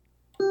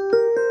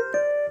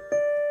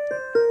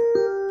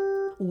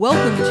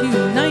welcome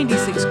to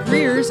 96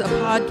 Greers, a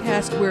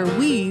podcast where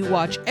we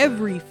watch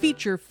every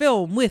feature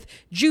film with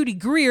Judy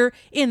Greer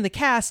in the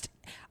cast.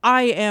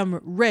 I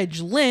am Reg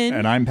Lynn.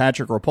 And I'm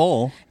Patrick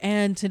Rapole.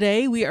 And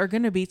today we are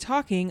going to be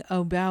talking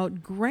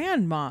about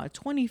Grandma,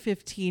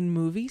 2015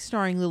 movie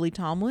starring Lily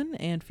Tomlin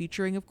and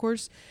featuring, of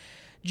course,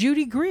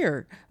 Judy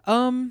Greer.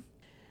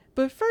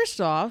 But first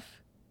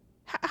off,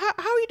 how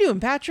are you doing,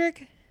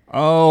 Patrick?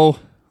 Oh,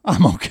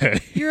 I'm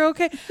okay. You're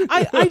okay.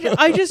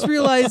 I just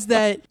realized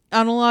that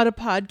on a lot of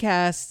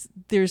podcasts,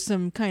 there's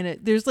some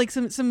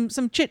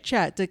chit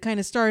chat to kind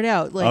of start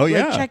out, like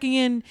checking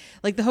in,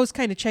 like the hosts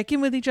kind of check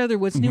in with each other,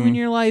 what's new in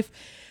your life.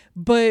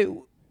 But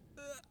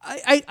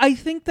I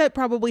think that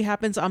probably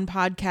happens on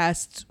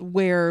podcasts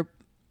where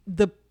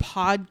the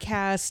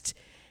podcast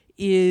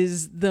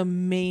is the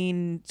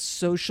main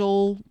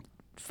social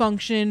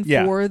function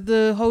for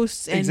the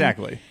hosts, and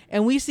exactly.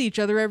 And we see each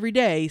other every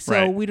day, so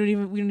right. we don't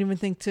even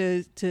think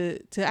to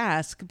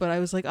ask. But I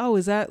was like, oh,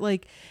 is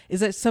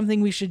that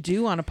something we should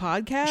do on a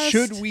podcast?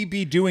 Should we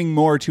be doing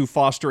more to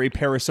foster a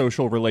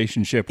parasocial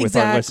relationship with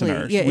our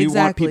listeners? Yeah, we want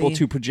exactly. people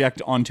to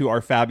project onto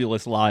our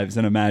fabulous lives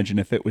and imagine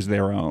if it was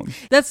their own.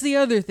 That's the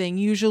other thing.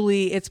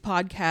 Usually it's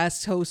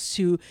podcast hosts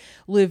who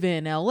live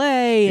in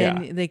LA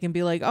and they can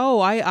be like, oh,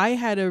 I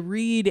had a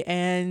read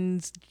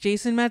and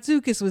Jason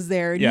Matsoukis was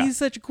there and he's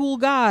such a cool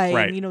guy,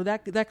 right. and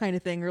that kind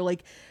of thing. Or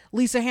like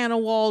Lisa Hannah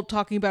Wald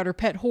talking about her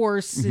pet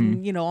horse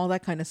and all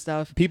that kind of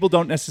stuff. People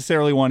don't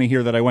necessarily want to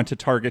hear that I went to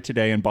Target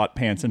today and bought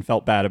pants and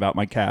felt bad about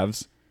my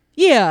calves.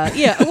 Yeah.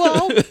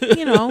 Well,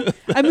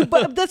 I mean,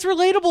 but that's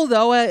relatable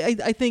though.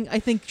 I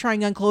think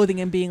trying on clothing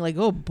and being like,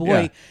 oh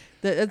boy,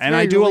 that's and very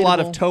I do relatable. a lot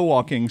of toe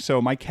walking,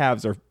 so my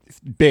calves are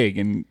big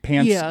and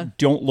pants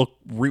don't look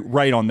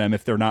right on them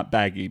if they're not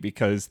baggy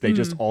because they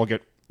just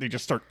they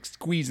just start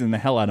squeezing the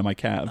hell out of my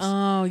calves.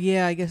 Oh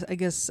yeah, I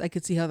guess I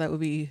could see how that would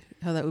be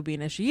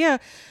an issue. Yeah,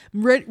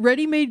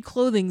 ready-made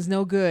clothing's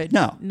no good.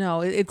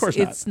 No,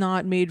 it's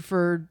not made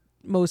for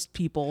most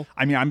people.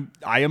 I mean,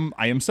 I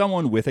am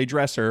someone with a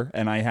dresser,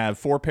 and I have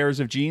 4 pairs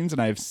of jeans,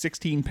 and I have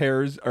 16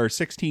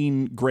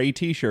 gray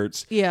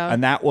t-shirts. Yeah,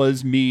 and that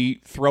was me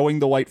throwing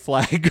the white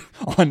flag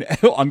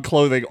on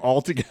clothing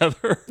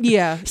altogether.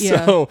 Yeah,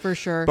 so, for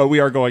sure. But we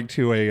are going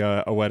to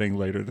a wedding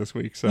later this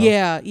week. So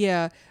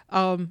yeah.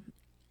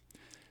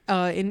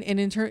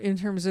 In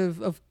terms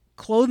of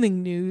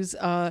clothing news,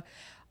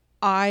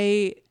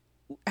 I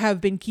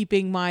have been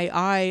keeping my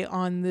eye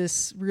on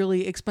this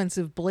really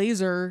expensive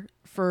blazer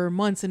for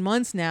months and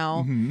months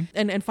now,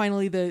 and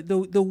finally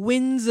the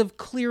winds of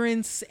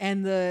clearance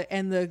and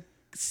the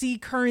sea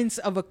currents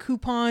of a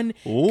coupon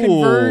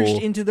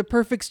converged into the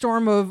perfect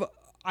storm of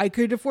I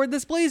could afford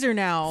this blazer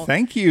now.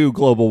 Thank you,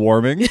 global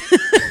warming.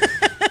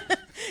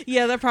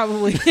 Yeah, that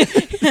probably.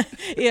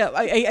 Yeah,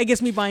 I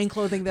guess me buying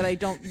clothing that I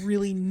don't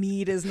really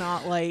need is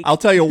not like. I'll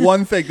tell you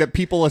one thing that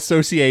people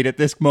associate at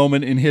this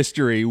moment in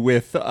history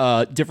with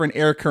different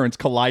air currents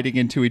colliding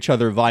into each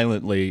other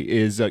violently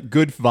is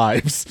good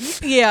vibes.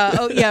 Yeah.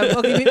 Oh, yeah.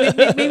 Okay.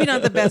 Maybe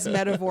not the best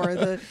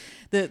metaphor.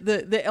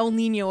 The El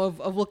Nino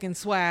of looking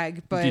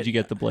swag. But did you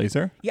get the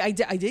blazer? Yeah, I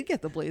did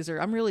get the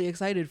blazer. I'm really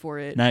excited for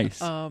it. Nice.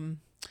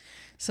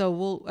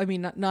 So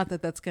not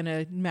that that's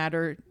gonna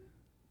matter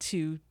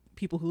to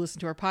people who listen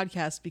to our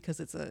podcast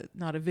because it's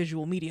not a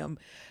visual medium,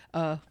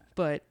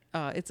 but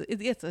it's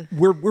a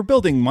we're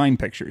building mind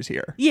pictures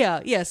here.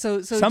 Yeah.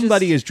 So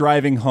somebody is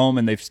driving home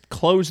and they've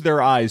closed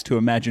their eyes to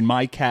imagine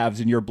my calves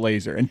in your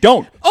blazer. And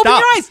don't open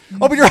stop. your eyes.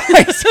 Open your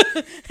eyes.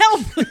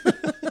 Help.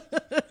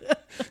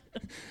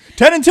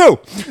 10 and 2.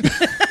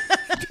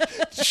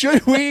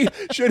 Should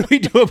we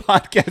do a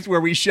podcast where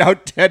we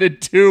shout 10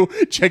 and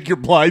 2, check your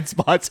blind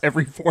spots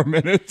every 4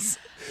 minutes?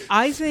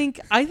 I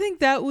think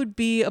that would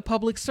be a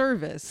public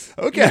service.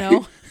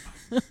 Okay.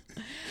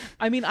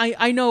 I mean,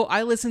 I know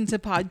I listen to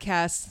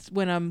podcasts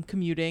when I'm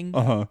commuting.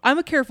 I'm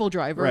a careful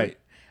driver. Right.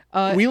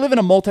 We live in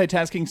a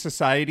multitasking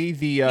society.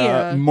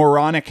 The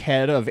moronic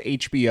head of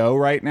HBO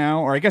right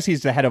now, or I guess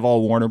he's the head of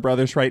all Warner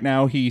Brothers right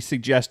now, he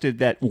suggested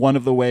that one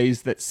of the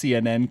ways that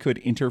CNN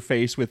could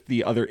interface with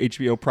the other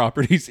HBO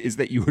properties is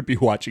that you would be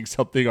watching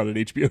something on an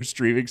HBO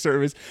streaming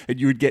service and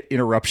you would get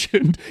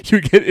interruption. You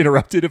would get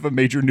interrupted if a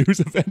major news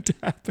event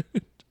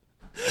happened.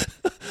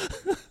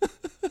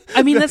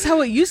 I mean, that's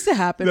how it used to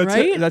happen,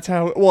 right? That's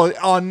how. Well,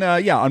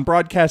 on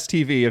broadcast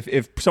TV,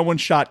 if someone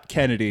shot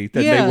Kennedy,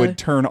 then they would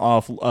turn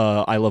off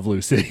I Love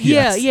Lucy.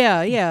 Yes.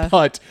 Yeah.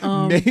 But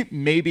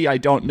maybe I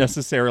don't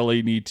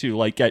necessarily need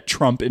to get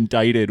Trump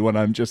indicted when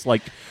I'm just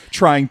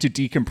trying to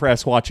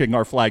decompress watching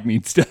Our Flag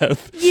Means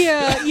Death.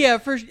 Yeah.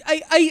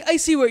 I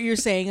see what you're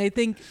saying. I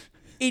think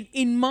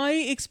in my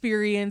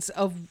experience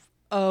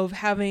of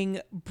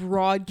having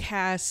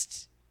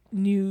broadcast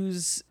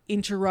news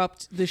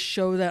interrupt the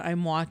show that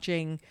I'm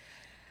watching,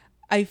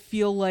 I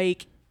feel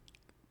like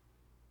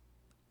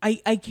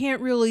I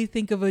can't really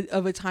think of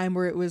a time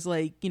where it was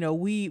like,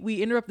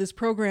 we interrupt this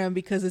program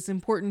because it's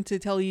important to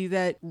tell you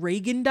that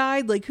Reagan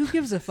died. Like, who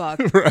gives a fuck?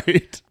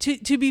 Right.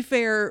 To be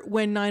fair,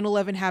 when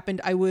 9/11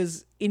 happened, I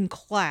was in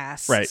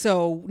class, right.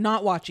 So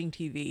not watching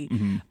TV.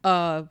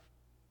 Mm-hmm.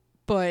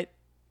 But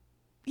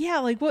yeah,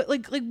 like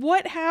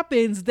what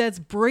happens that's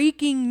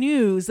breaking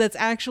news that's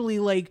actually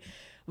like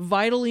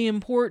vitally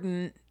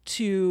important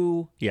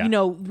to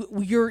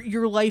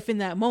your life in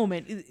that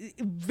moment.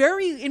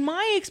 In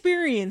my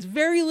experience,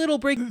 very little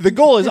break. The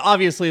goal is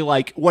obviously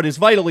like what is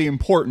vitally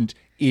important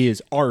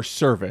is our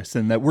service,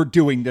 and that we're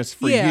doing this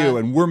for you,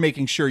 and we're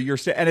making sure you're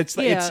and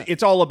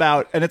it's all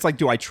about, and it's like,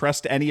 do I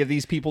trust any of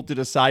these people to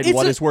decide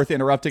what is worth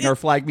interrupting our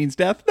flag means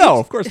death? No,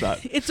 of course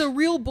not. It's a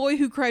real boy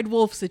who cried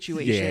wolf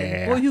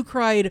situation. Boy who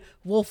cried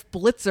wolf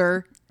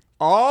blitzer.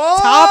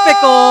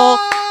 Topical.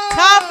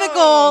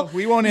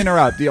 We won't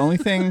interrupt. The only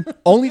thing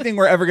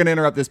we're ever going to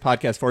interrupt this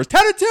podcast for is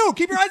 10-2.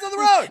 Keep your eyes on the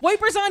road.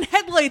 Wipers on,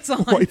 headlights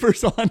on.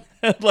 Wipers on,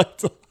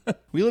 headlights on.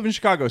 We live in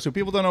Chicago, so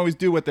people don't always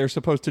do what they're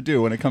supposed to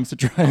do when it comes to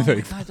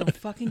driving. Oh my God, don't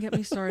fucking get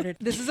me started.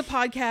 This is a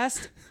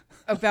podcast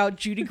about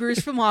Judy Greer's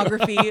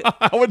filmography.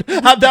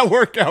 How'd that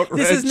work out,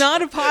 Rich? This is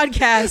not a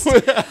podcast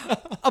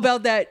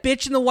about that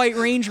bitch in the white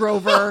Range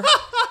Rover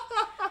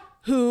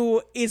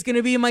who is going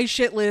to be in my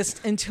shit list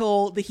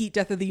until the heat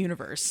death of the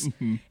universe.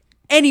 Mm-hmm.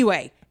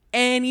 Anyway.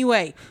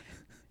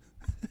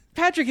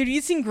 Patrick, have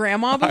you seen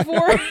Grandma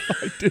before?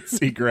 I did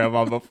see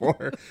Grandma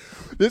before.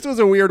 This was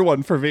a weird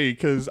one for me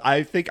because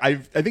I think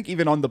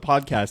even on the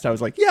podcast I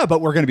was like, yeah,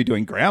 but we're going to be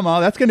doing Grandma.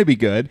 That's going to be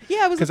good.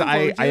 Yeah, because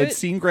I had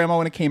seen Grandma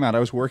when it came out. I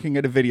was working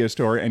at a video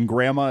store, and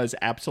Grandma is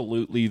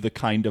absolutely the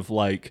kind of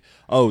like,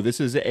 oh,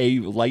 this is a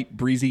light,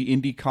 breezy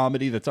indie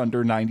comedy that's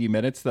under 90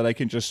 minutes that I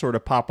can just sort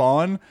of pop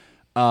on.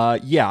 I'll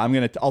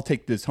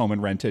take this home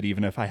and rent it,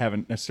 even if I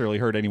haven't necessarily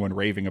heard anyone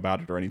raving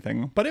about it or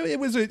anything. But I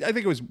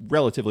think it was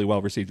relatively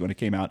well received when it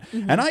came out,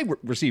 and I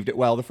received it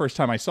well the first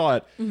time I saw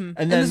it. Mm-hmm.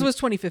 And this was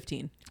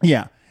 2015.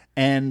 Yeah,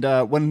 and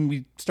when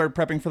we started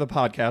prepping for the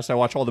podcast, I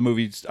watched all the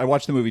movies. I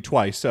watched the movie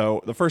twice.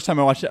 So the first time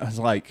I watched it, I was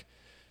like,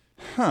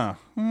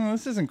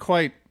 this isn't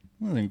quite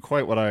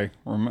what I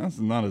remember. This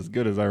is not as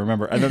good as I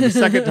remember. And then the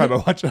second time I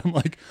watched it, I'm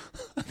like,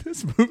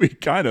 this movie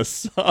kind of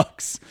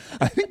sucks.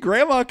 I think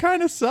Grandma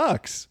kind of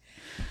sucks.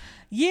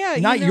 Yeah,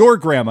 not your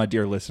grandma,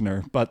 dear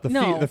listener, but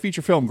the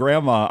feature film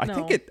Grandma. I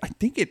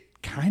think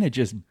it kind of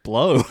just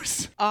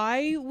blows.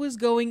 I was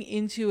going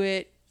into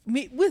it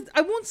with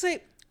I won't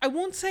say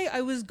I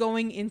was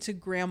going into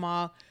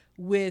Grandma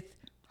with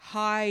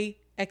high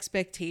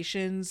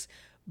expectations,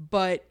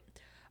 but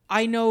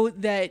I know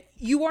that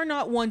you are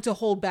not one to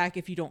hold back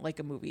if you don't like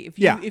a movie.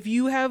 If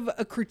you have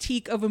a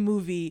critique of a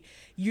movie,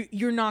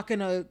 you're not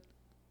gonna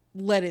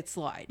let it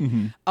slide.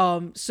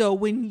 Mm-hmm. So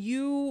when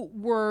you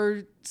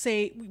were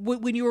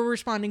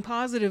responding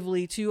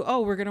positively to,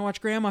 we're going to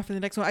watch Grandma for the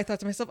next one, I thought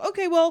to myself,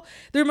 okay, well,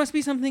 there must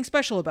be something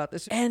special about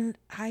this. And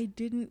I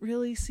didn't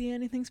really see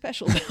anything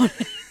special about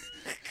it.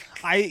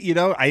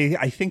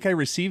 I think I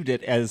received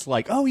it as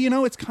like,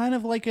 it's kind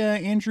of like a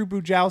Andrew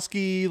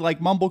Bujalski, like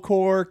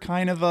mumblecore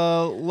kind of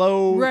a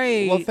low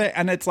thing.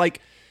 And it's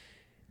like,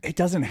 it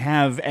doesn't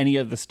have any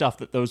of the stuff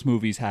that those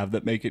movies have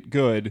that make it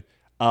good.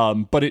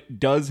 But it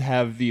does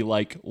have the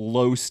like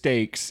low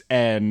stakes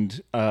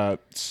and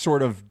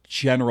sort of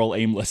general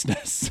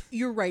aimlessness.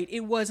 You're right.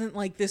 It wasn't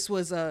like this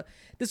wasn't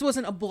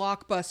a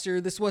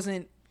blockbuster. This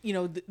wasn't,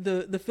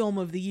 the film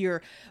of the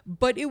year,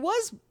 but it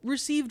was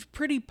received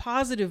pretty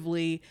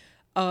positively.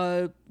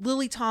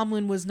 Lily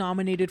Tomlin was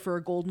nominated for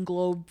a Golden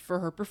Globe for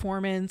her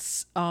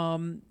performance.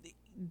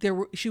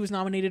 She was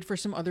nominated for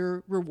some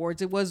other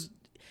rewards. It was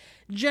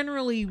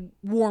generally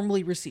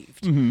warmly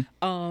received.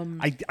 Mm-hmm.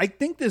 I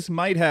think this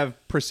might have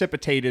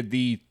precipitated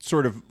the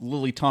sort of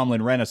Lily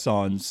Tomlin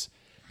renaissance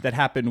that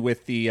happened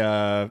with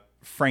the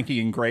Frankie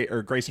and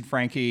Grace and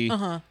Frankie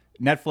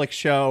Netflix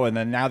show, and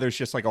then now there's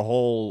just like a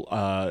whole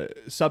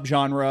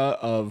subgenre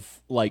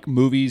of like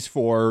movies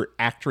for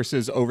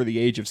actresses over the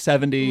age of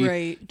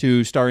 70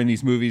 to star in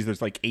these movies.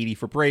 There's like 80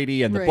 for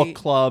Brady and the Book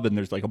Club, and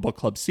there's like a Book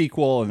Club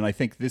sequel, and I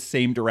think this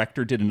same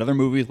director did another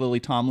movie with Lily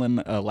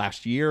Tomlin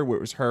last year where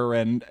it was her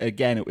and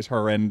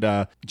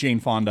Jane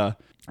Fonda.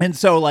 And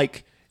so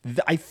like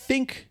I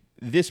think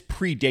this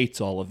predates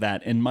all of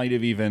that and might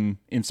have even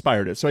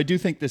inspired it. So I do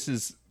think this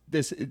is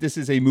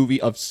a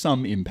movie of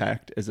some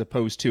impact as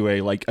opposed to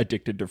a like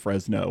Addicted to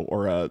Fresno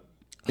or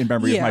In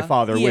Memory of My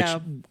Father, which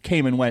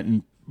came and went,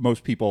 and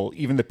most people,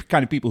 even the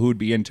kind of people who would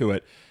be into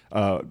it,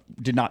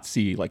 did not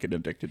see like an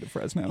Addicted to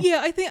Fresno.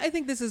 Yeah, I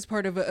think this is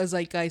part of a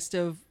zeitgeist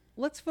of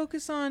let's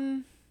focus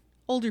on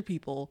older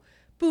people,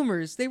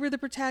 boomers. They were the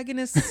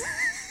protagonists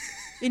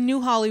in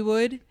New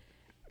Hollywood,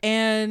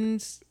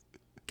 and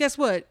guess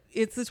what?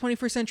 It's the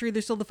 21st century.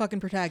 They're still the fucking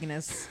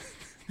protagonists.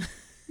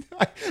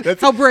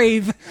 How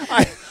brave.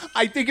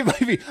 I think it might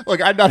be,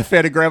 look, I'm not a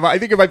fan of Grandma. I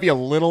think it might be a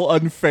little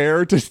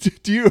unfair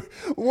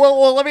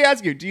well, let me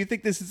ask you, do you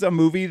think this is a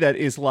movie that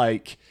is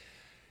like,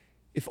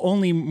 if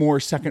only more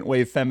second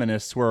wave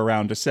feminists were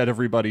around to set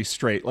everybody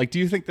straight? Like, do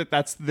you think that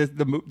that's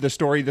the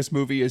story this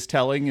movie is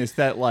telling, is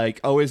that like,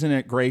 isn't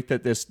it great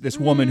that this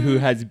woman who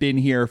has been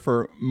here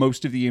for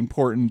most of the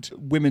important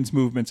women's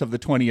movements of the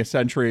 20th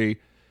century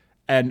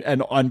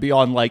and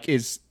beyond, like,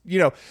 is, you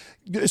know,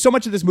 so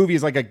much of this movie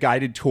is like a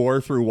guided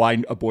tour through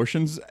why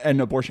abortions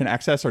and abortion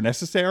access are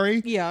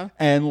necessary. Yeah.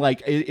 And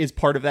like, is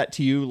part of that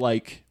to you,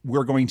 like,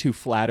 we're going to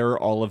flatter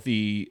all of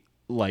the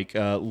like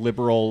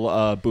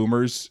liberal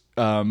boomers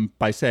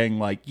by saying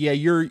like, yeah,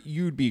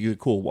 you'd be the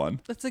cool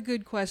one? That's a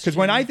good question. Because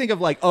when I think of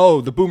like,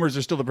 oh, the boomers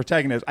are still the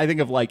protagonists, I think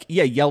of like,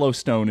 yeah,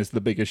 Yellowstone is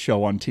the biggest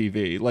show on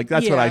TV. Like,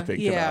 that's what I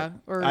think about.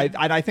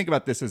 I think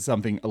about this as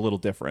something a little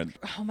different.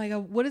 Oh my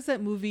God, what is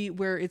that movie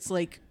where it's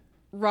like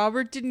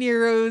Robert De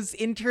Niro's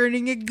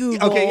interning at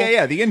Google? Okay,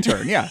 yeah, The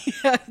Intern, yeah.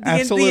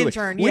 Absolutely. The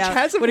Intern,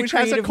 which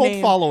has a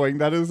cult following.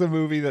 That is a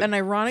movie that an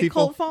ironic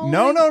cult following?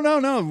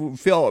 No.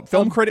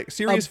 Film critics,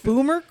 serious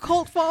boomer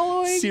cult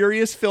following?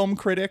 Serious film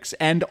critics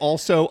and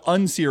also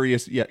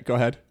unserious. Yeah, go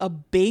ahead. A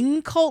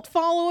Bing cult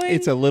following?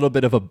 It's a little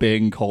bit of a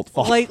Bing cult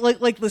following.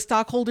 Like the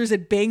stockholders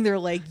at Bing, they're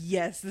like,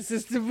 yes, this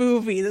is the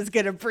movie that's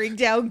gonna bring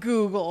down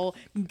Google.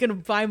 I'm gonna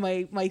buy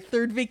my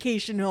third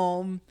vacation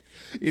home.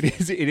 It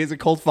is a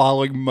cult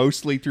following,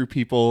 mostly through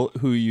people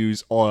who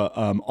use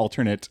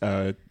alternate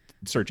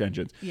search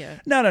engines. Yeah.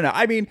 No.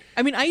 I mean,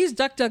 I use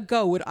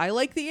DuckDuckGo. Would I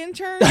like The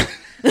Intern?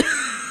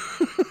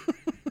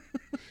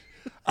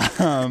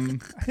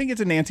 I think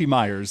it's a Nancy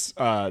Meyers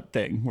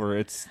thing where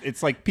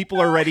it's like people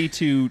are ready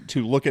to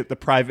look at the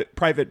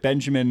private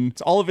Benjamin,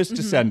 all of his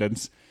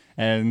descendants,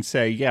 and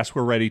say, yes,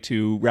 we're ready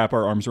to wrap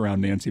our arms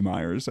around Nancy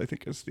Meyers. I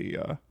think is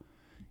the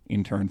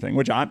Intern thing,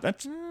 which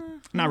that's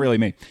not really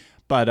me.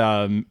 But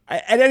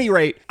at any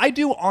rate, I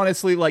do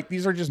honestly, like,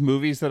 these are just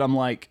movies that I'm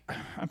like,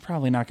 I'm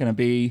probably not going to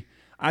be.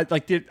 I'm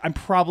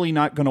probably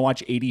not going to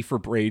watch 80 for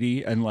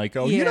Brady and like,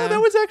 oh, you know,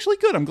 that was actually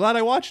good. I'm glad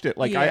I watched it.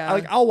 Like,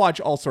 I'll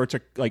watch all sorts of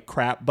like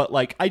crap, but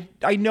like,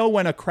 I know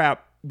when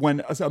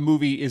a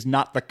movie is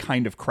not the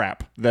kind of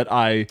crap that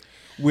I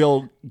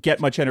will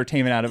get much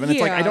entertainment out of. And it's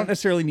like, I don't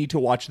necessarily need to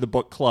watch the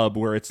book club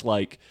where it's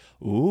like,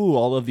 ooh,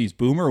 all of these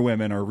boomer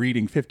women are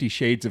reading 50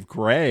 Shades of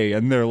Grey.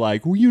 And they're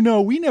like, well, you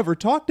know, we never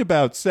talked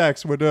about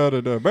sex.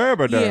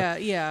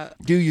 Yeah.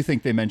 Do you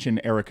think they mention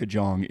Erica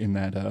Jong in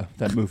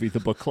that movie, The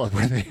Book Club,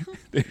 where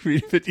they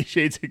read 50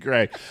 Shades of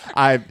Grey?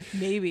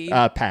 Maybe.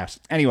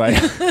 Passed. Anyway.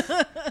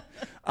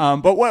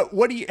 But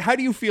how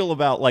do you feel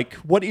about, like,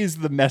 what is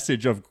the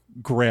message of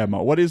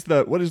Grandma? What is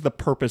the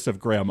purpose of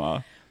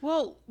Grandma?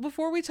 Well,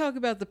 before we talk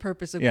about the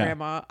purpose of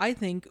Grandma, I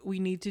think we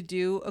need to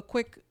do a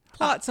quick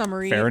plot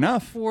summary. Fair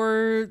enough.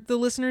 For the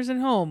listeners at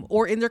home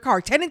or in their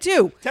car. 10 and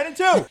 2.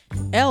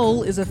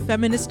 Elle is a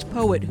feminist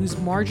poet whose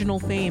marginal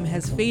fame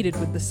has faded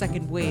with the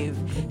second wave.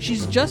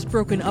 She's just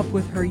broken up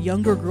with her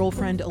younger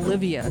girlfriend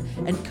Olivia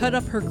and cut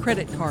up her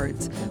credit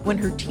cards when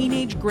her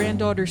teenage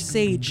granddaughter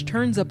Sage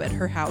turns up at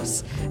her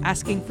house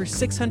asking for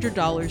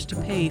 $600 to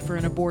pay for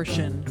an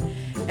abortion.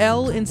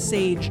 Elle and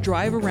Sage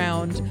drive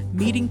around,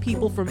 meeting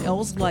people from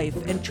Elle's life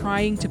and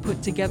trying to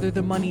put together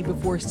the money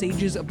before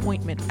Sage's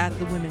appointment at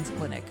the women's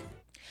clinic.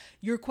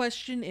 Your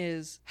question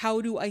is,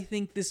 how do I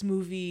think this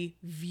movie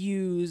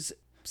views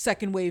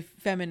second wave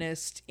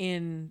feminist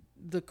in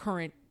the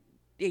current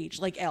age,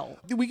 like Elle?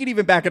 We could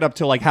even back it up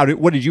to like,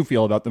 what did you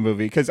feel about the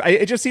movie? Because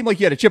it just seemed like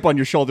you had a chip on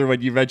your shoulder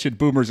when you mentioned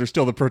boomers are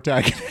still the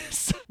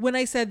protagonists. When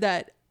I said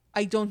that,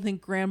 I don't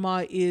think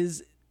Grandma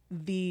is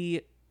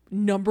the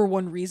number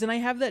one reason I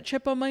have that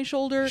chip on my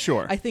shoulder.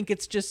 Sure. I think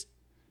it's just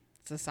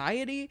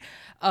society,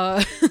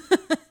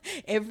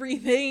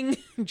 everything,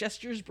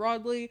 gestures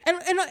broadly. And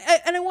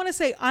I want to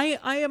say,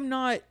 I am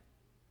not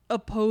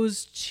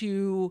opposed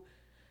to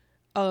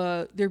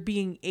there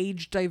being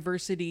age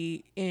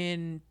diversity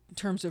in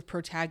terms of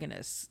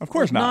protagonists. Of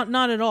course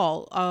not at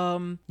all.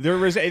 There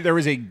was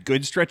a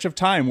good stretch of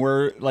time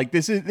where like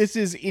this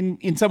is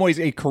in some ways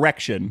a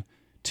correction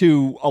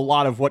to a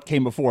lot of what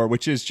came before,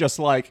 which is just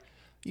like,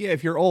 yeah,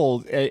 if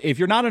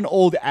you're not an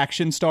old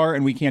action star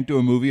and we can't do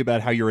a movie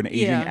about how you're an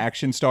aging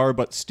action star,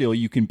 but still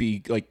you can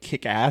be like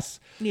kick ass,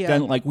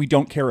 then like we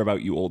don't care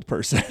about you, old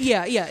person.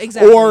 Yeah,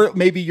 exactly. Or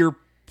maybe you're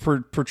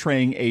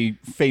portraying a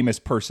famous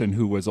person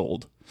who was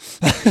old.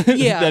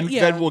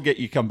 Then we'll get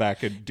you come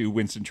back and do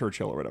Winston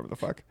Churchill or whatever the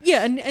fuck.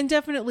 Yeah, and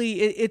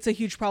definitely it's a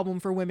huge problem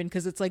for women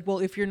because it's like, well,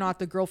 if you're not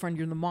the girlfriend,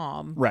 you're the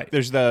mom. Right.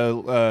 There's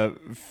the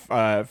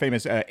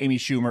famous Amy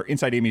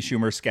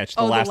Schumer sketch,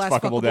 The Last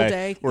Fuckable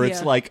Day, where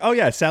it's like, oh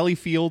yeah, Sally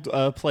Field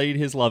played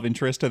his love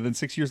interest, and then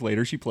 6 years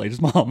later she played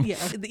his mom.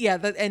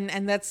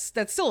 And that's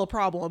still a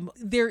problem.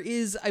 There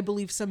is, I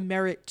believe, some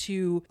merit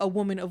to a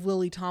woman of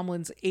Lily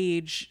Tomlin's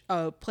age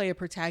play a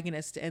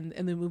protagonist, and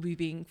the movie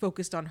being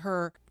focused on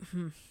her.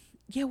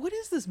 Yeah, what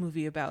is this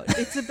movie about?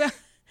 It's about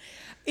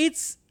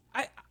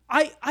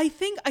I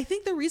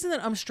think the reason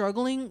that I'm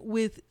struggling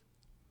with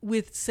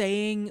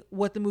saying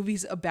what the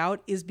movie's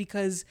about is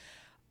because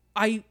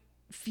I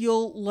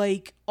feel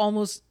like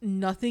almost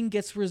nothing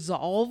gets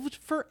resolved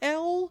for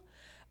Elle.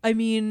 I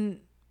mean,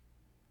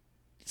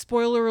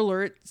 spoiler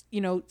alert,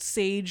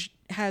 Sage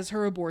has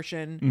her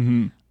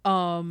abortion.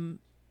 Mm-hmm.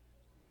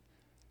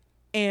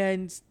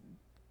 And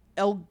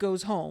Elle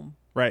goes home.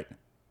 Right.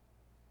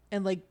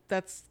 And like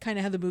that's kind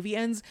of how the movie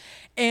ends,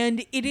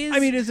 and it is. I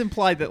mean, it's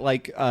implied that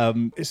like,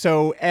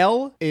 so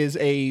Elle is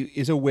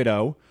a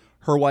widow.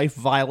 her wife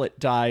Violet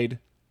died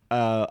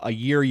a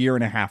year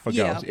and a half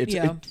ago. Yeah, it's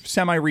a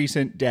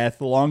semi-recent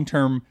death,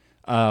 long-term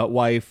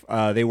wife.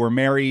 They were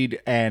married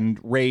and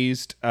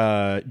raised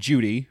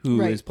Judy,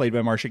 who is played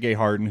by Marcia Gay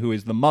Harden, who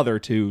is the mother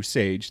to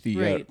Sage,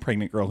 the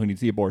pregnant girl who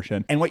needs the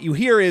abortion. And what you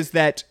hear is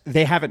that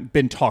they haven't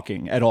been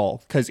talking at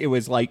all, because it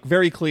was like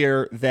very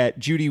clear that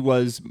Judy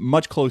was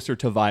much closer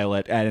to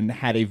Violet and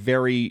had a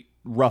very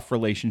rough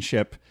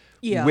relationship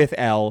with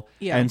Elle.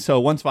 Yeah. And so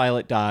once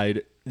Violet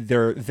died,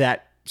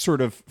 that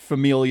sort of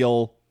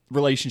familial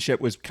relationship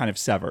was kind of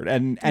severed,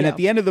 and at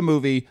the end of the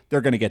movie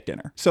they're going to get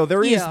dinner. So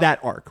there is that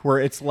arc where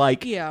it's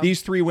like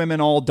these three women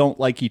all don't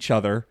like each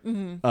other,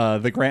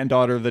 the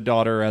granddaughter, the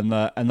daughter, and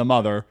the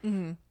mother.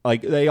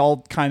 Like they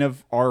all kind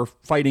of are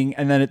fighting,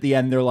 and then at the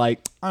end they're like,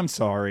 I'm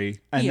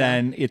sorry, and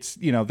then it's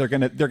they're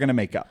gonna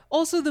make up.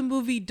 Also, the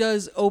movie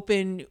does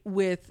open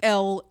with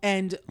Elle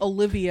and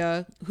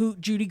Olivia,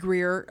 Judy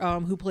Greer,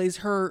 who plays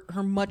her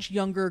much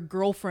younger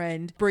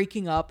girlfriend,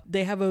 breaking up.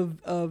 They have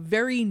a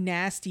very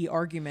nasty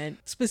argument.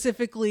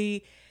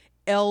 Specifically,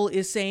 Elle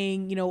is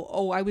saying,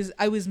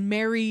 I was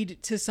married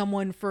to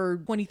someone for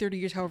 20, 30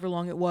 years, however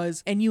long it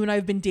was, and you and I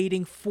have been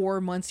dating 4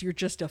 months. You're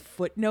just a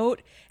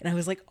footnote. And I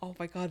was like, oh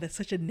my God, that's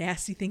such a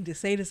nasty thing to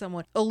say to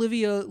someone.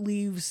 Olivia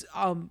leaves,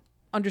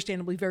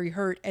 understandably very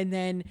hurt. And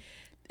then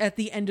at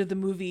the end of the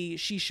movie,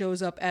 she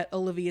shows up at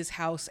Olivia's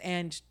house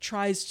and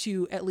tries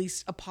to at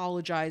least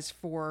apologize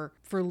for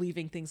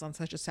leaving things on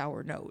such a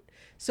sour note.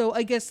 So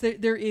I guess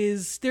there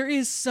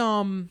is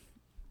some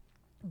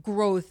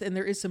growth and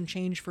there is some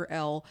change for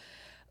Elle,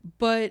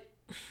 but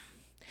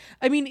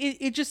I mean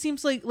it just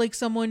seems like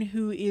someone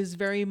who is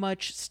very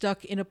much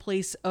stuck in a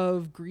place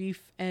of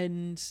grief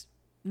and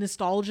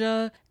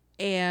nostalgia,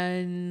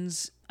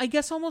 and I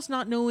guess almost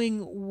not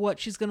knowing what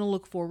she's going to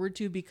look forward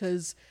to,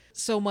 because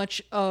so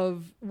much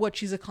of what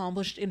she's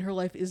accomplished in her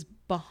life is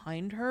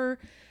behind her.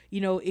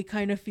 It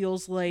kind of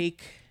feels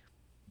like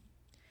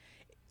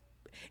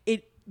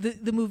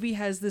the movie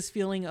has this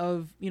feeling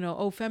of,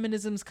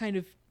 feminism's kind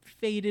of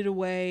faded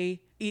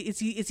away.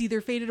 It's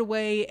either faded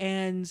away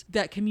and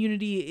that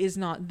community is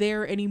not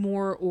there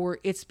anymore, or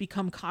it's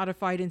become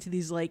codified into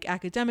these like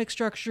academic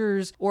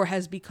structures, or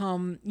has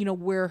become,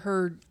 where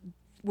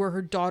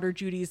her daughter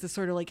Judy is the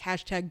sort of like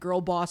hashtag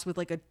girl boss with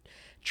like a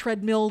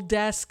treadmill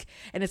desk,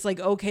 and it's like,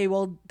 okay,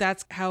 well,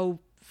 that's how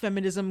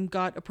feminism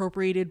got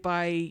appropriated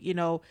by,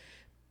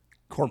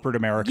 corporate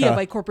America. Yeah,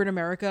 by corporate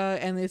America.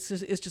 And it's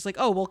just like,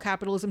 oh, well,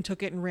 capitalism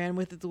took it and ran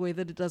with it the way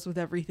that it does with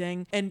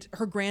everything. And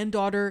her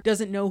granddaughter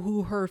doesn't know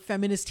who her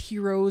feminist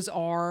heroes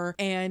are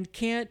and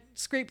can't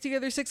scrape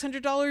together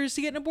 $600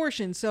 to get an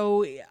abortion.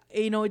 So,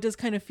 it does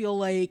kind of feel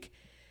like,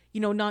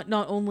 not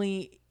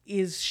only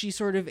is she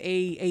sort of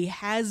a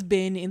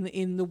has-been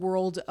in the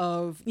world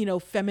of,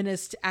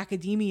 feminist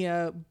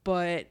academia,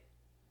 but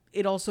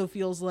it also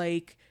feels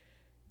like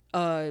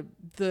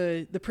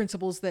the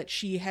principles that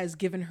she has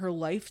given her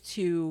life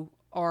to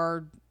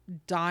are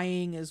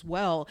dying as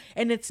well.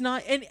 And it's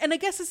not, and I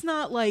guess it's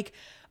not like,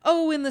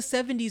 oh, in the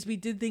 70s we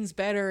did things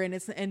better, and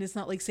it's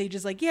not like Sage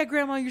is like, yeah,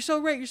 grandma, you're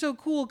so right, you're so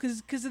cool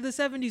because of the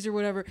 70s or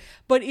whatever.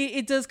 But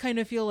it does kind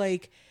of feel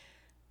like,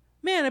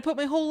 man, I put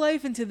my whole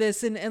life into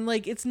this, and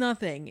like it's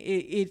nothing.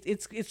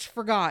 It's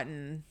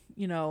forgotten.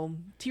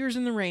 Tears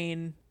in the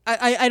Rain.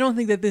 I don't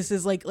think that this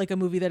is like a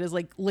movie that is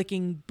like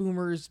licking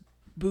boomers'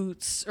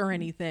 boots or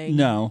anything.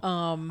 No.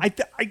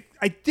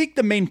 I think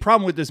the main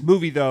problem with this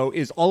movie, though,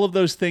 is all of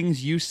those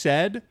things you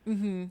said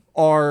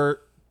are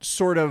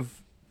sort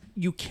of,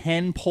 you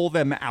can pull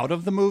them out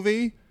of the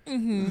movie.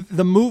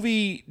 The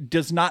movie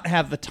does not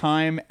have the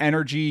time,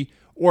 energy,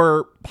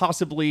 or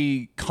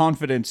possibly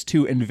confidence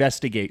to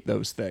investigate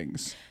those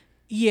things.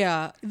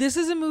 Yeah, this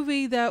is a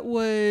movie that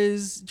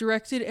was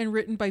directed and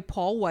written by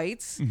Paul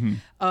Weitz.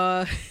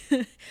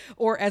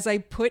 Or as I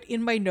put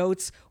in my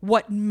notes,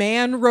 what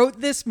man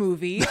wrote this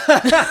movie?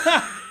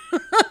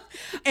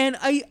 And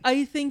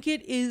I think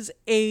it is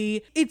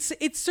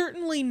it's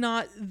certainly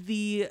not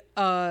the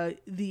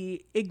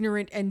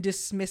ignorant and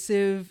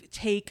dismissive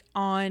take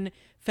on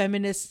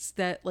feminists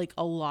that like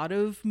a lot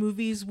of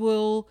movies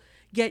will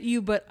get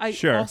you, but I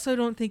also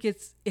don't think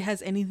it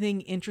has anything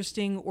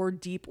interesting or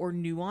deep or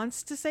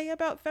nuanced to say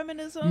about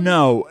feminism.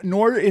 No,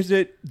 nor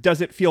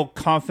does it feel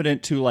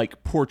confident to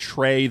like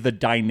portray the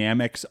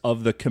dynamics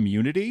of the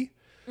community,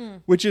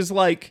 which is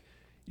like,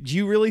 do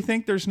you really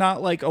think there's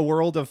not like a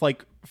world of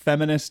like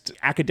feminist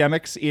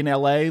academics in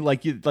LA?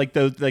 Like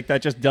that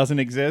just doesn't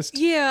exist?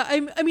 Yeah,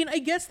 I mean, I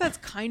guess that's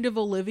kind of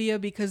Olivia,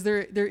 because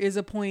there is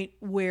a point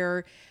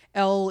where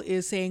Elle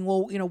is saying,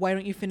 well, why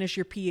don't you finish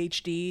your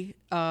PhD?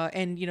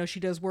 And, she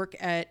does work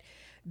at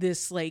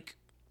this like,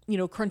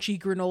 crunchy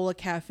granola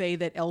cafe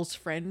that Elle's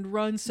friend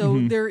runs. So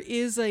there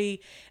is a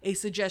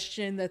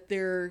suggestion that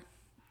there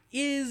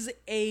is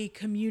a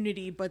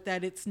community, but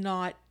that it's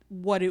not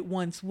what it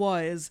once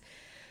was,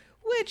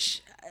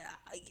 which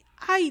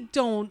I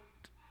don't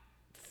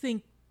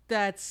think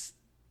that's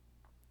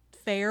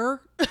fair.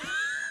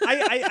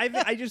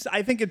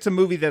 I think it's a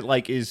movie that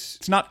like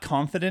it's not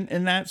confident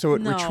in that, so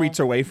it retreats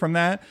away from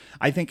that.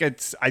 I think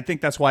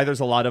that's why there's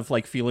a lot of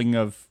like feeling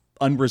of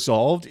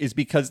unresolved is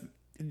because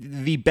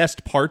the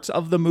best parts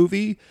of the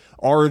movie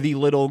are the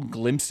little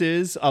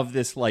glimpses of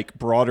this like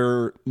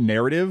broader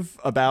narrative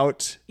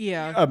about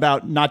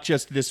not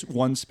just this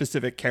one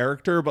specific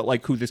character, but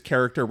like who this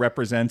character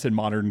represents in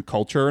modern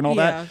culture and all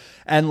that.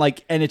 And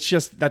it's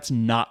just, that's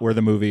not where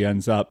the movie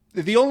ends up.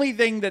 The only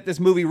thing that this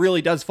movie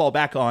really does fall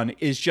back on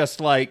is just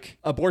like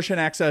abortion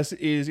access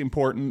is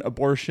important.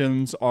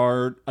 Abortions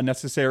are a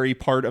necessary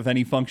part of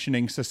any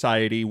functioning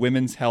society.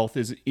 Women's health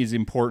is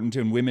important,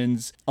 and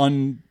women's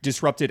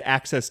undisrupted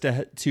access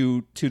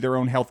to their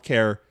own health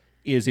care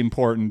is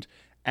important.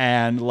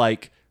 And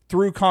like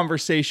through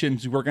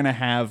conversations, we're going to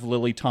have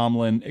Lily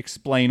Tomlin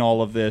explain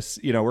all of this.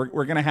 You know,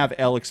 we're going to have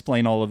Elle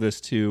explain all of this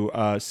to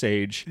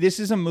Sage. This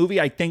is a movie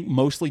I think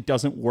mostly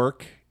doesn't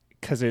work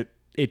because it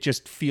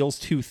just feels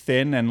too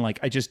thin, and like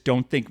I just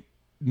don't think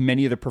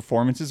many of the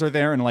performances are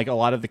there, and like a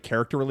lot of the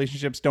character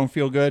relationships don't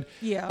feel good.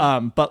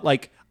 But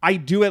like I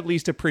do at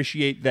least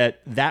appreciate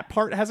that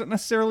part hasn't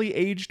necessarily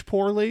aged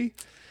poorly.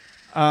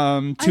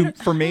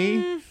 For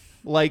me,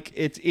 like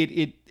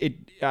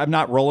I'm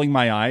not rolling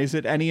my eyes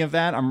at any of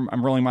that.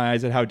 I'm rolling my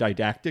eyes at how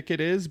didactic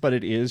it is, but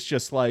it is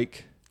just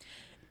like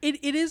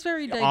it is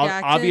very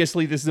didactic.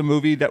 Obviously, this is a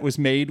movie that was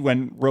made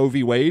when Roe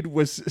v. Wade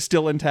was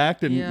still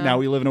intact, and now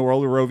we live in a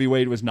world where Roe v.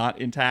 Wade was not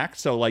intact.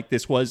 So like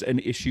this was an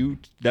issue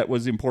that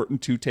was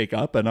important to take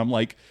up, and I'm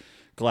like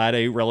glad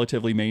a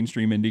relatively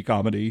mainstream indie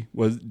comedy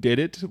did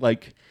it.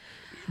 Like,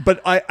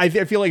 but I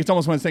feel like it's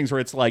almost one of those things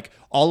where it's like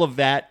all of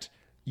that.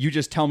 You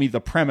just tell me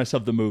the premise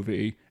of the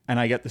movie and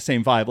I get the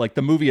same vibe. Like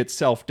the movie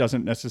itself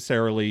doesn't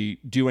necessarily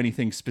do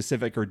anything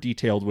specific or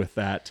detailed with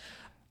that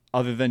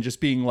other than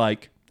just being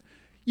like,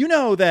 you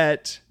know,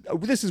 that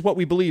this is what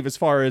we believe as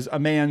far as a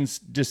man's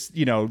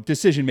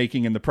decision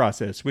making in the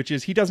process, which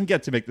is he doesn't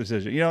get to make the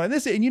decision,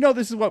 this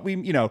is what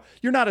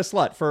you're not a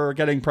slut for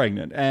getting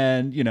pregnant.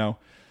 And,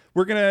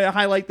 we're going to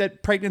highlight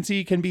that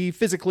pregnancy can be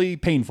physically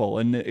painful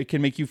and it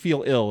can make you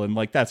feel ill and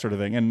like that sort of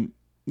thing. And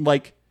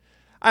like,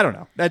 I don't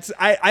know. That's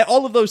I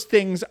all of those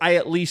things I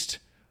at least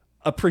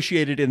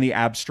appreciated in the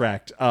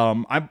abstract.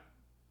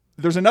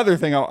 There's another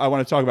thing I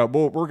want to talk about.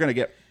 We're going to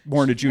get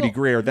more into Judy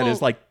Greer. That is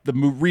like the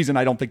reason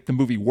I don't think the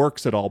movie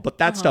works at all. But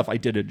that stuff I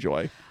did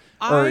enjoy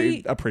or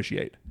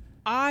appreciate.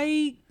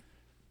 I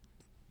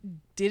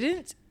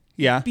didn't.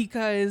 Yeah.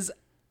 Because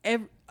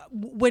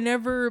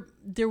whenever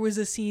there was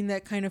a scene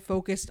that kind of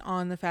focused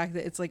on the fact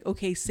that it's like,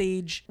 okay,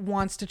 Sage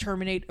wants to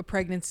terminate a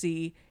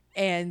pregnancy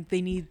and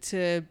they need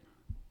to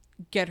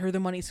get her the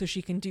money so she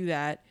can do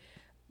that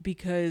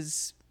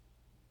because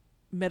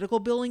medical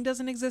billing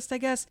doesn't exist, I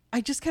guess.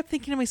 I just kept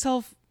thinking to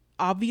myself,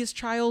 Obvious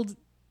Child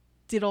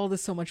did all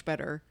this so much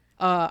better.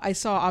 I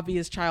saw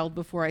Obvious Child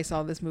before I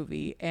saw this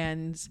movie,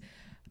 and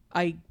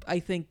I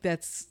think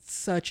that's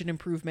such an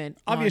improvement.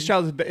 Obvious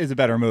Child is a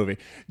better movie.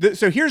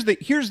 So here's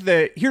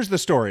the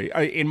story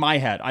in my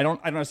head. I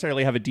don't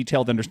necessarily have a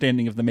detailed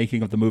understanding of the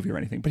making of the movie or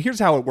anything, but here's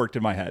how it worked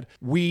in my head.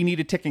 We need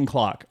a ticking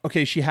clock.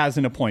 Okay, she has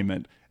an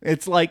appointment.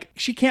 It's like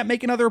she can't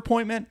make another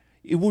appointment.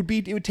 It would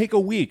take a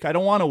week. I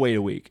don't want to wait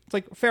a week. It's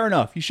like, fair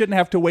enough. You shouldn't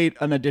have to wait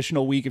an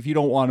additional week if you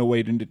don't want to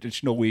wait an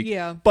additional week.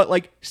 Yeah. But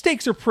like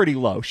stakes are pretty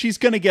low. She's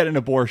going to get an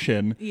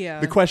abortion. Yeah.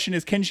 The question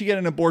is, can she get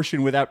an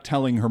abortion without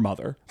telling her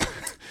mother,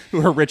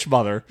 her rich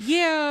mother?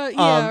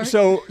 Yeah.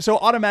 So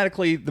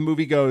automatically the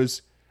movie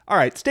goes, all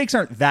right, stakes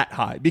aren't that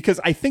high, because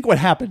I think what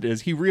happened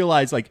is he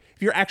realized like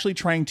if you're actually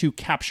trying to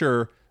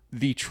capture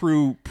the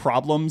true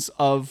problems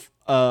of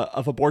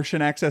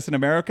abortion access in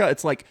America,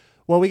 it's like,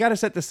 well, we got to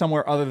set this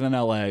somewhere other than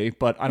LA,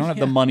 but I don't have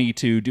the money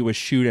to do a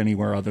shoot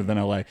anywhere other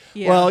than LA.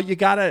 Yeah. Well, you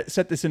got to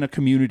set this in a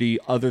community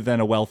other than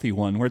a wealthy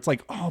one, where it's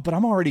like, oh, but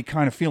I'm already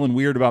kind of feeling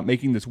weird about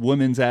making this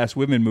women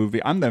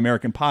movie. I'm the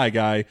American Pie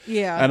guy.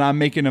 Yeah. And I'm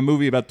making a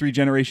movie about 3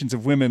 generations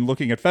of women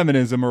looking at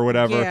feminism or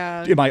whatever.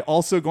 Yeah. Am I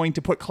also going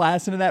to put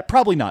class into that?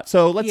 Probably not.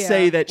 So let's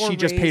say that she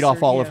just paid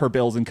off all of her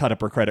bills and cut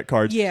up her credit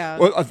cards. Yeah.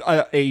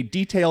 A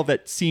detail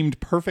that seemed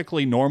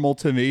perfectly normal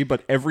to me,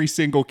 but every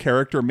single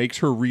character makes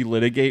her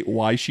relitigate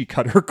why she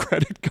cut her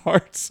credit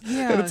cards.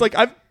 Yeah. And it's like,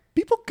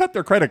 people cut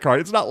their credit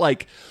card. It's not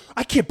like,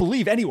 I can't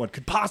believe anyone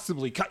could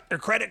possibly cut their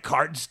credit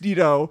cards,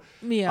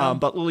 Yeah.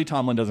 But Lily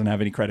Tomlin doesn't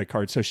have any credit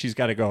cards, so she's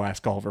got to go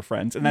ask all of her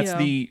friends. And that's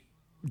the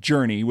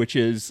journey, which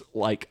is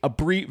like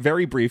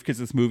very brief, because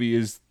this movie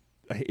is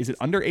it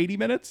under 80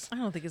 minutes? I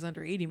don't think it's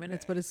under 80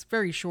 minutes, but it's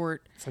very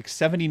short. It's like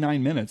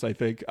 79 minutes, I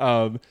think.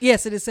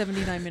 Yes, it is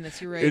 79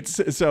 minutes. You're right.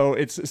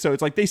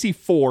 It's like they see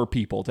 4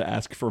 people to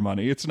ask for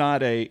money. It's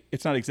not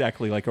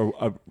exactly like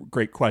a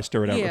great quest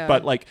or whatever. Yeah.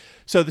 But like,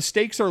 so the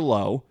stakes are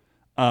low,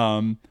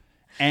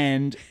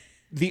 and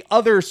the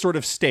other sort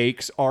of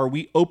stakes are,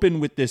 we open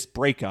with this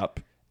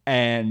breakup.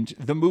 And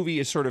the movie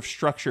is sort of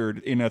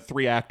structured in a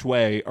 3-act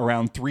way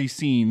around 3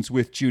 scenes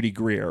with Judy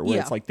Greer, where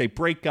it's like they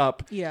break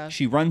up. Yeah.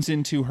 She runs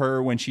into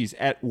her when she's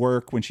at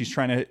work, when she's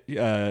trying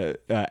to,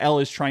 Elle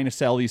is trying to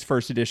sell these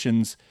first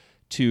editions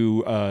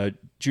to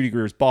Judy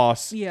Greer's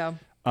boss, to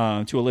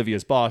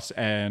Olivia's boss.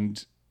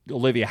 And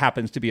Olivia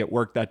happens to be at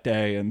work that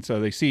day, and so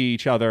they see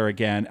each other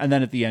again, and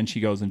then at the end she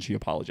goes and she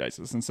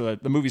apologizes, and so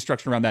the movie's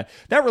structured around that.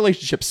 That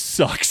relationship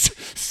sucks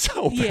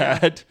so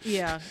bad.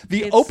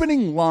 The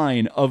opening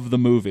line of the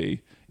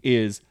movie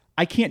is,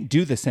 "I can't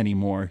do this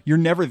anymore. You're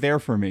never there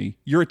for me.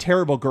 You're a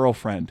terrible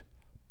girlfriend,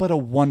 but a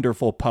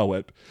wonderful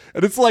poet."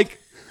 And it's like,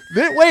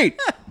 wait,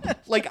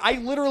 like, I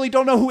literally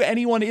don't know who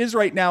anyone is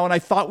right now, and I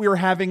thought we were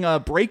having a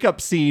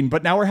breakup scene,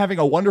 but now we're having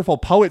a wonderful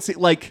poet scene.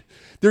 Like,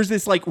 there's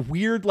this like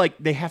weird, like,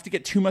 they have to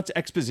get too much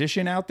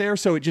exposition out there,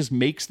 so it just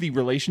makes the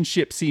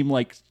relationship seem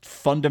like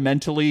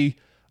fundamentally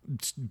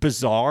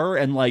bizarre.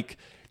 And like,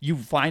 you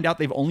find out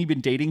they've only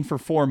been dating for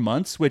 4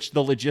 months, which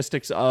the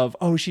logistics of,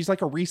 oh, she's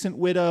like a recent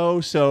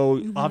widow,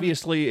 so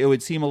obviously it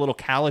would seem a little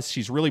callous.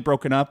 She's really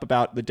broken up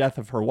about the death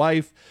of her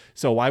wife,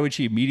 so why would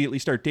she immediately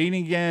start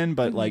dating again?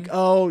 But like,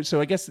 oh,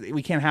 so I guess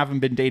we can't have them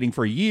been dating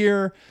for a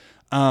year.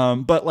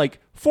 But like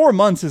 4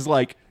 months is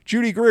like,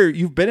 Judy Greer,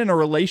 you've been in a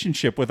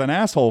relationship with an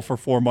asshole for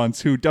 4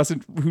 months who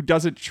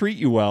doesn't treat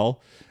you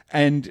well.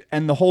 And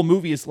the whole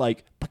movie is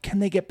like, but can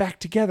they get back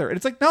together? And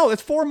it's like, no,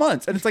 it's 4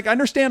 months. And it's like, I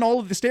understand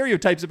all of the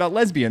stereotypes about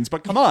lesbians,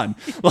 but come on.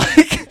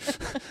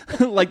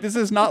 Like this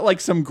is not like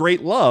some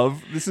great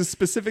love. This is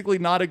specifically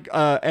not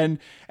and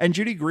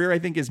Judy Greer, I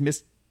think, is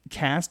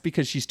miscast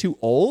because she's too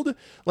old.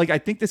 Like, I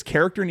think this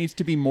character needs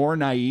to be more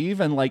naive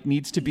and like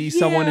needs to be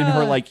someone in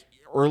her like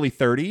early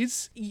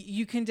 30s.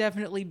 You can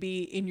definitely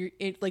be in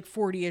like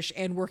 40ish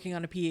and working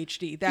on a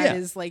PhD. That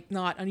is like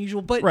not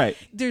unusual, but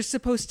there's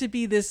supposed to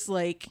be this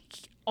like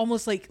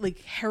almost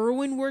like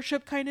heroine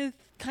worship kind of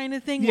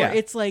thing where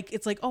it's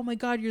like, oh my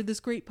God, you're this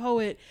great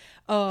poet.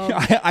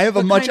 I have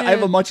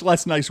a much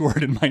less nice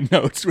word in my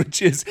notes,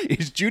 which is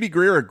Judy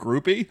Greer a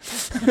groupie?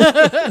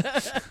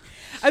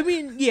 I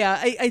mean, yeah,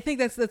 I think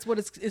that's what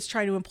it's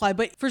trying to imply.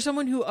 But for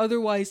someone who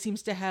otherwise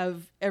seems to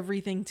have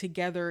everything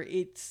together,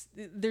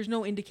 there's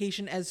no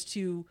indication as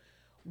to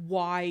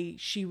why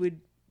she would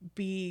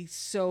be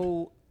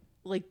so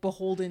like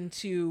beholden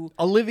to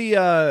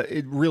Olivia.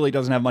 It really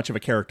doesn't have much of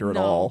a character at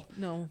all.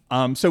 No.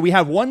 So we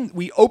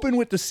open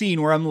with the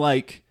scene where I'm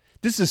like,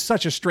 this is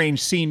such a strange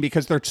scene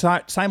because they're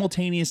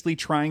simultaneously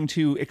trying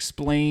to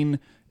explain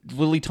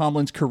Lily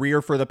Tomlin's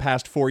career for the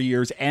past 4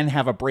 years and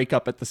have a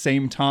breakup at the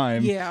same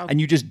time. Yeah.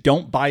 And you just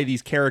don't buy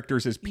these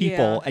characters as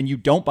people, and you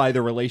don't buy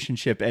the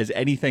relationship as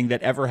anything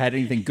that ever had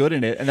anything good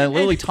in it. And then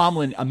Lily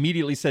Tomlin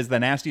immediately says the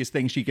nastiest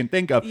thing she can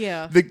think of.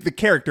 Yeah. The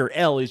character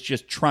Elle is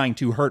just trying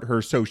to hurt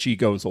her so she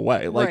goes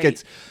away. Like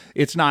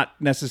it's not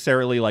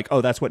necessarily like, oh,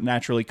 that's what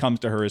naturally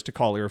comes to her is to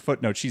call her a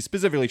footnote. She's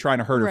specifically trying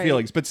to hurt her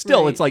feelings, but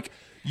still it's like,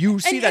 you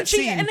see that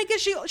scene. And I guess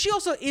she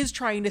also is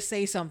trying to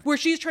say something where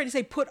she's trying to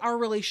say, put our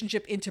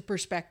relationship into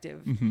perspective.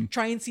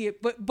 Try and see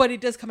it. But it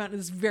does come out in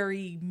this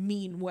very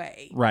mean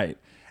way. Right.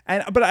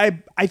 But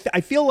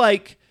I feel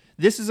like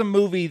this is a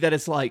movie that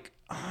is like,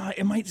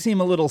 it might seem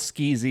a little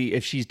skeezy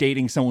if she's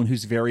dating someone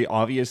who's very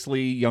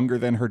obviously younger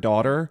than her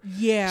daughter.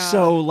 Yeah.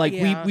 So like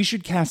we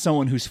should cast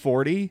someone who's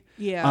 40.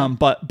 Yeah.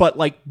 But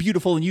like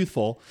beautiful and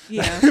youthful.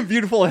 Yeah.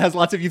 Beautiful and has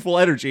lots of youthful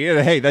energy. And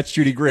hey, that's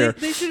Judy Greer.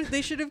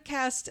 They should have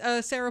cast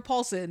Sarah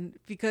Paulson,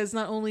 because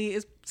not only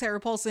is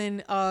Sarah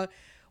Paulson a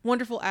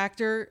wonderful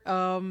actor,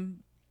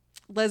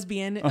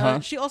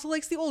 lesbian, she also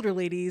likes the older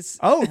ladies.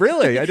 Oh,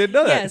 really? I didn't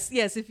know that.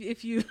 Yes.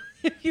 If you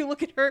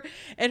look at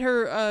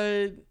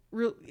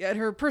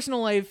her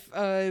personal life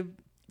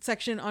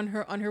section on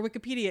her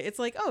Wikipedia, it's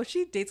like, oh,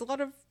 she dates a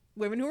lot of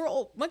women who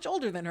are much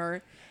older than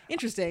her.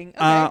 Interesting.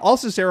 Okay.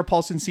 Also, Sarah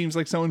Paulson seems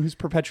like someone who's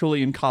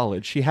perpetually in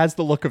college. She has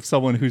the look of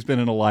someone who's been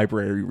in a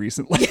library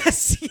recently.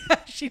 Yes,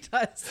 yeah, she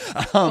does.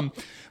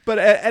 But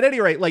at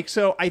any rate, like,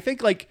 so I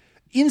think like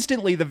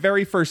instantly the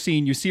very first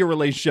scene you see a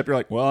relationship, you're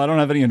like, well, I don't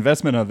have any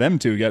investment of them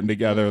two getting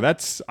together.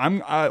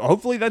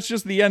 Hopefully that's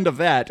just the end of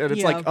that. And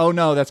it's like, oh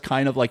no, that's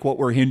kind of like what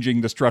we're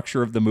hinging the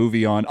structure of the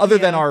movie on, other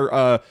than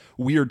our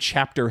weird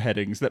chapter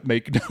headings that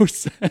make no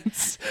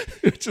sense.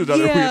 It's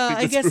another weird thing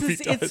I guess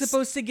it's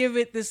supposed to give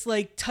it this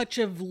like touch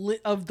of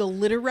the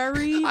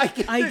literary. I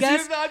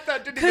guess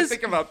didn't even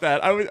think about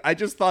that. I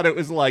just thought it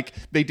was like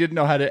they didn't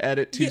know how to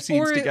edit two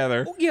scenes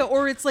together.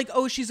 Or it's like,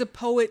 oh, she's a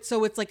poet,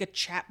 so it's like a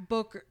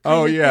chapbook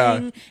kind of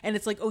thing. And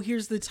it's like, oh,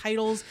 here's the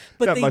titles,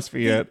 but that must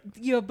be it.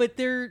 Yeah, but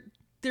they're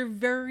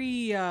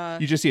very.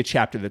 You just see a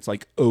chapter that's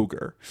like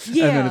ogre, and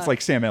then it's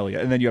like Sam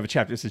Elliott, and then you have a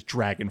chapter that says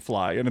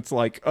dragonfly, and it's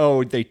like,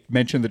 oh, they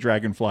mentioned the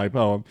dragonfly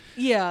poem.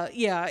 Yeah,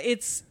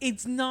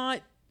 it's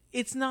not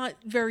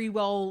very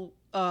well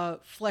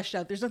fleshed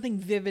out. There's nothing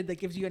vivid that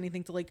gives you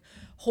anything to like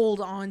hold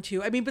on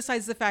to. I mean,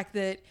 besides the fact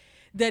that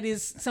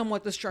is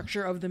somewhat the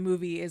structure of the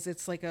movie, is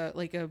it's like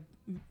a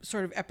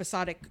sort of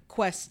episodic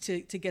quest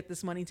to get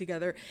this money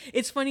together.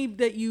 It's funny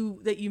that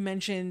you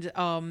mentioned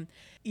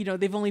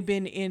they've only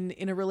been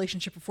in a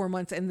relationship for 4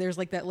 months, and there's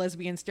like that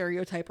lesbian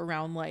stereotype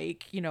around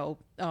like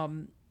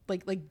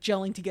like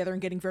gelling together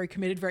and getting very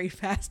committed very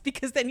fast,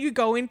 because then you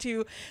go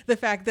into the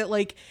fact that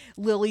like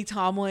Lily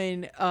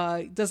Tomlin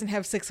doesn't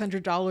have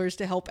 $600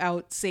 to help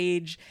out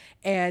Sage,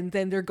 and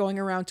then they're going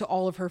around to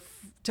all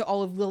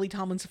of Lily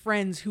Tomlin's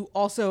friends who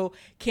also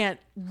can't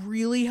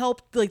really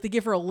help. Like they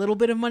give her a little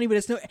bit of money, but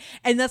it's no,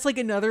 and that's like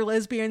another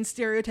lesbian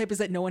stereotype, is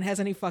that no one has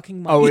any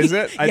fucking money. Oh, is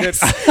it?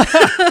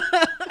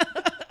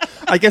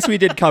 I guess we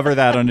did cover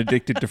that on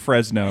Addicted to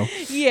Fresno.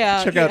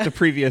 Yeah. Check out the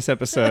previous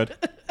episode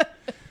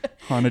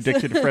on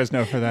Addicted to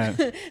Fresno for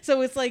that.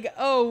 So it's like,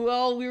 oh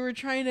well, we were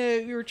trying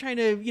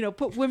to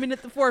put women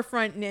at the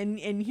forefront,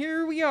 and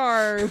here we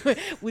are.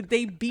 Would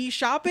they be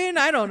shopping?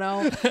 I don't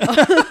know.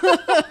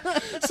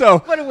 So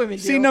what do women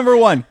do? Scene number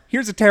 1.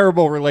 Here's a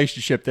terrible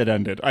relationship that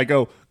ended. I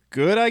go,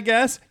 good, I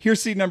guess.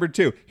 Here's scene number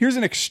 2. Here's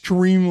an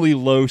extremely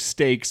low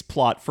stakes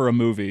plot for a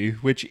movie,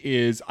 which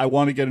is I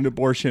want to get an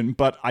abortion,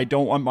 but I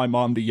don't want my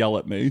mom to yell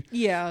at me.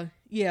 Yeah.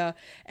 Yeah.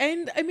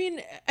 And I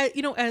mean,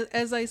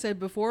 as I said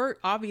before,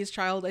 Obvious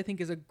Child, I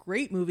think, is a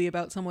great movie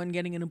about someone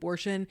getting an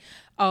abortion.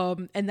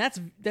 And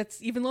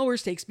that's even lower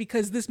stakes,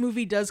 because this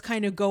movie does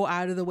kind of go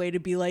out of the way to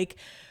be like,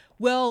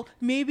 well,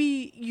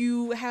 maybe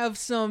you have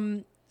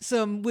some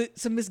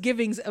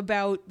misgivings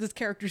about this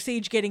character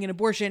Sage getting an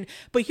abortion,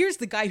 but here's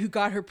the guy who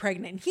got her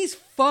pregnant. He's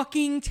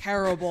fucking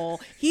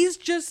terrible. He's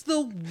just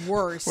the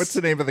worst. What's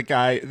the name of the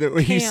guy?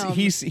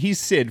 He's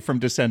Sid from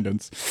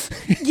Descendants.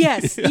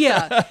 Yes,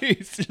 yeah.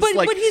 He's just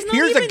but he's not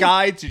here's even, a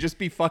guy to just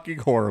be fucking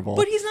horrible.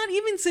 But he's not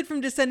even Sid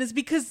from Descendants,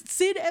 because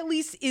Sid at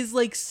least is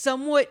like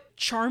somewhat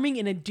charming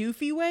in a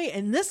doofy way,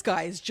 and this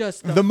guy is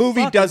just the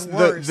movie does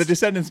worst. The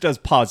Descendants does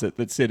posit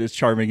that Sid is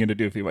charming in a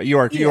doofy way. You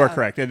are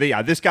correct. And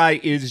this guy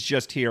is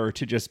just here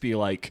to just be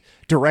like,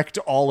 direct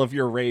all of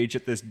your rage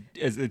at this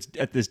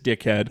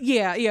dickhead.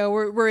 Yeah.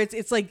 Where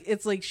it's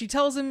like she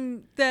tells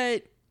him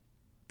that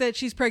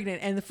she's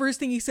pregnant, and the first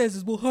thing he says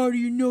is, well, how do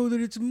you know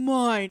that it's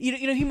mine?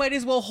 You know, he might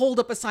as well hold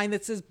up a sign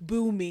that says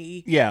boo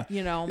me. Yeah.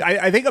 You know,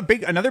 I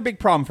think another big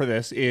problem for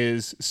this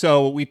is,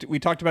 so we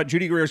talked about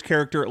Judy Greer's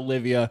character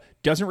Olivia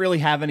doesn't really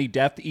have any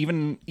depth,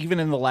 even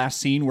in the last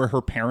scene where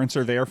her parents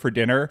are there for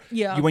dinner.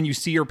 Yeah. When you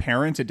see her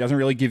parents, it doesn't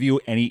really give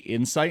you any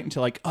insight into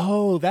like,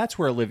 oh, that's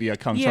where Olivia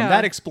comes from.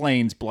 That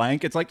explains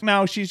blank. It's like,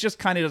 no, she's just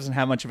kind of doesn't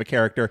have much of a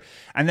character.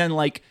 And then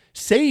like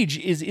Sage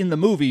is in the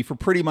movie for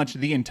pretty much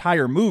the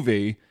entire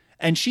movie,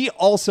 and she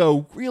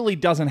also really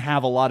doesn't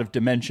have a lot of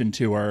dimension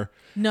to her.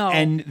 No.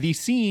 And the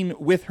scene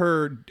with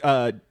her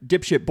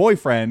dipshit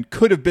boyfriend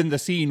could have been the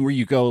scene where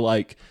you go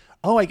like,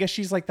 oh, I guess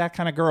she's like that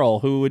kind of girl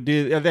who would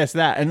do this,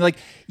 that. And like,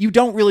 you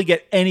don't really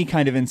get any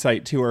kind of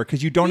insight to her,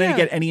 because you don't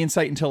get any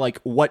insight into like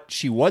what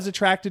she was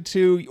attracted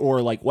to,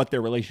 or like what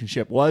their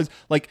relationship was.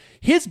 Like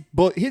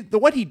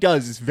what he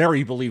does is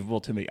very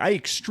believable to me. I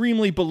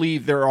extremely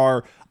believe there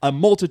are a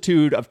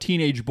multitude of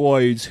teenage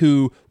boys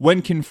who,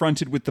 when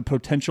confronted with the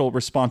potential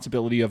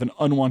responsibility of an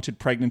unwanted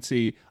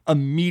pregnancy,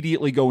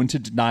 immediately go into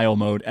denial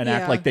mode and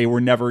act like they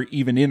were never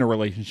even in a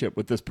relationship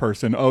with this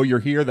person. Oh, you're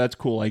here? That's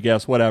cool, I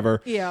guess.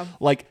 Whatever. Yeah.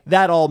 Like,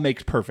 that all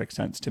makes perfect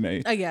sense to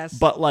me. I guess.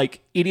 But,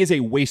 like, it is a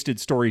wasted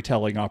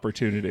storytelling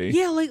opportunity.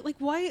 Yeah, like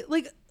why,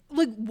 like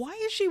why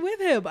is she with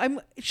him?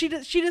 She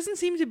doesn't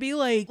seem to be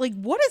like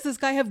what does this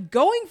guy have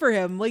going for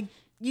him? Like,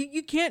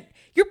 you can't.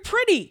 You're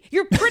pretty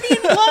and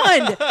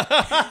blonde.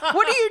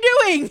 What are you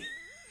doing?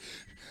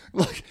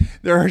 Look,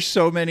 there are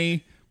so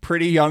many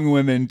pretty young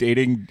women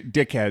dating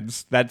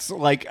dickheads. That's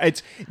like,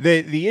 it's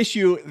the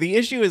issue. The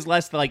issue is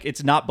less like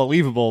it's not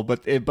believable,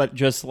 but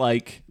just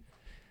like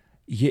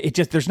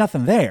there's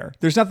nothing there.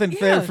 There's nothing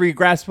there for you to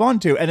grasp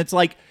onto, and it's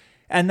like.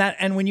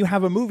 And when you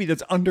have a movie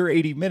that's under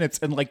 80 minutes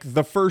and like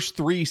the first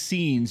 3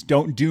 scenes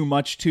don't do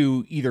much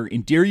to either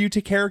endear you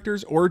to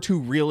characters or to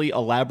really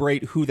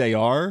elaborate who they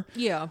are.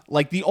 Yeah.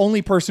 Like the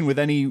only person with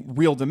any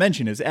real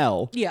dimension is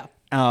Elle. Yeah.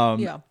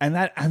 And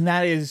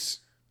that is,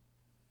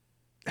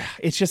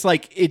 it's just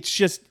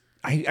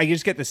I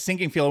just get the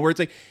sinking feeling where it's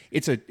like,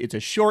 it's a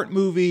short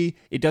movie.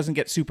 It doesn't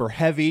get super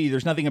heavy.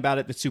 There's nothing about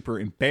it that's super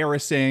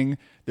embarrassing.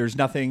 There's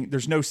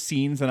no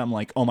scenes that I'm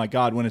like, oh my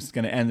God, when is it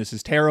going to end? This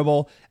is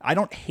terrible. I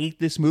don't hate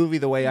this movie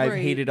the way I've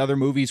hated other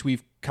movies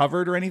we've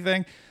covered or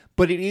anything,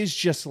 but it is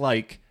just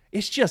like,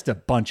 it's just a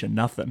bunch of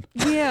nothing.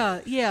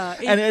 Yeah.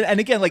 And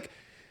again, like,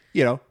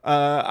 you know,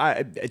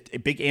 a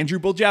big Andrew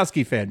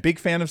Buljowski fan, big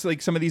fan of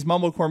like some of these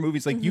mumblecore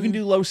movies. Like you can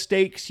do low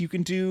stakes, you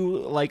can do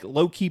like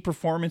low key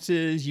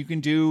performances, you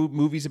can do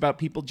movies about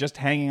people just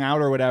hanging out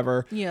or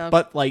whatever. Yeah.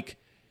 But like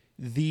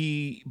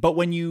but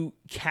when you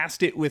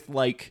cast it with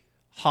like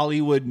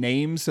Hollywood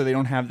names, so they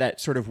don't have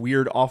that sort of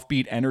weird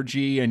offbeat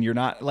energy, and you're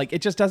not like,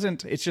 it just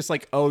doesn't. It's just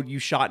like, oh, you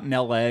shot in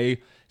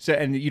L.A. So,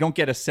 and you don't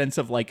get a sense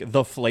of like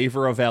the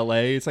flavor of LA.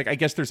 It's like, I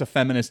guess there's a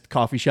feminist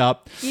coffee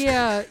shop.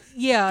 Yeah.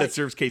 that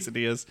serves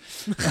quesadillas.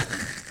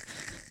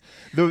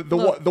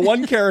 The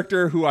one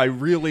character who I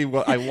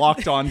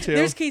locked onto.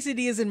 There's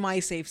quesadillas in my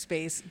safe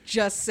space.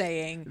 Just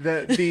saying.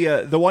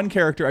 The one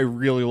character I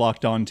really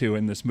locked onto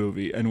in this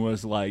movie and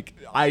was like,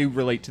 I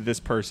relate to this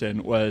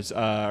person was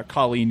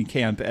Colleen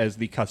Camp as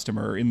the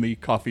customer in the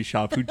coffee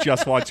shop who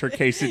just wants her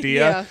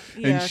quesadilla,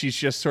 and she's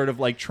just sort of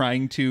like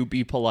trying to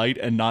be polite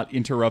and not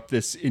interrupt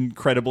this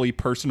incredibly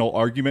personal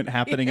argument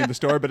happening in the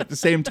store, but at the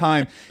same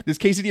time, this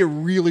quesadilla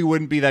really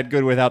wouldn't be that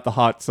good without the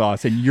hot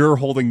sauce, and you're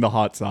holding the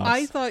hot sauce.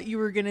 I thought you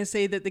were gonna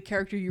say that the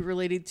character you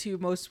related to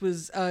most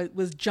was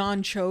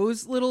John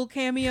Cho's little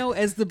cameo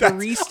as the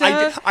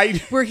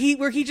barista,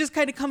 where he just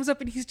kind of comes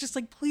up and he's just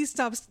like, please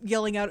stop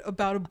yelling out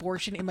about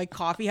abortion in my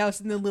coffee house,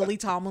 and then Lily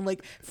Tomlin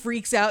like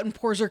freaks out and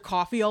pours her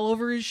coffee all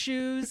over his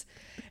shoes.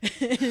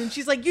 And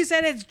she's like, you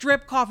said it's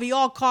drip coffee,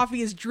 all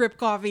coffee is drip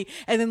coffee,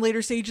 and then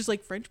later Sage is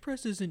like, French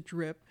press isn't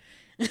drip.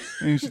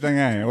 And she's like,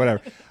 hey,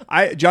 whatever.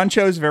 John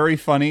Cho's very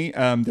funny.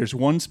 There's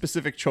one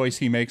specific choice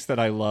he makes that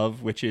I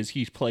love, which is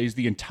he plays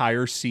the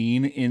entire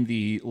scene in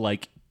the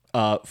like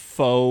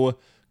faux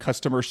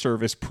customer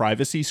service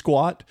privacy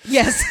squat.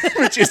 Yes.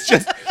 Which is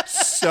just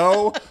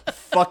so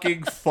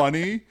fucking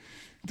funny.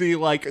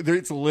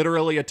 It's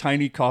literally a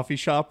tiny coffee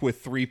shop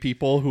with 3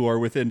 people who are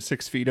within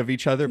 6 feet of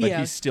each other, but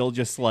he's still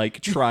just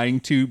like trying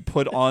to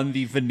put on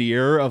the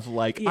veneer of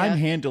like, I'm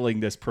handling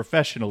this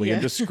professionally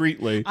and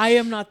discreetly. I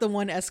am not the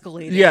one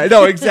escalating. Yeah,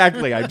 no,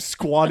 exactly. I'm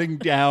squatting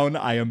down.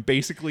 I am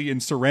basically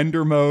in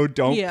surrender mode.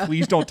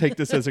 Please don't take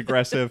this as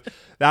aggressive.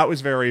 That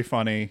was very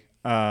funny.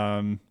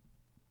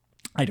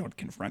 I don't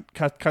confront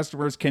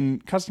customers.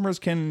 Customers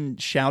can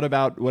shout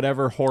about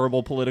whatever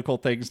horrible political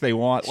things they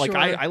want. Like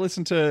I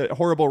listen to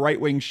horrible right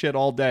wing shit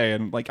all day,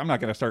 and like I'm not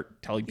gonna start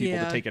telling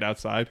people to take it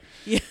outside.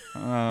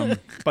 Yeah.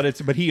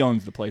 But he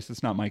owns the place.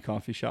 It's not my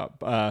coffee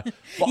shop.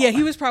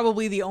 He was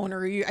probably the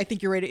owner. I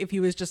think you're right. If he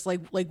was just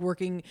like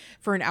working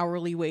for an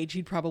hourly wage,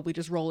 he'd probably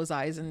just roll his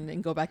eyes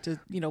and go back to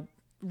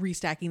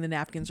restacking the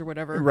napkins or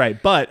whatever.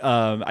 Right. But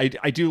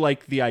I do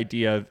like the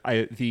idea.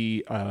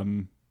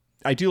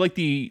 I do like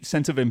the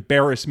sense of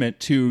embarrassment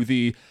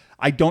to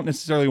I don't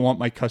necessarily want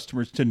my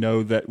customers to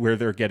know that where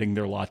they're getting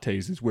their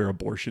lattes is where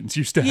abortions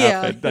used to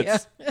happen.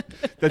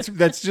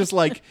 That's just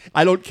like,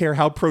 I don't care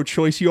how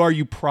pro-choice you are,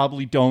 you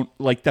probably don't,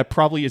 like, that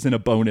probably isn't a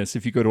bonus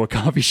if you go to a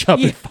coffee shop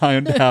and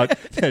find out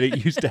that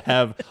it used to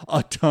have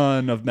a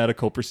ton of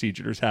medical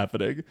procedures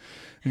happening.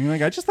 And you're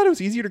like, I just thought it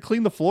was easier to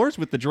clean the floors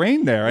with the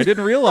drain there. I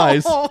didn't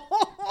realize...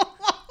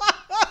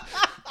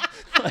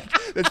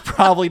 That's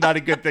probably not a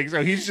good thing.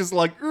 So he's just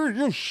like,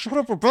 shut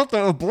up about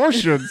the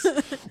abortions.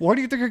 Why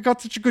do you think I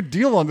got such a good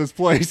deal on this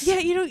place?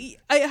 Yeah,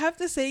 I have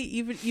to say,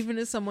 even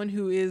as someone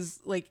who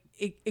is like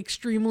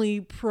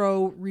extremely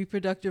pro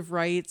reproductive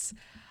rights,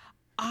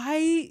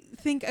 I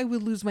think I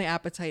would lose my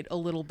appetite a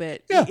little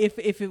bit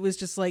if it was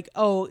just like,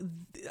 a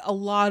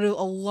lot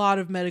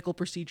of medical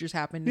procedures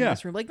happened in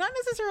this room. Like, not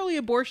necessarily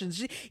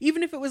abortions.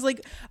 Even if it was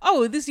like,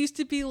 this used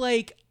to be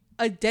like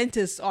a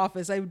dentist's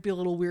office, I would be a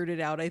little weirded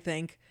out, I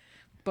think.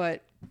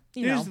 But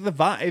here's the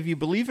vibe. If you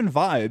believe in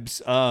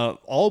vibes,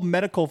 all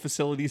medical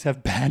facilities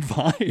have bad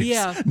vibes.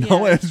 Yeah,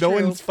 no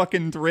one's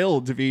fucking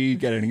thrilled to be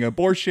getting an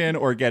abortion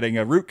or getting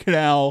a root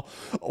canal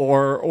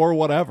or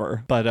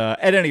whatever. But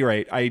at any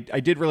rate, I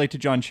did relate to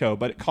John Cho.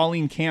 But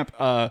Colleen Camp,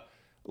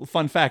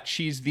 fun fact,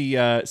 she's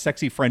the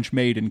sexy French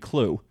maid in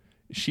Clue.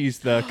 She's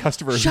the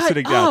customer who's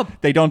sitting down.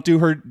 They don't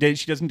do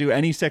she doesn't do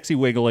any sexy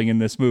wiggling in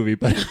this movie,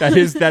 but that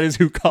is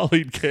who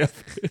Colleen Camp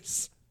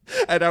is.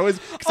 And I was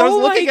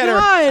looking at her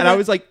and I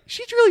was like,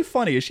 she's really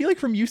funny. Is she like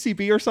from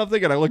UCB or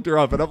something? And I looked her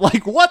up and I'm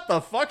like, what the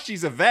fuck?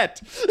 She's a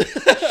vet.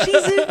 She's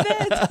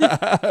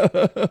a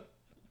vet.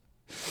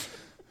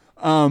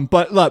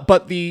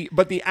 But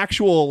the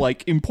actual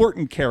like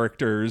important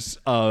characters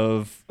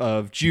of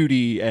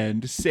Judy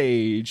and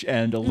Sage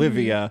and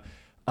Olivia,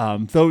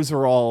 those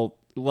are all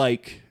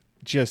like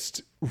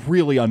just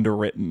really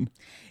underwritten.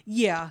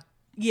 Yeah,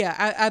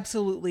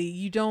 absolutely.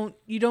 You don't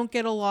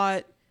get a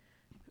lot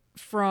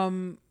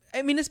from,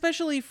 I mean,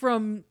 especially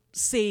from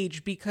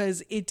Sage,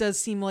 because it does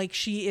seem like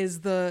she is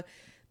the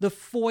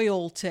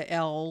foil to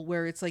Elle,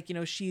 where it's like,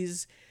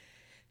 she's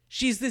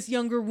this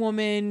younger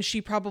woman. She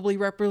probably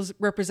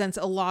represents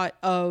a lot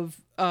of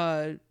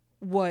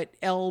what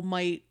Elle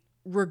might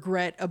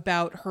regret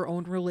about her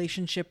own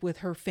relationship with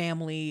her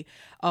family.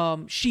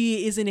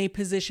 She is in a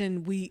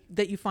position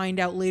that you find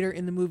out later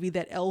in the movie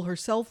that Elle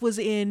herself was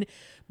in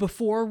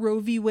before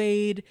Roe v.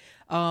 Wade.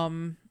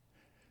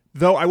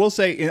 Though I will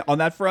say on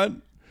that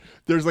front,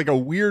 there's like a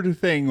weird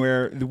thing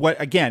where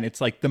it's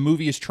like the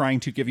movie is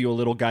trying to give you a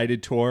little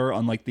guided tour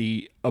on like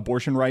the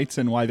abortion rights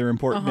and why they're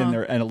important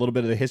and a little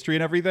bit of the history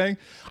and everything.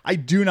 I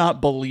do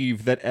not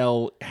believe that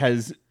Elle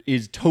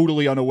is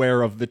totally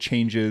unaware of the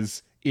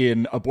changes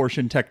in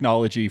abortion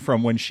technology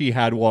from when she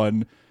had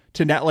one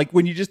to now. Like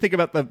when you just think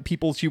about the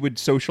people she would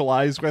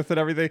socialize with and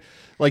everything,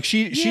 like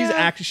she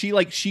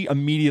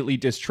immediately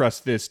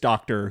distrusts this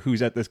doctor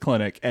who's at this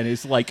clinic and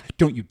is like,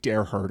 don't you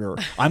dare hurt her.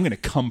 I'm going to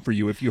come for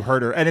you if you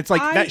hurt her. And it's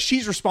like that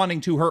she's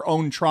responding to her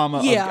own trauma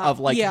of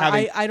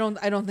having. I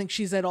don't think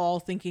she's at all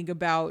thinking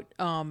about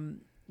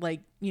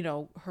like, you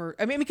know, her,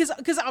 I mean, because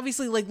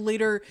obviously like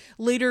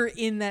later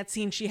in that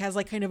scene, she has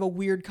like kind of a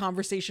weird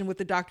conversation with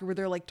the doctor where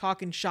they're like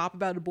talking shop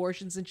about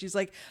abortions. And she's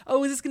like,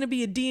 oh, is this going to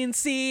be a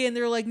D&C? And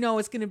they're like, no,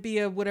 it's going to be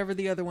a whatever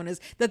the other one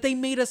is that they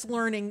made us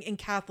learn in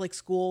Catholic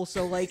school.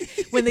 So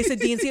like when they said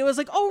D&C, I was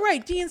like, oh,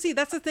 right, D&C.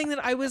 That's the thing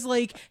that I was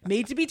like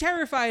made to be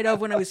terrified of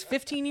when I was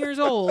 15 years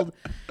old.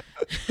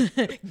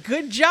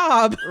 Good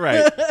job.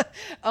 Right.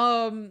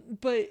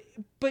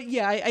 But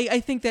yeah, I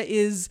think that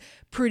is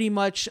pretty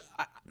much,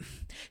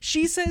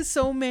 she says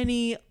so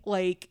many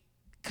like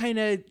kind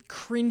of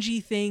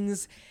cringy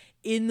things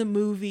in the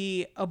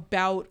movie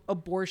about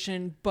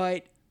abortion,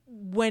 but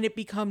when it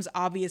becomes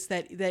obvious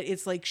that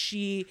it's like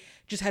she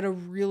just had a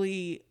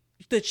really,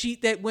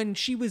 that when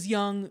she was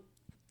young,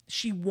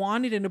 she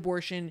wanted an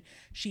abortion,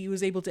 she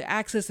was able to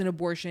access an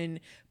abortion,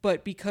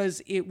 but because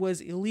it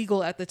was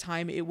illegal at the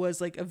time, it was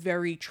like a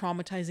very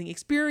traumatizing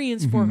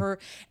experience for her,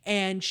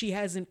 and she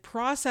hasn't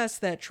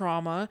processed that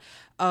trauma,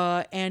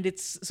 and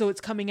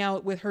it's coming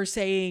out with her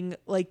saying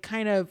like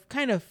kind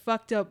of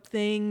fucked up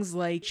things.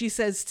 Like she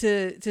says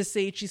to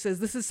Sage, she says,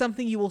 this is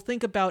something you will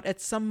think about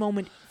at some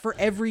moment for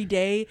every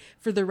day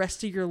for the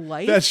rest of your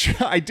life. That's true.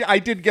 I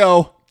did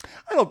go,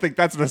 I don't think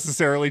that's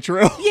necessarily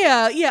true.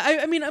 Yeah.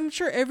 I mean, I'm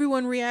sure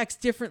everyone reacts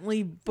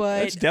differently,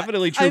 but it's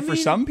definitely true for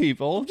some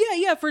people.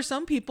 Yeah, for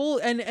some people,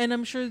 and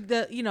I'm sure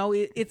that, you know,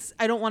 it's.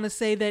 I don't want to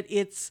say that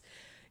it's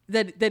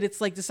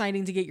like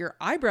deciding to get your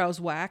eyebrows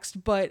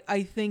waxed, but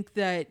I think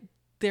that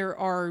there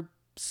are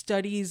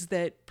studies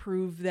that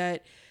prove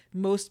that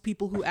most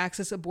people who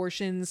access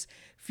abortions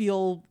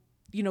feel,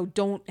 you know,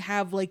 don't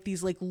have like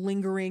these like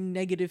lingering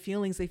negative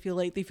feelings. They feel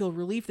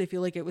relief. They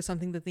feel like it was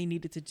something that they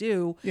needed to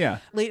do. Yeah.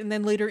 And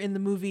then later in the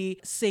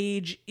movie,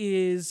 Sage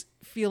is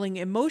feeling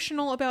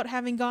emotional about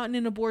having gotten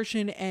an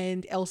abortion,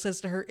 and Elle says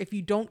to her, if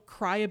you don't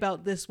cry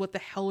about this, what the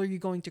hell are you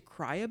going to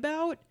cry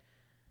about?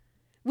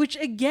 Which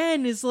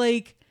again is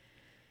like,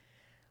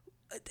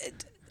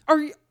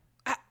 do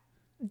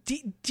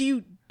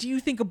you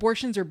think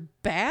abortions are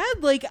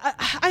bad? Like,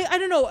 I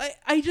don't know.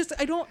 I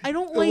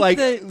don't like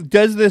the...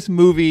 Does this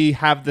movie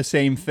have the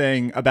same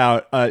thing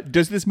about,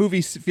 does this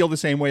movie feel the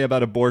same way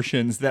about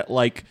abortions that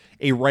like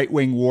a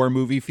right-wing war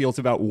movie feels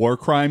about war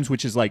crimes,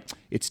 which is like,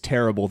 it's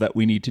terrible that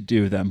we need to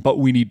do them, but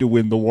we need to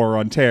win the war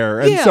on terror.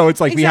 And so it's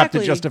like, we have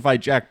to justify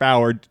Jack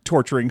Bauer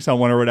torturing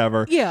someone or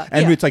whatever. Yeah.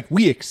 And it's like,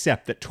 we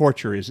accept that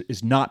torture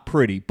is not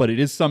pretty, but it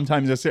is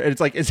sometimes necessary. It's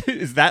like,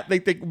 is that, they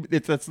think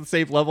that's the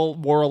same level,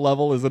 moral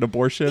level as an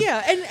abortion?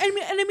 Yeah. And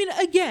I mean,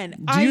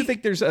 again, do you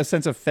think there's a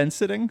sense of fence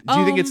sitting? Do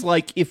you think it's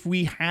like if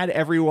we had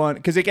everyone?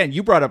 Because again,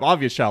 you brought up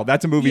Obvious Child.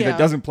 That's a movie that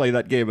doesn't play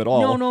that game at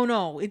all.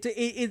 No.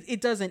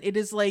 It doesn't. It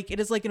is like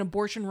an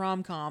abortion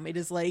rom-com.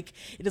 It's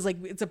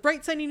a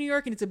bright sunny New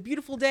York and it's a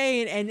beautiful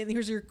day and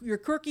here's your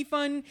quirky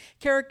fun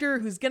character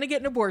who's gonna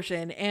get an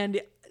abortion, and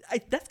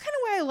that's kind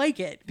of why I like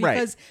it,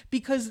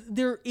 because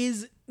there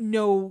is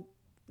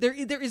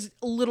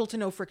little to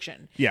no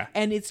friction. Yeah.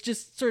 And it's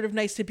just sort of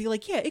nice to be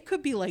like, yeah, it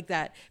could be like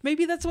that.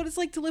 Maybe that's what it's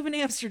like to live in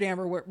Amsterdam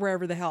or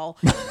wherever the hell.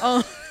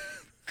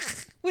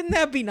 Wouldn't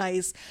that be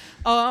nice?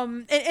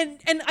 And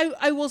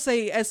I will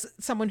say, as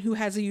someone who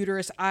has a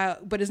uterus,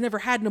 but has never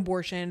had an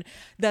abortion,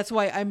 that's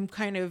why I'm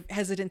kind of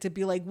hesitant to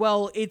be like,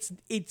 well, it's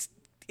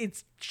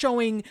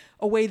showing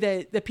a way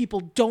that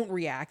people don't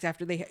react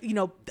after they, you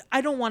know,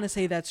 I don't want to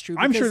say that's true.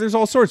 I'm sure there's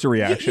all sorts of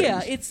reactions.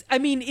 Yeah,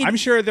 I'm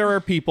sure there are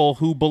people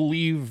who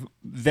believe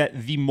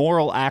that the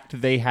moral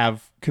act they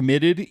have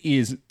committed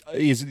is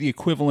the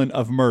equivalent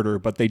of murder,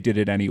 but they did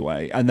it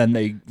anyway, and then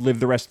they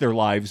live the rest of their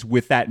lives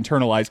with that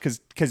internalized,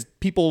 because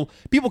people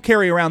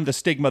carry around the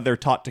stigma they're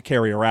taught to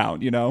carry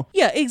around, you know?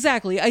 Yeah,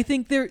 exactly. I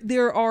think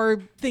there are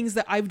things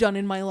that I've done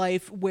in my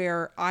life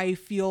where I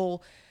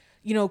feel,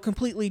 you know,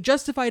 completely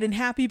justified and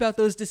happy about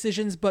those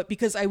decisions, but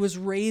because I was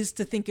raised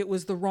to think it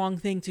was the wrong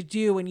thing to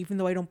do, and even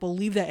though I don't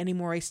believe that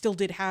anymore, I still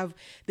did have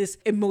this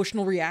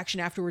emotional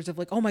reaction afterwards of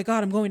like, oh my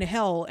God, I'm going to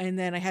hell. And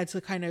then I had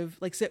to kind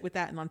of like sit with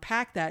that and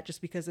unpack that,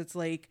 just because it's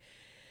like,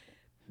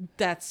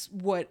 that's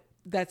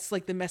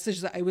like the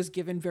message that I was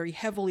given very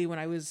heavily when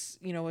I was,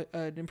 you know,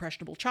 an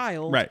impressionable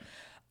child. Right.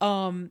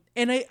 And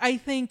I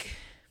think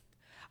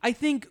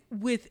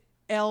with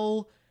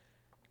Elle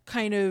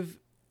kind of,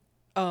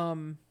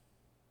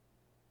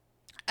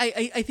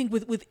 I think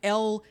with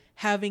Elle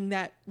having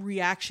that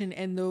reaction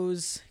and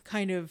those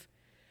kind of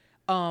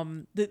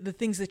the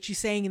things that she's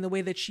saying and the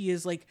way that she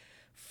is like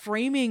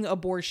framing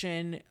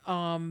abortion,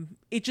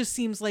 it just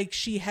seems like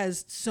she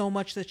has so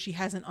much that she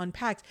hasn't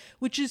unpacked,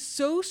 which is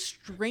so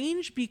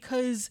strange,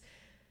 because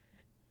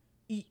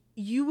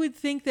you would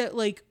think that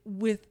like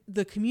with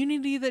the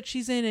community that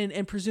she's in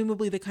and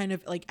presumably the kind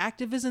of like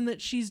activism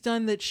that she's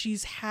done, that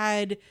she's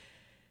had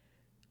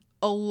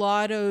a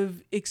lot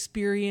of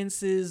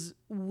experiences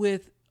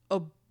with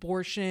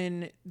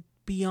abortion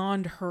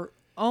beyond her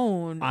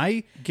own.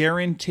 I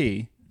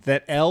guarantee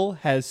that Elle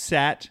has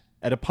sat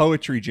at a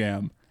poetry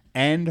jam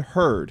and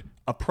heard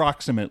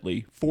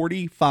approximately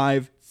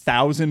 45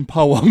 1,000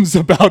 poems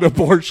about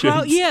abortion.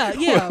 Yeah,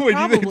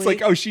 It's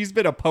like, oh, she's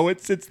been a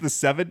poet since the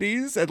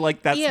 70s, and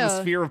like that's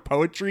the sphere of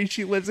poetry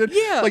she lives in.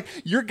 Yeah, like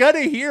you're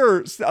gonna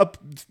hear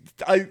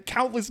a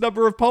countless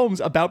number of poems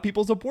about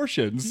people's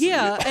abortions.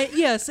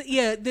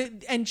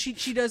 And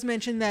she does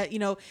mention that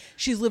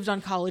she's lived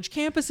on college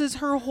campuses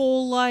her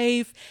whole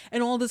life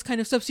and all this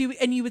kind of stuff. So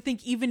you would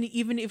think even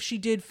if she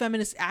did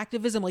feminist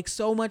activism, like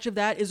so much of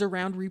that is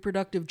around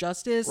reproductive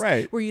justice,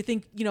 right? Where you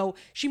think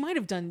she might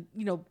have done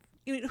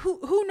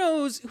who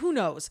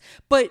knows,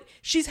 but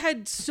she's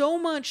had so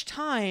much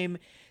time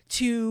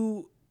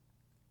to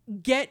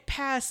get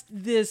past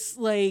this,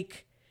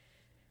 like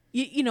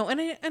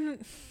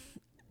and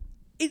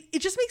it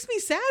just makes me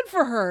sad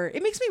for her.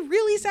 It makes me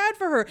really sad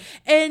for her.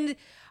 And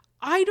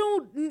I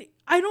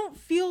don't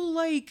feel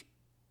like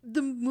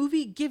the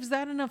movie gives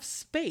that enough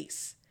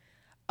space.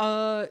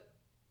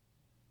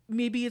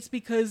 Maybe it's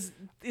because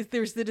if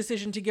there's the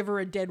decision to give her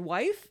a dead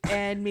wife,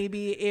 and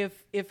maybe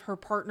if her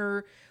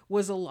partner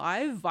was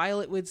alive,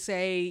 Violet would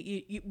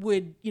say,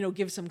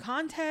 give some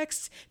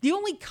context. The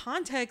only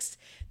context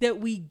that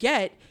we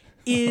get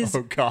is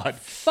oh God,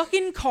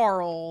 fucking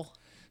Carl.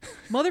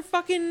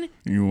 Motherfucking.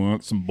 You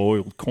want some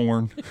boiled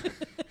corn?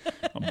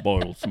 I'll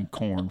boil some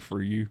corn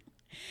for you.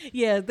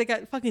 Yeah, they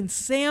got fucking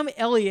Sam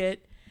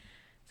Elliott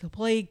to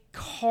play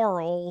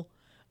Carl,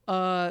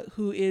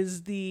 who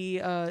is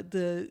the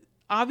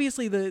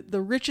obviously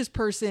the richest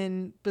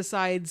person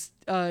besides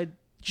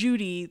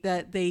Judy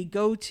that they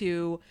go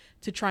to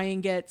try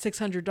and get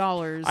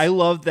 $600. I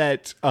love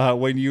that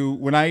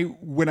when I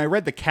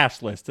read the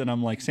cast list and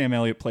I'm like, Sam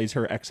Elliott plays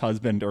her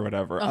ex-husband or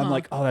whatever. I'm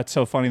like, oh, that's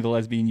so funny. The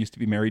lesbian used to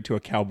be married to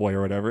a cowboy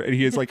or whatever, and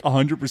he is like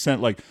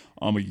 100% like,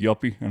 I'm a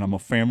yuppie and I'm a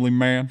family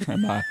man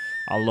and I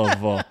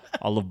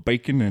love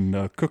baking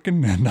and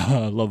cooking and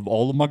I love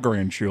all of my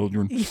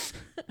grandchildren.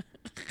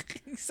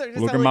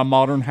 Look at my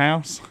modern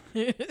house.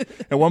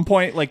 At one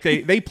point, like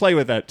they play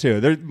with that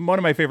too. One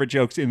of my favorite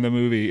jokes in the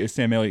movie is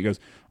Sam Elliott goes,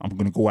 I'm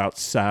going to go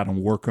outside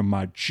and work on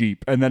my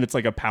Jeep. And then it's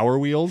like a Power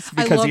Wheels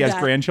because he has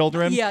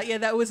grandchildren. Yeah,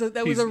 that was a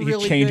really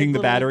he's changing good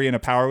the battery in a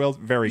Power Wheels.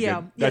 Very good.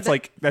 Yeah,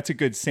 that's a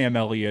good Sam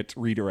Elliott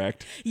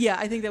redirect. Yeah,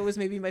 I think that was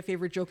maybe my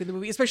favorite joke in the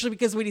movie, especially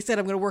because when he said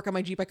I'm going to work on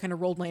my Jeep, I kind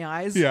of rolled my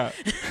eyes. Yeah.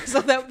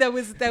 So that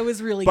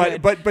was really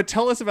good. But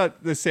tell us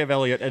about the Sam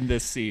Elliott and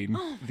this scene,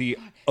 the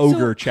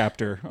ogre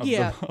chapter of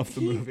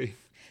the movie.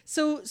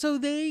 So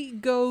they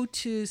go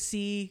to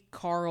see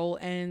Carl,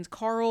 and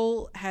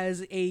Carl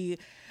has a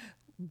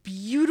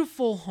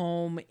beautiful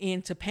home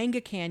in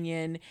Topanga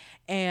Canyon,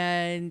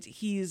 and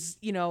he's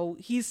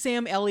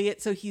Sam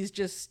Elliott, so he's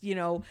just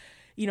hale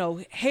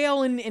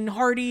and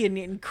hearty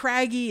and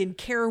craggy and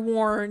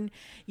careworn,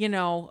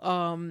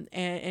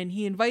 and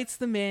he invites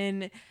them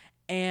in.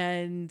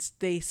 And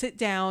they sit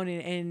down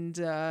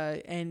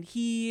and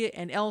he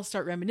and Elle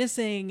start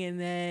reminiscing, and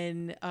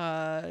then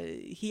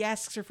he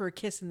asks her for a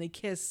kiss, and they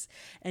kiss,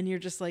 and you're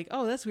just like,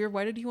 oh, that's weird.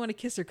 Why did he want to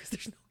kiss her? Because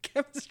there's no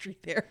chemistry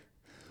there.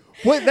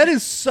 What? That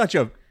is such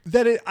a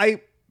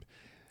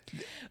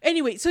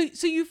Anyway, so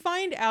you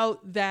find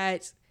out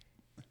that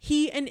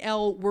he and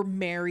Elle were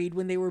married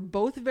when they were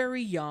both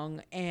very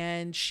young,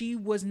 and she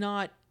was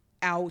not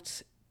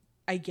out,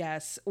 I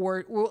guess,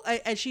 or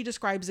as she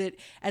describes it,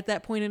 at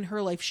that point in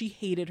her life, she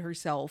hated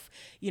herself,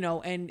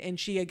 and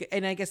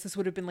I guess this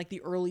would have been like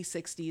the early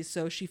 60s.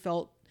 So she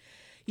felt,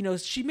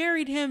 she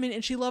married him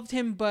and she loved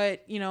him,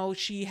 but,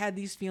 she had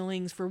these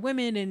feelings for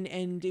women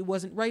and it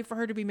wasn't right for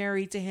her to be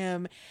married to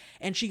him.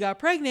 And she got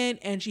pregnant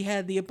and she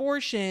had the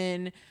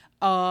abortion,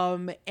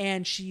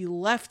 and she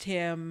left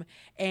him,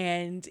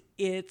 and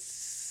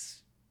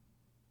it's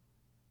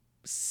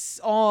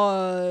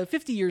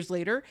 50 years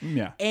later,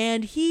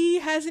 and he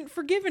hasn't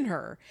forgiven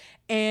her,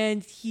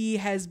 and he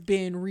has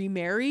been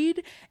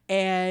remarried,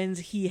 and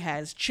he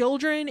has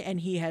children,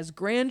 and he has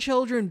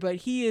grandchildren, but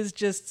he is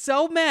just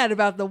so mad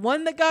about the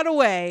one that got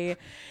away.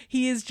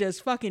 He is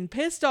just fucking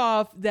pissed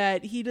off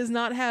that he does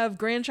not have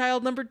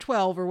grandchild number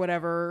 12 or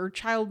whatever, or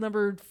child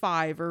number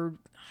 5, or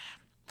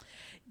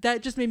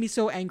that just made me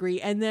so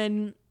angry. And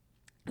then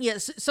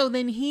so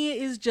then he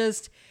is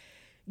just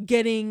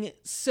getting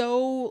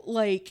so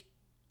like,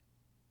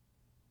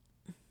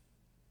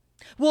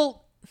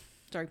 well,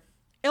 sorry.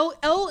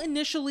 Elle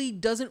initially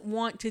doesn't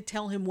want to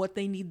tell him what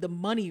they need the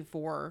money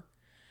for.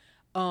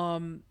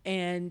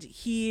 And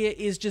he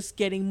is just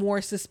getting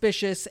more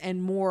suspicious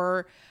and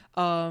more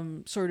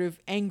sort of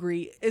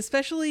angry,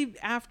 especially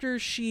after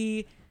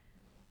she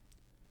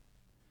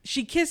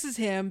kisses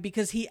him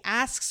because he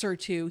asks her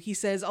to. He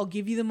says, I'll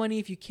give you the money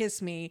if you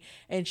kiss me.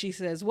 And she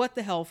says, what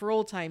the hell, for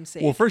old time's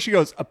sake. Well, first she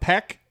goes, a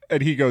peck?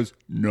 And he goes,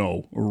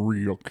 no, a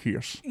real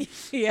kiss.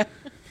 Yeah.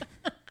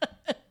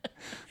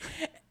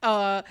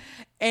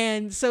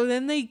 And so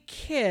then they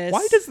kiss.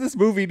 Why does this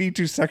movie need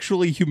to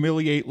sexually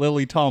humiliate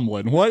Lily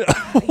Tomlin? What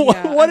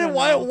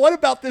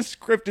about this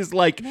script is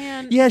like,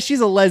 Man. Yeah, she's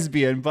a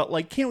lesbian, but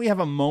like, can't we have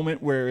a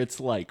moment where it's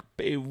like,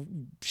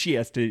 she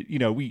has to,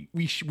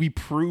 we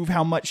prove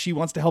how much she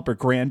wants to help her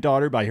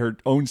granddaughter by her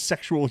own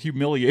sexual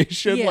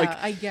humiliation. Yeah,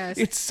 like, I guess.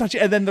 It's such,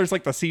 and then there's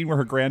like the scene where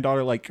her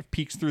granddaughter like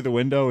peeks through the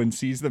window and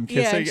sees them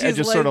kissing and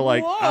just sort of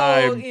like,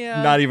 I'm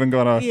not even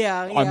gonna,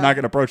 I'm not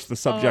gonna broach the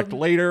subject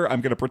later.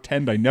 I'm gonna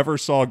pretend I never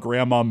saw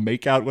grandma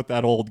make out with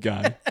that old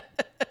guy.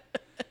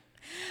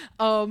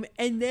 And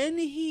then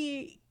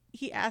he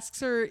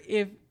asks her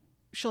if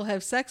she'll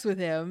have sex with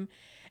him,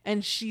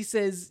 and she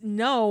says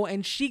no,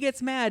 and she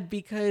gets mad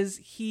because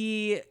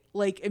he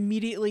like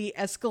immediately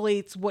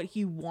escalates what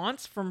he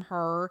wants from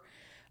her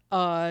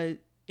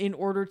in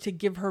order to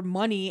give her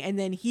money, and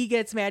then he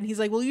gets mad and he's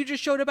like, well, you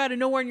just showed up out of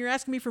nowhere and you're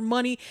asking me for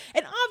money.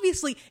 And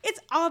obviously it's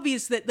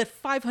obvious that the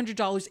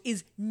 $500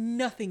 is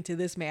nothing to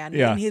this man.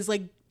 And his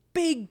like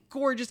big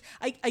gorgeous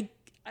I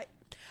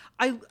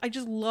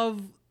just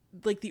love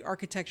like the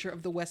architecture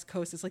of the West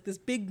Coast. It's like this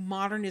big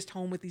modernist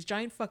home with these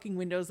giant fucking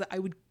windows that I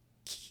would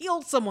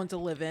kill someone to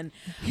live in.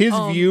 His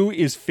view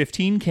is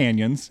 15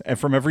 canyons, and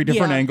from every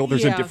different angle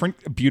there's a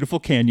different beautiful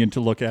canyon to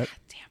look at.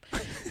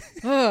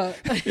 Damn.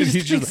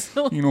 He's just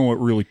you know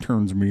what really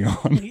turns me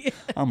on?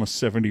 I'm a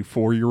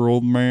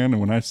 74-year-old man,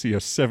 and when I see a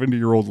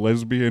 70-year-old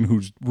lesbian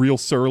who's real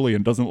surly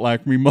and doesn't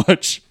like me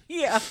much,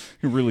 it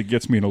really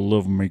gets me in a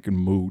love-making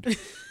mood.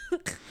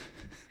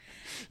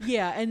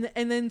 And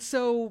then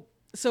so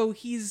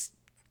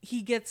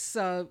he gets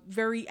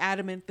very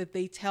adamant that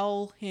they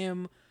tell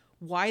him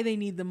why they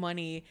need the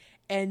money,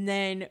 and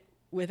then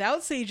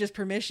without Sage's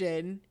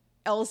permission,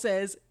 Elle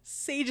says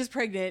Sage is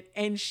pregnant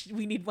and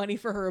we need money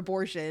for her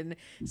abortion.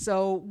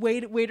 So way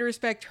to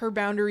respect her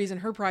boundaries and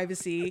her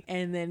privacy.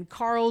 And then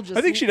Carl just,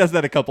 I think she does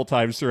that a couple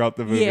times throughout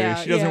the movie.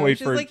 She doesn't wait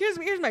for like,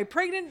 here's my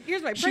pregnant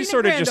she's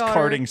sort of just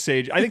carting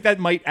Sage. I think that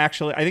might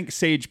actually, I think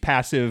Sage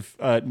passive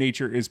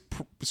nature is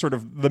sort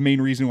of the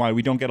main reason why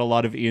we don't get a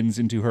lot of insights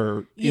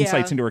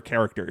into her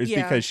character is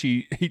because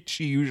she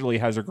usually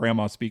has her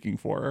grandma speaking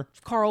for her.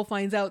 Carl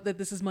finds out that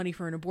this is money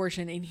for an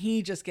abortion and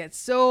he just gets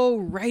so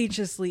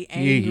righteously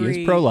angry.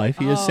 He is pro-life.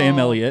 He is Sam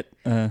Elliott.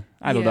 I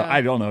don't know.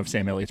 I don't know if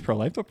Sam Elliott's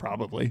pro-life, but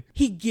probably.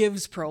 He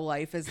gives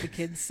pro-life, as the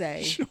kids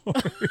say. Sure.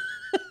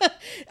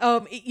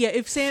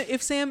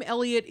 If Sam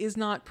Elliott is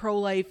not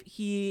pro-life,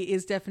 he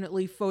is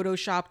definitely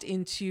photoshopped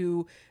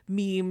into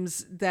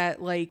memes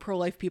that like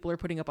pro-life people are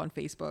putting up on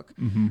Facebook.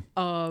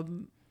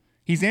 Mm-hmm.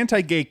 He's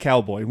anti-gay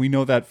cowboy. We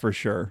know that for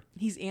sure.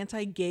 He's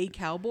anti-gay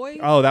cowboy?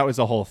 Oh, that was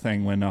the whole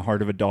thing when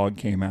Heart of a Dog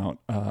came out.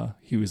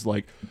 He was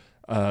like...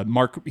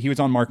 he was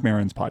on Mark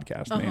Maron's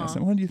podcast, and they asked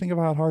him, what do you think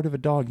about Heart of a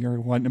Dog? You're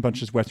wanting a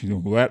bunch of Westerns.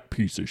 Well, that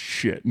piece of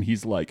shit. And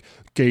he's like,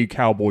 gay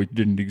cowboys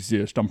didn't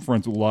exist. I'm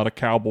friends with a lot of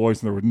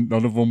cowboys, and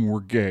none of them were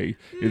gay.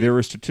 They're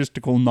a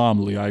statistical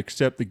anomaly. I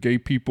accept the gay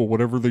people,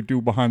 whatever they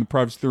do behind the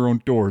privacy of their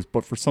own doors,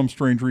 but for some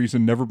strange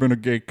reason, never been a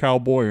gay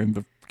cowboy, and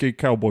the gay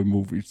cowboy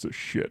movies are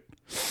shit.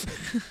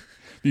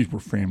 These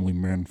were family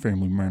men.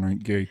 Family men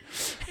ain't gay.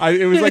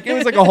 It was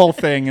like a whole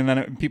thing, and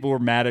then people were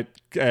mad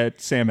at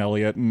Sam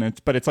Elliott,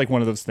 but it's like one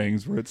of those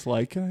things where it's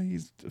like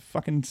he's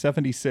fucking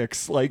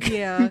 76. Like,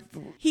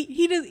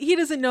 he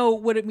doesn't know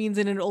what it means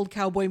in an old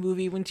cowboy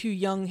movie when two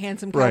young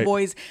handsome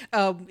cowboys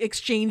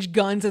exchange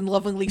guns and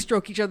lovingly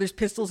stroke each other's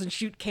pistols and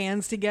shoot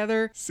cans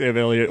together. Sam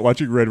Elliott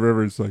watching Red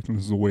River is like, this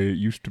is the way it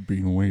used to be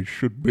and the way it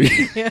should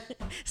be.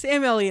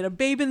 Sam Elliott, a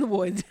babe in the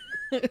woods.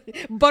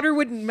 Butter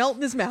wouldn't melt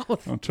in his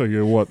mouth. I'll tell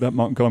you what, that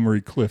Montgomery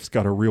Cliff's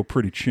got a real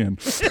pretty chin.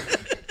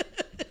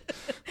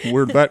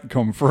 Where'd that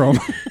come from?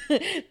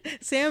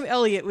 Sam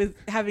Elliott was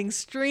having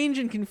strange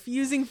and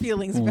confusing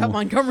feelings about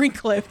Montgomery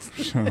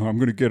Cliffs. I'm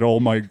going to get all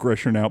my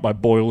aggression out by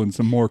boiling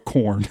some more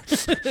corn.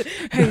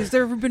 Hey, has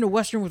there ever been a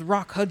Western with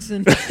Rock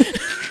Hudson?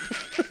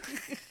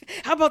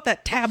 How about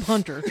that Tab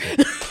Hunter?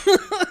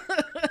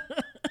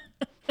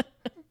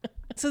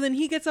 So then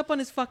he gets up on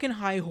his fucking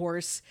high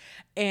horse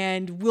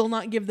and will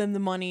not give them the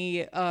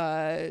money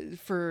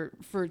for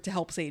to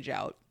help Sage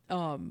out.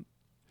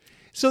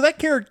 So that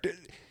character,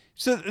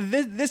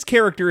 this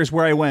character is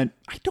where I went.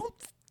 I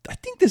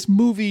think this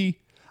movie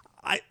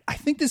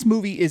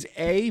is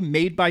A,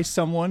 made by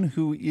someone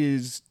who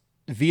is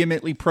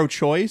vehemently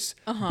pro-choice,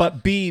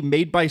 but B,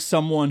 made by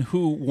someone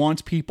who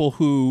wants people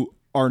who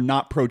are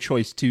not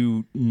pro-choice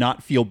to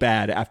not feel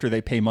bad after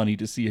they pay money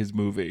to see his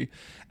movie.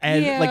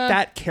 And like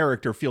that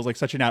character feels like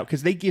such an out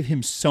because they give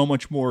him so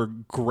much more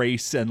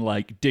grace and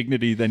like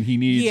dignity than he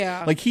needs.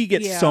 Yeah. Like he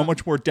gets so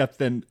much more depth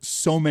than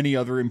so many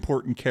other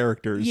important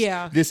characters.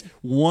 Yeah. This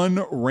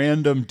one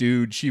random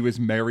dude she was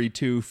married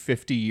to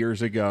 50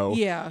 years ago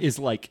is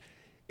like,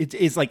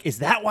 is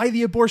that why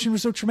the abortion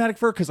was so traumatic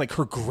for her? Because like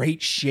her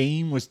great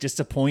shame was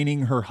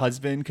disappointing her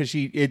husband. Because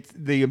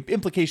the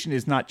implication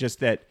is not just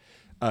that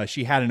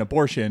she had an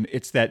abortion.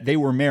 It's that they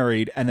were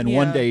married, and then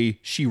one day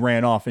she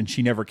ran off and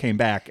she never came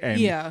back. And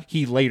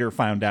he later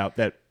found out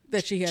that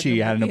she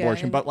had an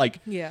abortion. But like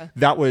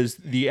that was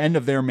the end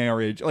of their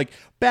marriage. Like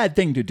bad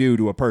thing to do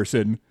to a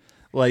person.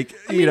 Like,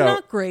 I mean,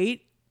 not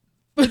great.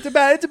 It's a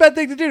bad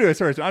thing to do to a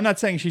person. I'm not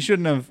saying she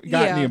shouldn't have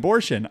gotten the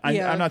abortion.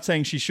 I'm not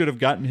saying she should have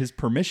gotten his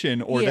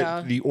permission or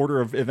that the order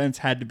of events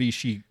had to be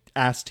she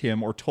asked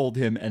him or told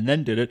him and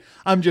then did it.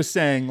 I'm just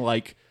saying,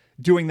 like,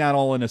 doing that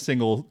all in a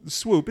single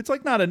swoop, it's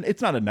like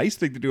it's not a nice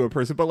thing to do to a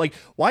person. But like,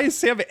 why is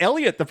Sam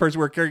Elliott the person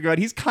we're caring about?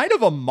 He's kind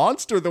of a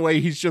monster the way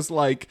he's just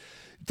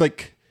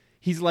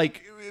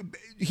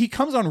he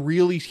comes on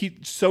really,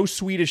 he's so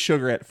sweet as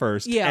sugar at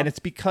first. Yeah. And it's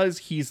because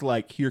he's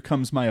like, here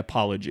comes my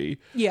apology.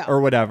 Yeah.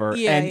 Or whatever.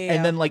 Yeah,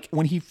 and then like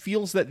when he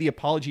feels that the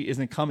apology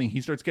isn't coming, he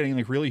starts getting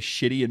like really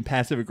shitty and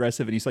passive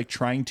aggressive, and he's like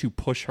trying to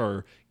push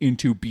her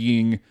into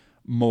being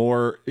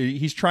more.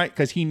 He's trying,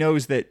 because he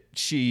knows that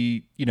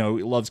she,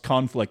 loves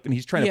conflict, and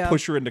he's trying to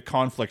push her into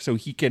conflict so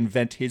he can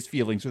vent his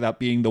feelings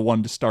without being the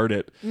one to start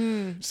it.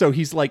 So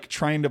he's like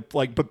trying to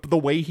like, but the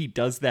way he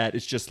does that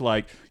is just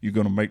like, you're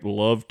gonna make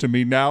love to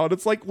me now, and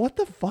it's like, what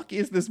the fuck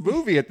is this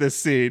movie at this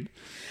scene?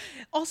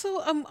 Also,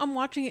 I'm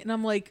watching it and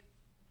I'm like,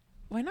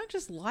 why not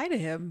just lie to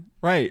him?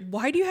 Right?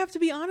 Why do you have to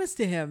be honest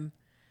to him?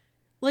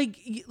 Like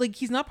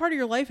he's not part of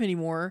your life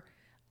anymore.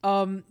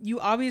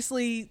 You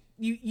obviously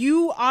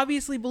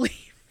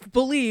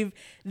believe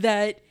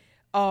that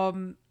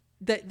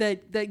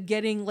that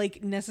getting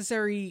like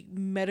necessary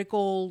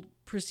medical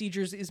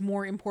procedures is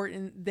more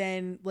important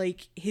than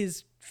like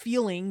his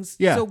feelings.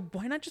 Yeah. So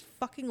why not just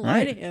fucking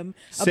lie to him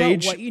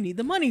about what you need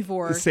the money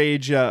for?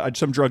 Sage,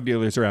 some drug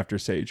dealers are after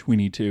Sage. We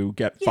need to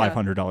get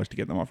 $500 to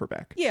get them off her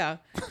back. Yeah.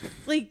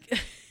 Like,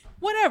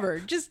 whatever.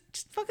 Just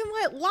fucking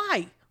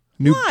lie.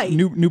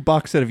 New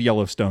box set of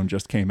Yellowstone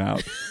just came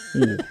out.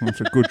 Ooh,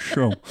 that's a good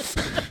show.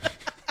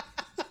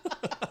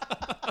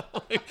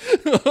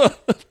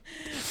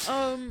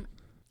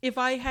 If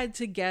I had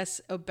to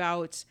guess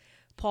about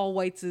Paul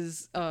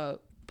Weitz's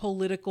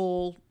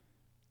political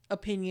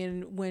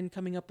opinion when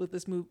coming up with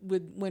this movie,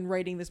 when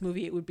writing this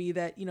movie, it would be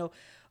that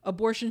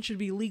abortion should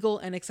be legal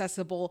and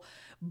accessible,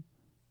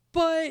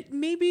 but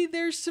maybe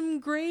there's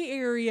some gray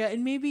area,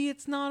 and maybe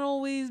it's not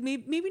always.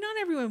 Maybe not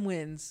everyone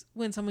wins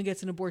when someone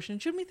gets an abortion.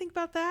 Shouldn't we think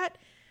about that?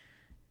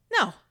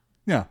 No.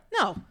 Yeah.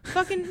 No.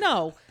 Fucking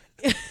no.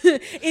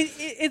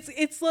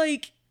 It's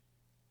like.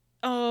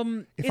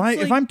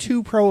 If I'm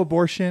too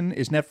pro-abortion,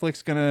 is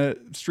Netflix gonna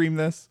stream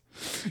this?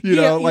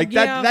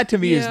 That to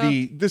me is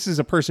this is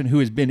a person who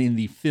has been in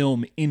the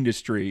film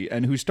industry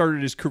and who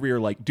started his career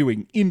like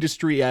doing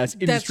industry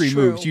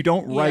moves. You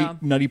don't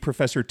write Nutty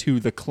Professor to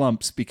the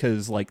Clumps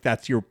because like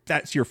that's your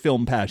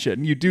film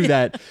passion. You do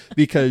that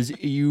because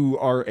you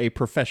are a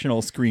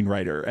professional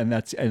screenwriter, and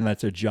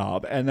that's a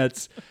job,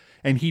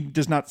 and he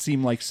does not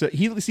seem like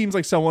he seems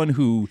like someone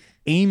who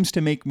aims to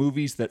make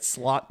movies that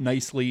slot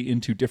nicely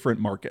into different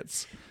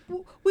markets.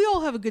 We all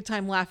have a good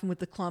time laughing with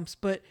the Clumps,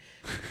 but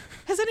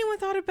has anyone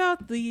thought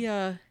about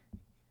the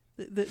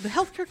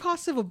healthcare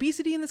costs of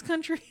obesity in this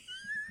country?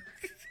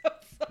 I'm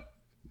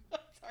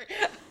sorry.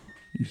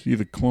 You see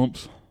the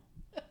Clumps?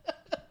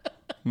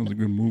 That was a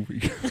good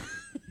movie.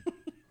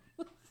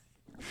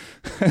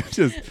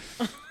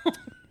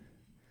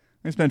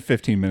 I spent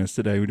 15 minutes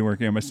today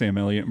working on my Sam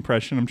Elliott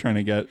impression. I'm trying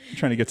to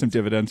get some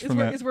dividends from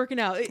that. It's working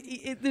out.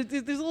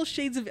 There's little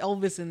shades of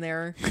Elvis in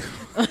there.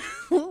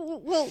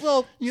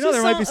 well,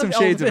 there might be some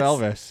shades of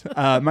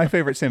Elvis. My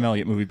favorite Sam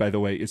Elliott movie, by the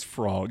way, is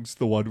Frogs,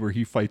 the one where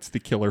he fights the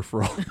killer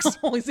frogs.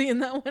 Oh, is he in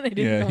that one? I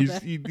didn't know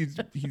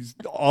that.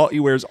 He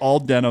wears all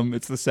denim.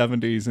 It's the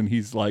 70s, and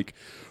he's like,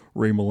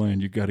 Ray Milland,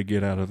 you got to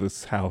get out of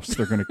this house.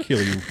 They're going to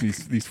kill you.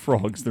 These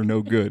frogs, they're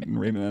no good. And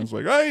Ray Milland's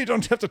like, you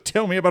don't have to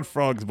tell me about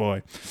frogs,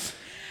 boy.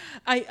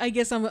 I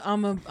guess I'm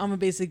a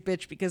basic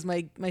bitch because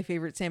my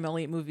favorite Sam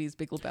Elliott movie is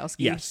Big Lebowski.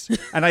 Yes,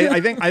 and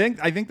I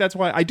think that's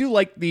why I do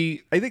like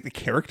I think the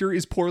character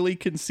is poorly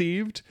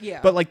conceived. Yeah,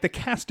 but like the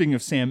casting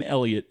of Sam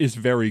Elliott is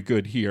very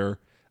good here.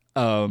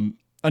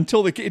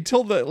 Until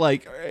the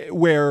like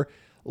where.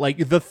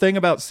 Like, the thing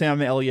about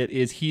Sam Elliott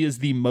is he is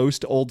the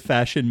most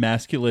old-fashioned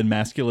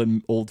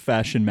masculine,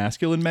 old-fashioned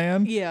masculine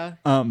man. Yeah.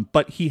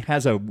 But he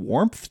has a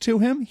warmth to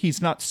him.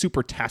 He's not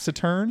super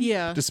taciturn.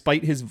 Yeah.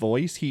 Despite his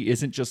voice, he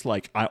isn't just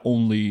like, I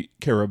only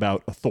care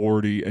about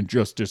authority and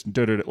justice.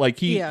 Like,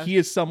 he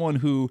is someone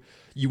who,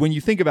 when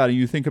you think about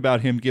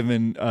him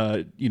giving,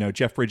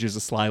 Jeff Bridges a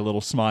sly little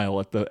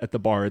smile at the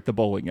bar at the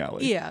bowling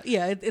alley. Yeah.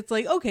 Yeah. It's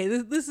like, okay,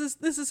 this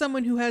is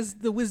someone who has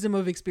the wisdom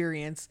of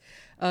experience.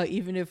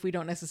 Even if we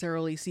don't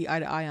necessarily see eye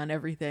to eye on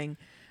everything.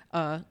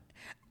 I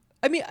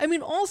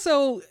mean,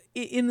 also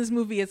in this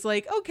movie, it's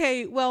like,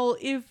 okay, well,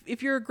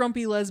 if you're a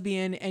grumpy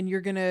lesbian and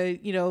you're gonna,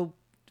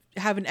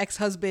 have an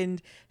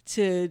ex-husband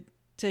to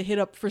hit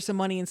up for some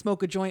money and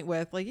smoke a joint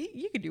with, like,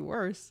 you could do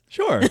worse.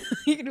 Sure.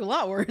 You could do a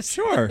lot worse.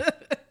 Sure.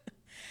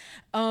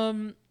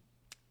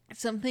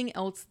 Something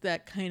else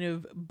that kind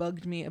of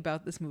bugged me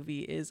about this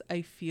movie is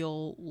I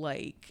feel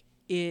like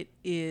it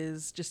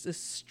is just a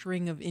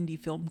string of indie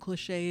film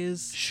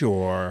cliches.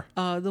 Sure.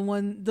 The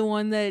one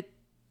that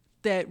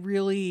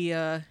really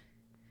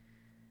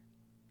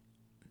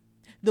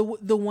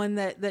the one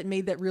that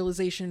made that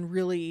realization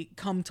really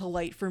come to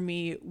light for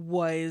me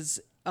was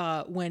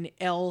when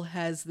Elle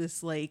has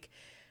this like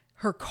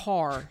her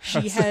car.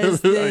 She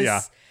has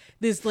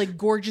this like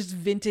gorgeous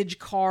vintage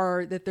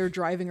car that they're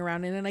driving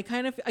around in, and I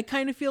kind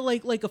of feel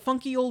like a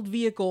funky old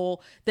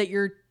vehicle that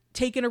you're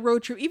taking a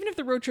road trip, even if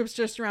the road trip's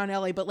just around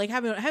LA, but like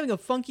having a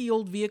funky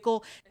old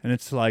vehicle, and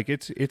it's like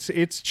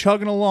it's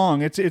chugging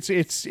along.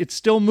 It's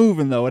still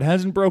moving though. It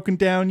hasn't broken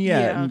down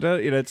yet, and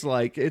it's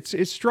like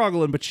it's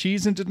struggling, but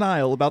she's in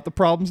denial about the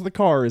problems the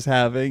car is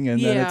having, and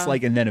then it's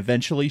like, and then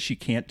eventually she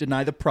can't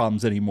deny the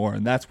problems anymore,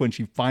 and that's when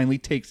she finally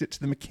takes it to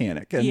the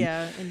mechanic, and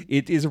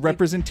it is a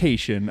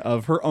representation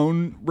of her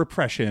own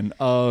repression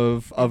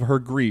of her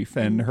grief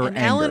and her anger.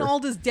 Alan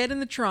Alda's dead in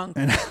the trunk.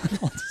 And Alan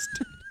Alda's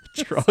dead.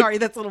 Sorry,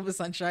 that's a little bit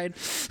sunshine.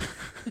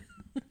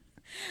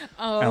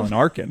 Alan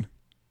Arkin.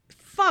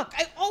 Fuck,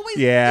 I always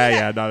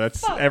no,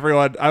 that's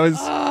everyone.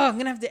 I'm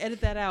gonna have to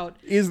edit that out.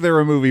 Is there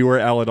a movie where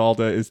Alan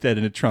Alda is dead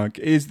in a trunk?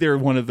 Is there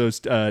one of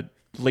those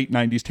late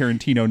 90s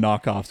Tarantino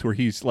knockoffs where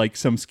he's like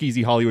some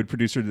skeezy Hollywood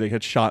producer that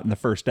had shot in the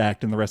first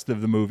act and the rest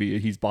of the movie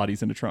he's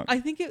bodies in a trunk? I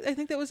think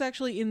that was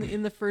actually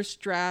in the first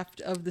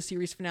draft of the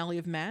series finale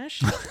of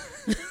MASH.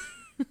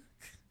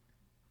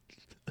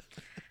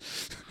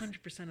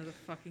 100% of the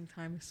fucking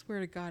time, I swear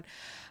to God.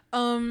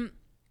 So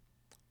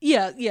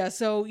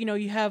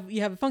you have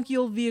a funky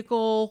old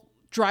vehicle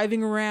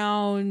driving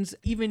around,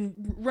 even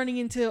running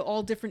into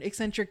all different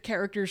eccentric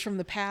characters from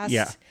the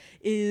past.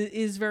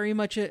 Is very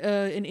much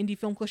an indie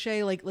film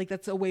cliche. Like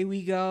that's Away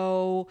We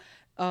Go.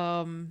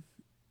 I'm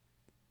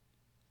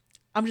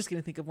just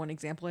gonna think of one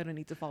example. I don't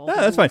need to follow.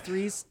 That's fine.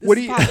 Threes. This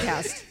is a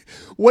podcast.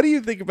 What do you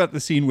think about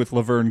the scene with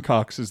Laverne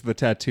Cox as the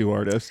tattoo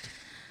artist?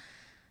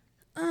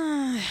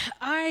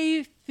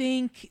 I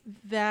think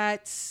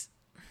that,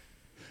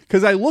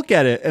 because I look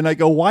at it and I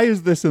go, why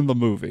is this in the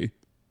movie?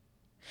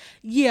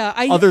 Yeah,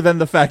 other than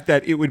the fact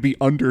that it would be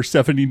under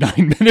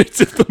 79 minutes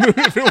if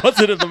it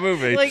wasn't in the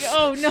movie. Like,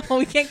 oh no,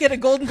 we can't get a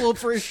Golden Globe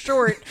for a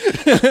short.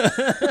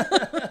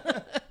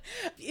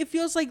 It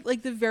feels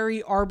like the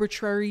very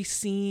arbitrary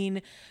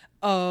scene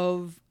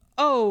of,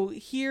 oh,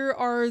 here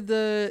are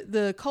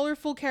the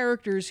colorful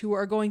characters who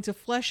are going to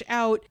flesh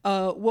out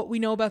what we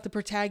know about the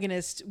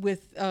protagonist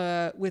with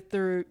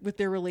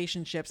their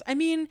relationships. I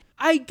mean,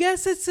 I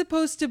guess it's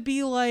supposed to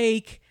be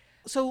like,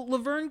 so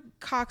Laverne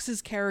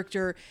Cox's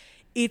character,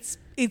 it's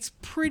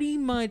pretty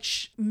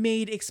much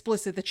made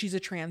explicit that she's a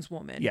trans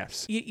woman.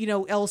 Yes.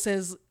 Elle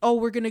says, oh,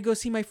 we're going to go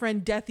see my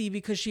friend Deathy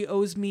because she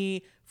owes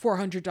me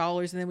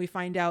 $400, and then we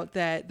find out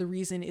that the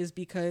reason is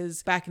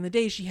because back in the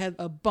day she had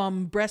a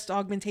bum breast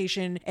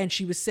augmentation and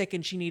she was sick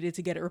and she needed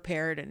to get it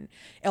repaired, and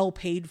Elle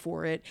paid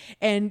for it.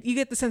 And you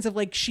get the sense of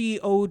like, she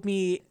owed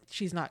me,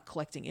 she's not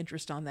collecting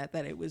interest on that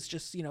it was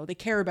just, they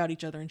care about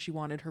each other and she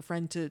wanted her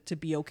friend to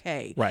be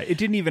okay. Right. It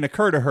didn't even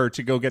occur to her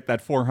to go get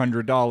that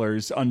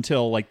 $400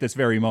 until like this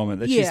very moment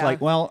that she's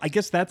like, well, I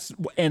guess that's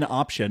an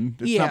option.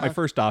 It's not my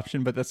first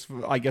option, but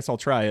I guess I'll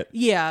try it.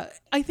 Yeah.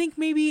 I think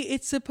maybe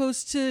it's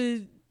supposed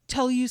to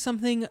tell you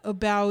something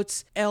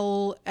about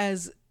Elle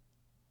as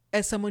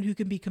someone who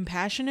can be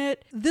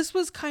compassionate. This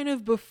was kind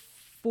of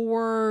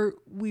before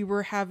we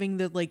were having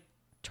the like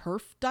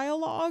turf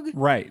dialogue.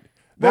 Right.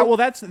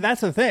 That's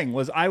the thing,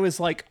 was I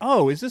was like,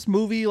 oh, is this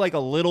movie like a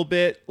little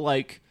bit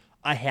like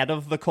ahead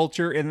of the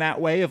culture in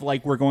that way of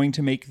like, we're going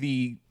to make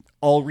the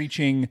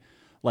all-reaching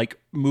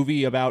like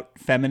movie about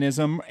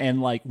feminism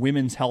and like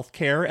women's health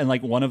care, and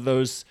like one of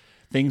those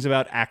things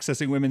about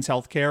accessing women's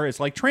healthcare is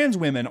like trans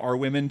women are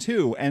women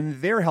too,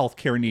 and their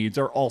healthcare needs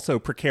are also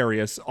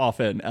precarious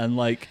often, and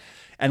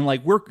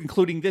we're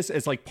including this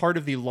as like part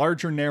of the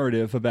larger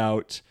narrative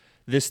about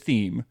this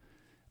theme,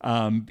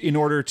 in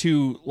order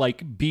to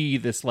like be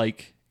this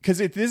like, because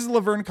this is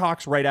Laverne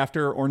Cox right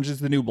after Orange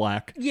is the New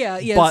Black. Yeah.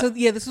 But,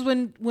 this is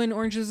when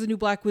Orange is the New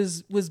Black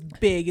was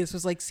big. This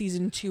was like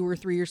season 2 or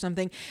 3 or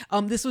something.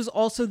 This was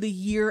also the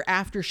year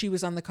after she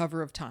was on the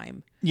cover of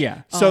Time.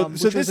 Yeah. So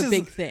which this was a is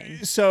big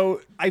thing.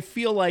 So I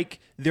feel like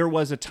there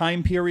was a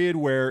time period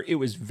where it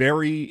was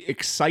very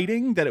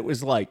exciting that it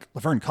was like,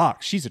 Laverne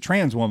Cox, she's a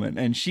trans woman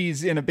and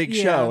she's in a big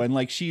show, and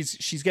like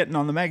she's getting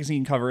on the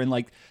magazine cover, and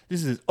like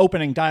this is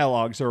opening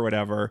dialogues or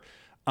whatever.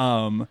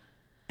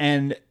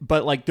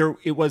 But like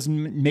it was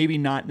maybe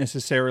not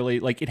necessarily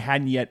like, it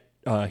hadn't yet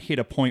hit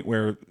a point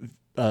where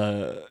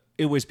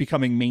it was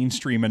becoming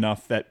mainstream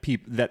enough that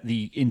that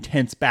the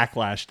intense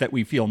backlash that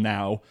we feel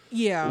now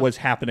was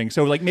happening.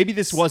 So like maybe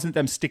this wasn't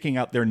them sticking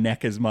out their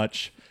neck as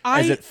much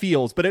as it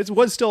feels, but it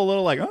was still a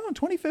little like, oh,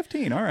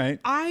 2015, all right.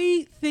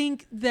 I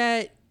think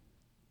that,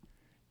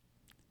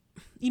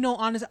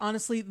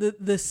 honestly,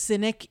 the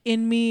cynic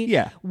in me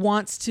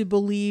wants to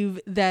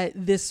believe that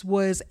this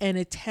was an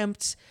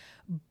attempt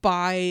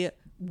by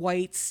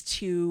whites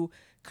to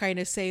kind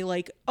of say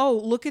like, oh,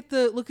 look at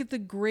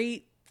the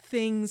great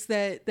things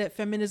that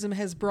feminism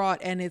has brought,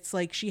 and it's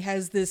like she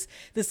has this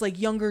like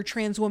younger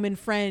trans woman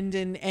friend,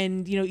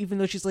 and even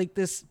though she's like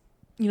this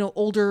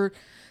older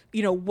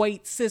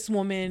white cis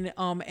woman,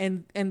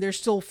 and they're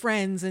still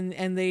friends,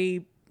 and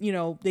they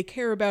they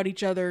care about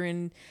each other,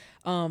 and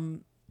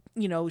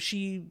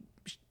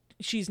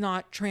she's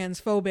not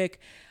transphobic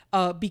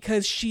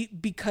because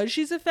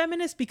she's a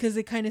feminist, because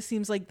it kind of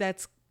seems like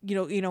that's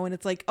and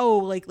it's like, oh,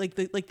 like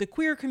the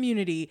queer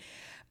community.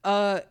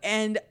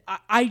 And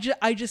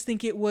I just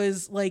think it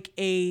was like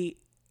a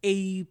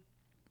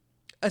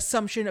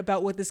assumption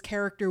about what this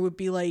character would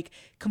be like,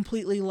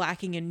 completely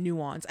lacking in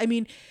nuance. I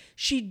mean,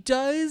 she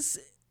does.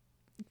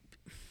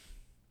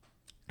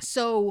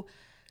 So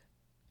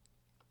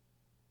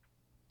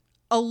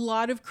a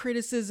lot of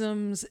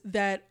criticisms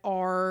that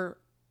are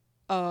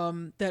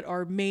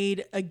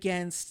made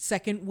against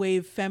second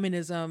wave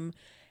feminism,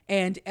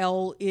 and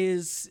Elle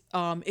is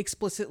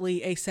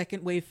explicitly a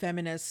second wave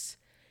feminist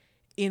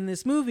in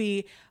this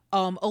movie.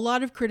 A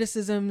lot of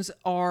criticisms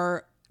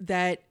are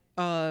that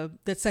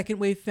second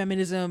wave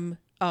feminism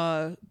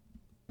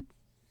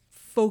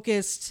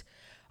focused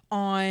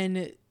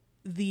on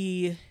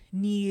the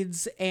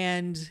needs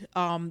and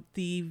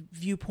the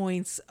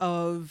viewpoints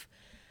of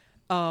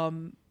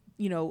like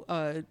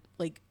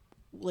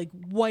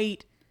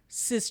white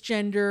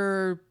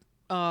cisgender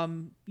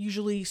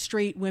usually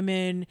straight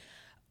women,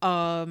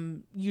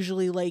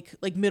 usually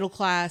like middle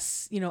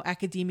class,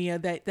 academia,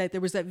 that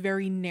there was that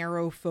very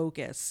narrow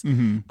focus.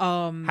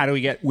 How do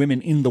we get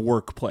women in the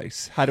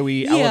workplace? How do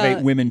we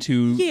elevate women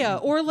to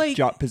or like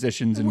job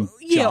positions and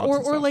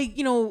jobs or like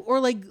or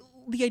like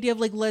the idea of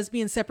like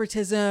lesbian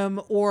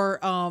separatism, or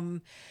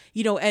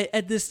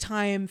at this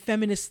time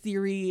feminist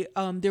theory,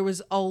 there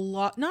was a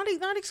lot, not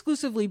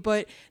exclusively,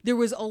 but there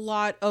was a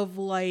lot of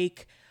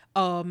like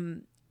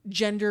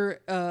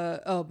gender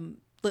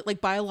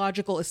like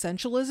biological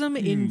essentialism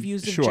in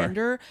views of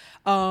gender.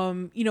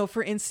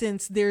 For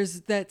instance,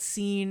 there's that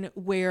scene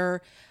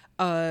where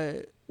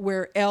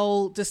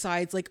Elle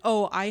decides like,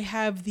 oh, I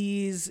have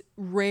these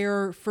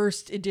rare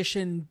first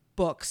edition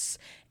books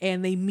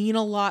and they mean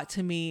a lot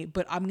to me,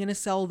 but I'm going to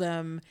sell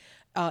them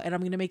and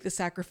I'm going to make the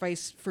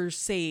sacrifice for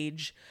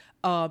Sage.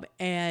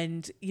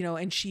 And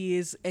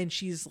she's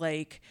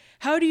like,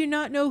 how do you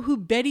not know who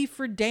Betty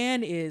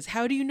Friedan is?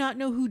 How do you not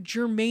know who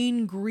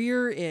Jane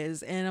Greer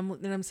is? And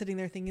I'm sitting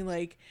there thinking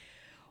like,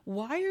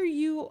 why are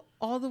you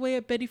all the way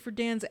at Betty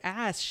Friedan's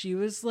ass? She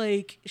was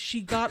like, she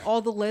got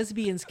all the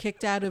lesbians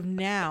kicked out of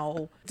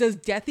Now. Does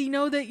Deathy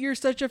know that you're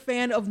such a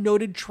fan of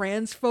noted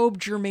transphobe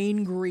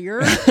Jane Greer?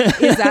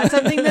 Is that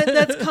something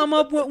that's come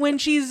up when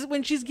she's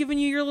giving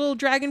you your little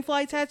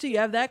dragonfly tattoo? You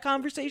have that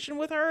conversation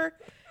with her?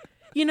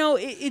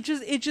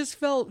 It just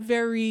felt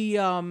very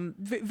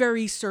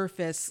very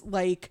surface,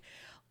 like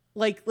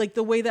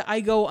the way that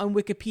I go on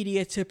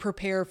Wikipedia to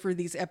prepare for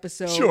these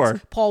episodes. Sure.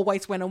 Paul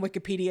Weitz went on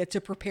Wikipedia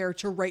to prepare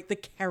to write the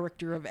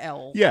character of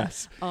Elle.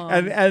 Yes.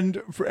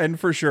 And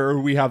for sure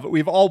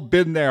we've all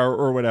been there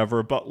or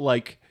whatever, but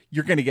like,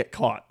 you're going to get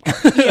caught.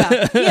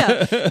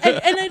 Yeah.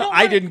 And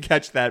I didn't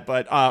catch that,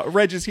 but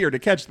Reg is here to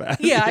catch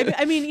that. Yeah.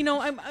 I mean,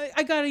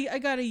 I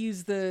gotta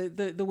use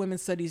the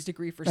women's studies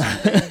degree for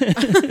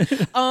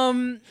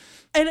something.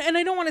 And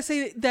I don't want to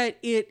say that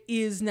it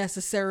is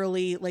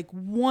necessarily like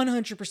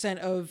 100%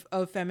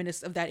 of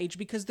feminists of that age,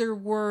 because there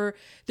were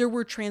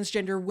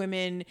transgender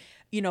women,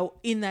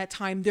 in that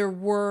time. There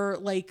were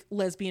like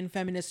lesbian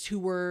feminists who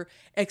were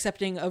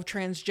accepting of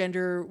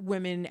transgender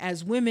women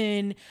as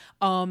women.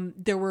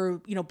 There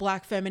were,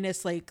 black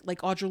feminists like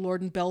Audre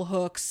Lorde and Bell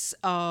Hooks.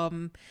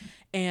 And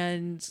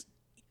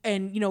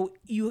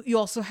you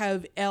also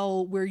have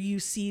Elle, where you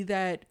see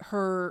that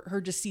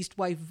her deceased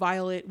wife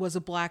Violet was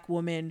a black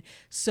woman.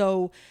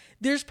 So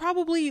there's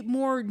probably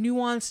more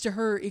nuance to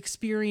her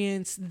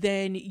experience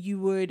than you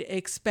would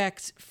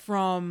expect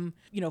from,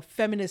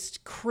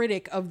 feminist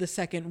critic of the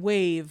second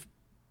wave.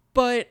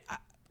 But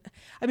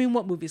I mean,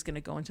 what movie's going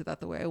to go into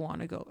that the way I want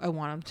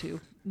them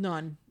to?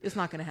 None. It's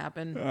not going to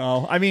happen.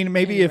 Well, I mean,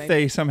 maybe if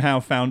they somehow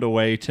found a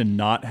way to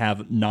not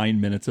have 9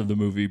 minutes of the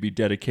movie be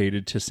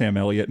dedicated to Sam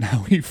Elliott and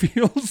how he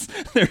feels,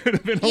 there would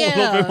have been a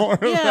little bit more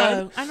of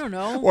that. I don't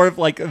know. Or if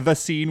like the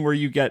scene where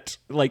you get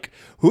like,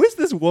 who is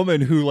this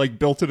woman who like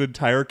built an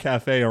entire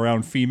cafe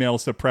around female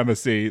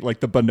supremacy?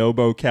 Like the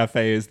Bonobo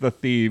Cafe is the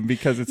theme,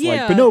 because it's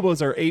like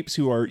bonobos are apes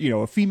who are,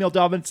 a female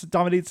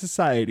dominated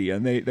society,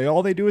 and they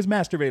all they do is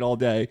masturbate all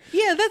day.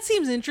 Yeah, that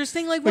seems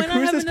interesting. Like, why not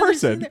who's have this another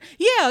person? scene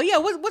there? Yeah.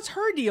 What's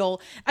her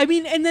deal? I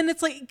mean, and then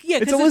it's like,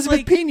 it's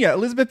Elizabeth Pena.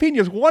 Elizabeth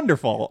Pena is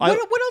wonderful. What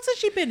else has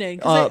she been in?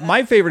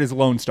 My favorite is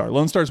Lone Star.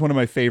 Lone Star is one of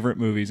my favorite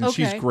movies, and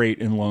Okay. she's great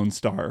in Lone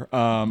Star.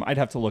 I'd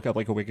have to look up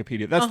like a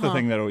Wikipedia. That's the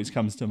thing that always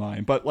comes to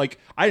mind. But like,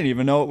 I didn't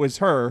even know it was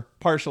her,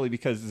 partially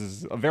because this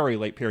is a very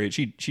late period.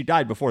 She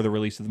died before the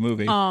release of the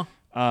movie.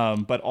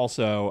 But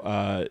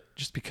also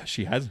just because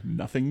she has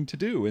nothing to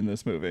do in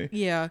this movie.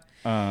 Yeah.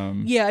 I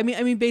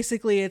mean,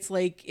 basically, it's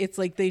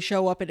like they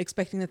show up and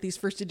expecting that these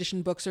first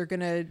edition books are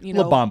gonna,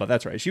 La Bamba.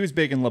 That's right. She was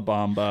big in La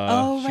Bamba.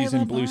 Oh, She's right, in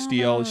La Blue Bamba.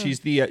 Steel.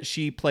 She's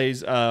she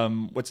plays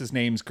what's his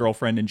name's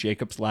girlfriend in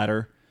Jacob's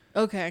Ladder.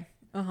 Okay.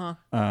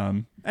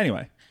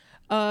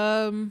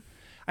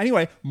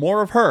 Anyway,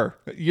 more of her.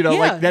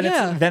 Yeah,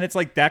 then it's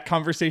like that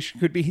conversation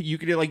could be, you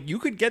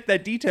could get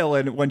that detail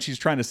in when she's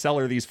trying to sell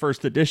her these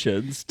first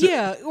editions.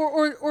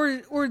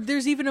 Or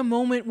there's even a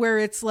moment where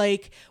it's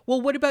like, well,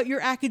 what about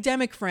your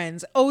academic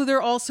friends? Oh,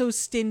 they're also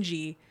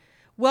stingy.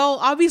 well,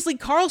 obviously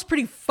Carl's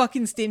pretty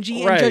fucking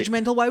stingy and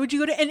judgmental. Why would you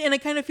go to, and I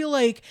kind of feel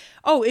like,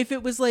 oh, if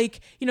it was like,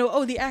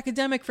 the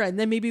academic friend,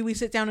 then maybe we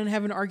sit down and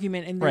have an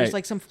argument and there's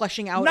like some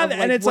fleshing out of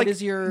like, what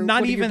is your,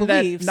 not even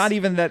that, not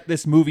even that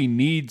this movie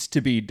needs to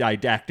be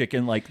didactic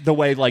and like the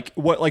way, like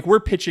what, like we're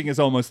pitching is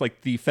almost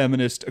like the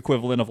feminist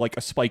equivalent of like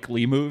a Spike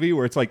Lee movie,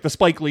 where it's like the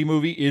Spike Lee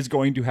movie is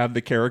going to have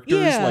the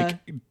characters like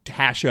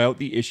hash out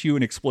the issue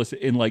in explicit,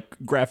 in like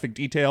graphic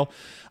detail.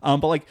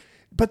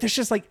 But there's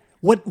just like,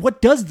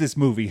 what does this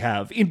movie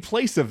have in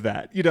place of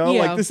that?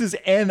 Like this is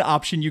an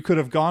option you could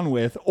have gone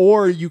with,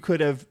 or you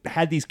could have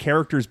had these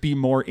characters be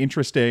more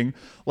interesting.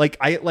 Like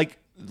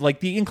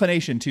the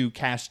inclination to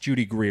cast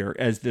Judy Greer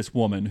as this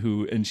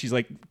woman and she's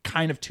like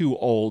kind of too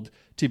old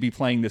to be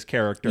playing this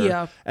character.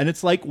 Yeah. And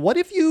it's like, what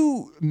if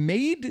you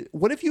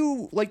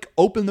like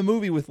open the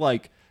movie with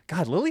like,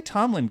 God, Lily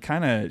Tomlin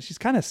she's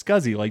kind of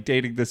scuzzy, like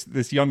dating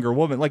this younger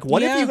woman. Like,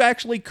 what if you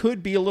actually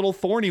could be a little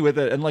thorny with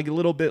it and like a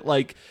little bit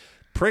like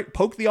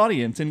poke the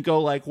audience and go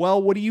like,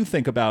 well, what do you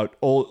think about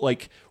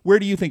where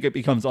do you think it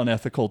becomes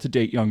unethical to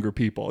date younger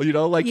people?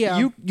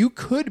 You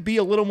could be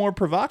a little more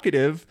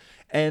provocative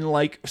and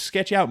like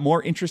sketch out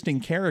more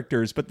interesting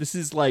characters. But this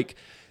is like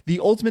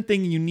the ultimate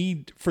thing you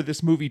need for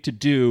this movie to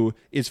do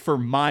is for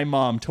my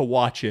mom to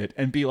watch it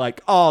and be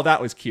like, oh, that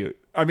was cute.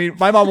 I mean,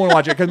 my mom won't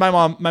watch it because my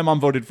mom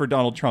voted for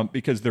Donald Trump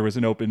because there was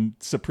an open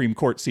Supreme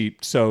Court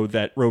seat so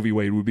that Roe v.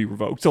 Wade would be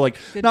revoked. So like,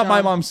 good not job.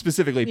 My mom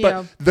specifically,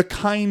 but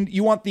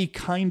you want the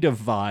kind of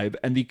vibe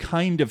and the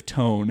kind of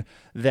tone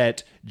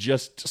that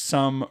just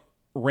some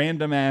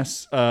random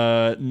ass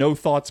no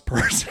thoughts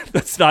person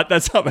that's not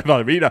my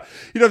mother. But you know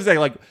what I'm saying?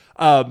 Like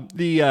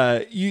you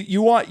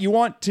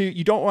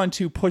don't want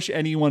to push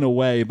anyone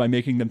away by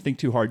making them think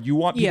too hard. You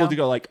want people to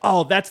go like,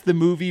 oh, that's the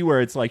movie where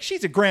it's like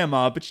she's a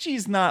grandma, but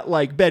she's not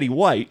like Betty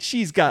White.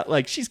 She's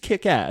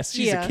kick ass.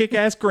 She's a kick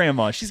ass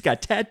grandma. She's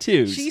got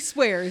tattoos. She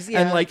swears.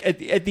 Yeah. And like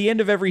at the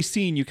end of every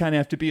scene, you kind of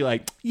have to be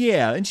like,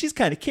 yeah, and she's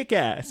kind of kick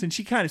ass, and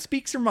she kind of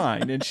speaks her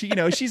mind, and she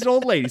she's an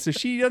old lady, so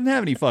she doesn't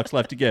have any fucks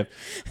left to give.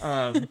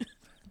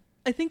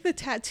 I think the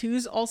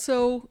tattoos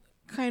also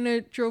kind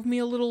of drove me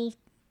a little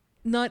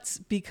nuts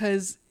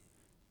because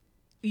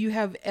you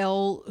have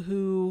Elle,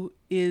 who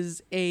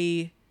is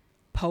a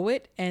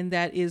poet, and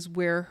that is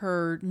where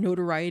her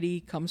notoriety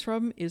comes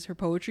from, is her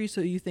poetry.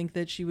 So you think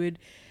that she would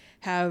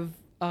have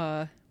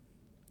I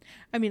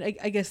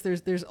guess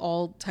there's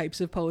all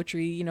types of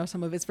poetry,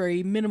 some of it's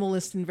very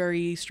minimalist and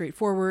very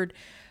straightforward,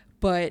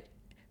 but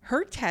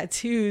her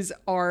tattoos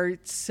are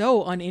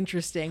so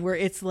uninteresting, where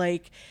it's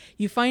like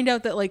you find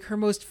out that like her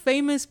most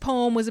famous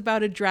poem was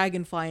about a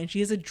dragonfly, and she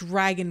has a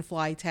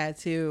dragonfly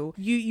tattoo.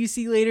 You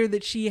see later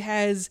that she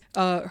has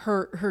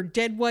her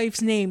dead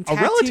wife's name tattooed,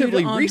 a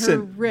relatively on recent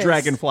her wrist.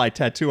 Dragonfly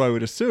tattoo, I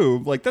would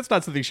assume. Like that's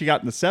not something she got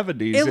in the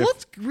 70s. It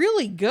looked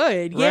really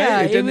good. Right?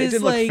 Yeah, it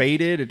didn't look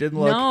faded. It didn't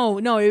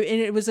look no.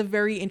 And it was a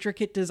very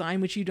intricate design,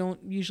 which you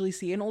don't usually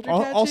see in older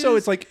tattoos. Also,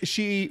 it's like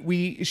she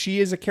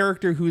is a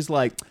character who's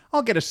like,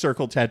 I'll get a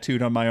circle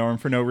tattooed on my arm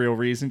for no real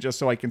reason, just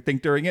so I can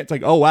think during it. It's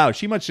like, oh wow,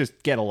 she must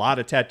just get a lot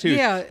of tattoos.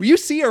 Yeah, you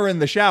see her in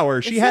the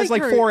shower; she has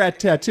like 4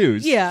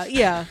 tattoos.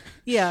 Yeah.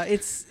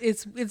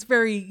 It's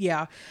very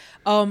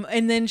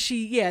and then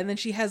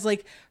she has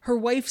like her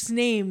wife's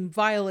name,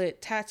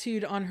 Violet,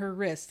 tattooed on her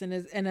wrist,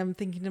 and I'm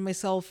thinking to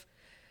myself,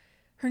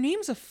 her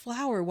name's a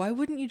flower. Why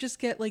wouldn't you just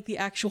get like the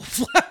actual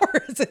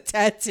flower as a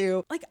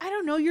tattoo? Like, I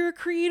don't know. You're a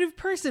creative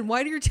person.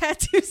 Why do your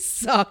tattoos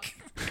suck?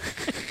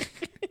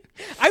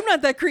 I'm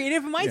not that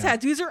creative, and my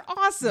tattoos are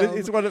awesome.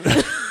 It's one of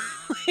the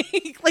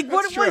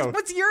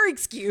what's your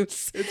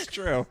excuse? It's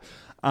true.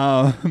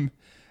 And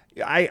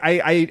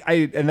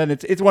then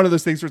it's one of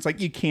those things where it's like,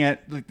 you can't,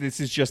 like, this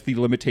is just the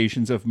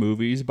limitations of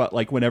movies, but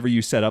like whenever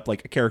you set up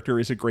like a character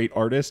is a great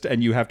artist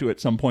and you have to at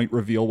some point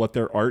reveal what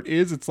their art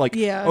is, it's like,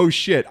 oh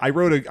shit, I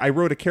wrote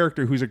a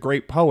character who's a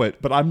great poet,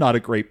 but I'm not a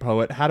great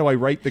poet. How do I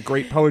write the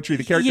great poetry of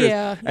the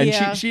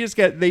characters? She just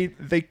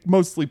they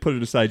mostly put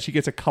it aside. She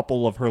gets a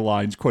couple of her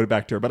lines quoted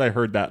back to her, but I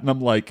heard that and I'm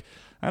like,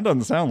 that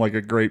doesn't sound like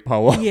a great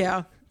poem.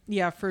 Yeah,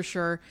 for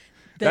sure.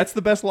 That's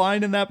the best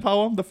line in that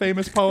poem, the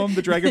famous poem,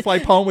 the Dragonfly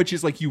poem, which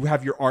is like, you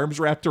have your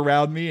arms wrapped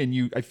around me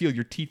and I feel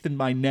your teeth in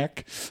my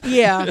neck.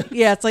 Yeah.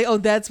 It's like, oh,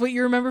 that's what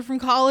you remember from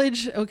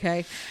college?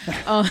 Okay.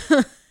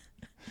 I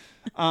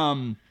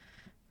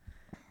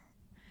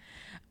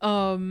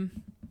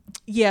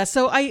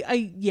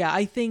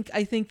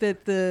think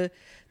that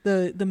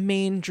the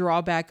main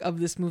drawback of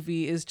this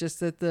movie is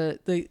just that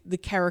the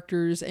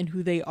characters and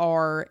who they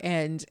are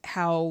and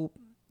how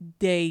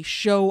they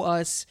show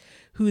us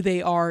who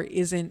they are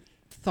isn't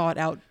thought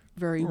out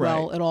very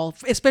well at all,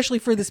 especially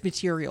for this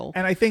material.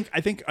 And I think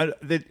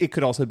that it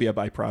could also be a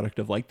byproduct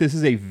of like, this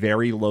is a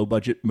very low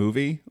budget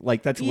movie.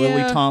 Like that's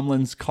Lily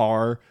Tomlin's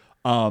car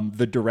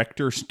the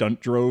director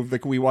stunt drove.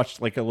 Like we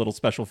watched like a little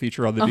special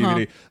feature on the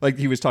DVD. Like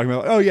he was talking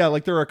about, oh yeah,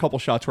 like there are a couple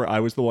shots where I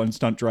was the one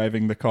stunt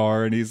driving the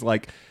car, and he's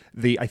like,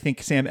 I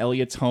think Sam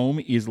Elliott's home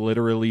is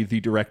literally the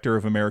director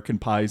of American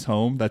Pie's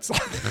home. That's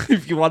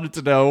if you wanted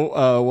to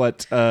know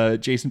what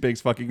Jason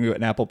Biggs fucking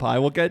an apple pie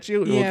will get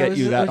you, it will get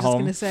you that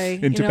home in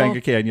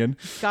Topanga Canyon.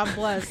 God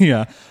bless.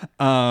 Yeah,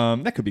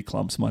 that could be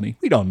Clump's money.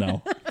 We don't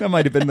know. That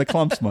might have been the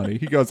Clump's money.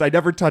 He goes, I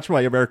never touch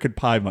my American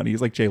Pie money.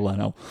 He's like Jay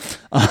Leno.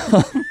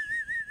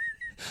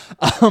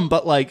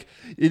 But like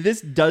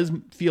this does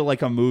feel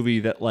like a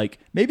movie that like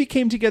maybe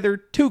came together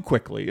too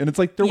quickly, and it's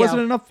like there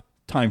wasn't enough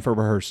time for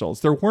rehearsals.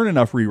 There weren't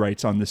enough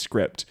rewrites on the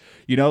script.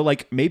 You know,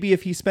 like maybe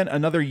if he spent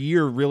another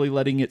year really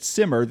letting it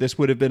simmer, this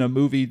would have been a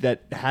movie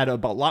that had a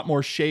lot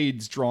more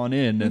shades drawn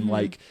in, and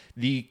like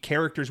the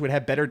characters would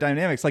have better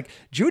dynamics. Like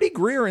Judy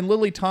Greer and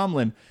Lily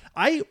Tomlin.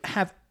 I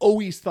have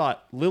always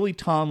thought Lily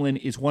Tomlin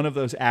is one of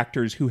those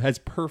actors who has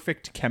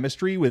perfect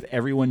chemistry with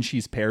everyone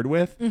she's paired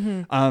with.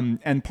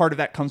 And part of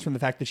that comes from the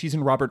fact that she's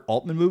in Robert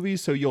Altman movies.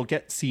 So you'll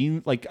get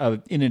seen like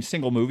in a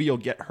single movie, you'll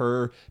get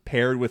her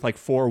paired with like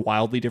 4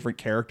 wildly different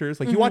characters.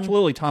 Like you watch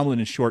Lily Tomlin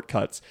in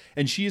Shortcuts,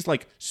 and she's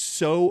like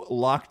so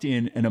locked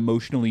in and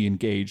emotionally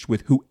engaged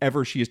with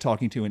whoever she is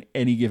talking to in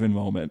any given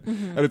moment.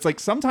 And it's like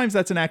sometimes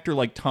that's an actor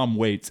like Tom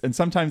Waits, and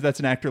sometimes that's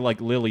an actor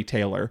like Lily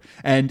Taylor.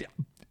 And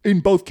in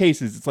both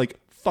cases, it's like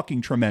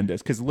fucking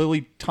tremendous because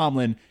Lily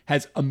Tomlin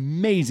has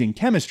amazing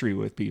chemistry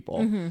with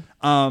people.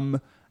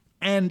 And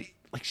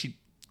like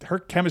her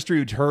chemistry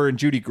with her and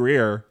Judy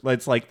Greer,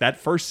 it's like that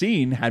first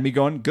scene had me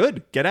going,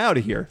 good, get out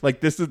of here. Like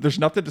there's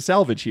nothing to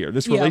salvage here.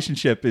 This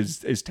relationship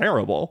is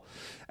terrible.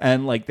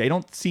 And like they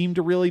don't seem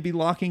to really be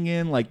locking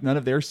in. Like none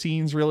of their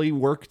scenes really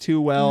work too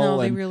well. No,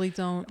 they and really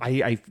don't.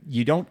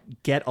 You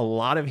don't get a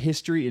lot of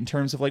history in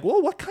terms of like,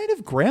 well, what kind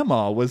of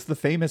grandma was the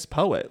famous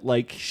poet?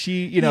 Like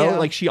she, you know,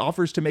 like she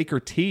offers to make her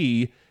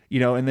tea, you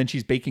know, and then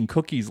she's baking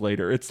cookies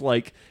later. It's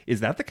like,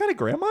 is that the kind of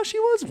grandma she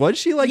was? Was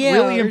she like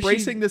really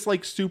embracing this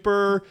like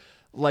super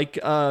like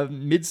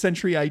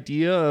mid-century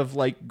idea of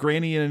like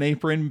granny in an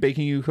apron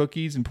baking you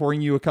cookies and pouring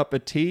you a cup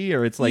of tea?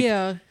 Or it's like,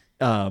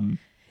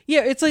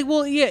 it's like,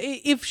 well,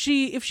 if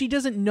she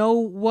doesn't know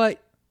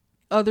what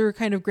other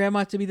kind of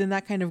grandma to be than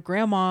that kind of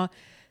grandma,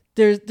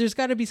 there's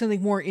got to be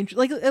something more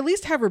like at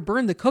least have her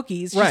burn the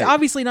cookies. She's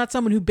obviously not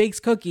someone who bakes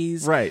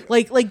cookies, right?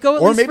 Like go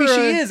at or least maybe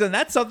she is, and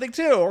that's something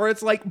too. Or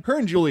it's like her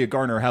and Julia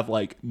Garner have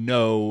like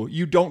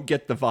you don't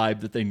get the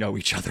vibe that they know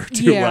each other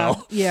too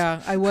well.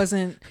 Yeah, I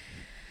wasn't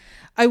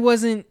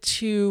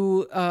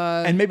too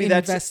and maybe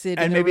invested.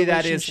 And maybe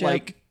that is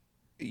like.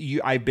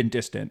 I've been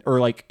distant, or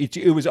like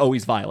it was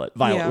always Violet.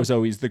 Violet was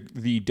always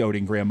the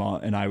doting grandma,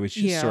 and I was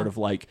just sort of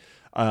like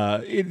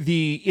in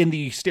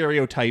the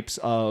stereotypes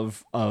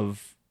of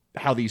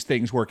how these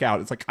things work out.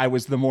 It's like I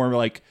was the more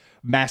like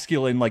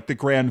masculine, like the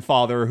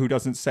grandfather who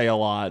doesn't say a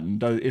lot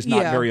and is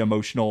not very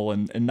emotional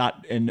and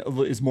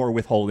is more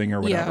withholding or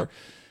whatever.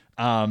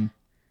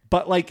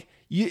 But like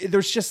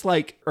there's just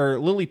like, or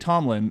Lily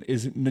Tomlin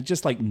is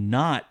just like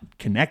not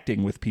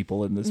connecting with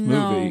people in this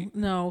movie.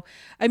 No,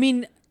 I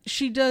mean.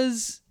 She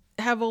does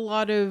have a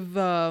lot of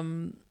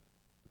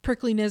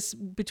prickliness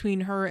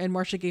between her and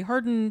Marcia Gay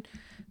Harden,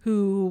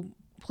 who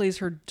plays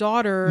her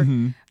daughter.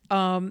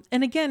 And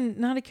again,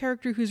 not a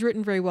character who's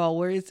written very well.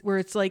 Where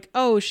it's like,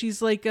 oh,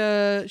 she's like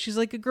a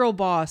girl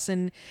boss,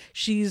 and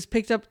she's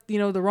picked up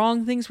the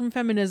wrong things from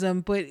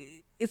feminism, but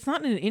it's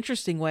not in an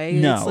interesting way.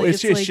 No,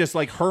 it's just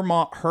like her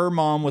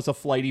mom was a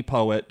flighty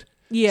poet.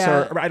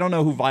 Yeah, so I don't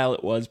know who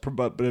Violet was,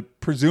 but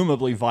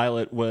presumably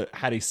Violet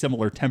had a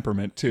similar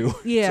temperament to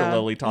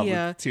Lily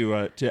Tomlin,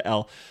 to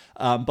Elle.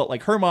 But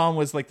like her mom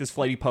was like this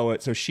flighty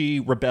poet, so she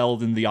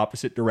rebelled in the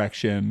opposite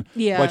direction.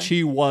 Yeah, but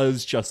she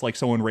was just like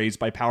someone raised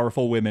by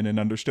powerful women and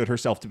understood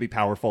herself to be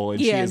powerful, and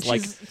she is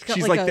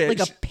she's like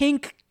a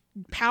pink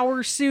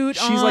power suit.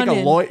 She's like a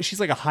lawyer. She's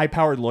like a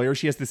high-powered lawyer.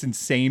 She has this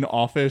insane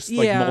office,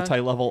 like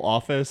multi-level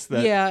office.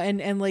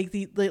 And like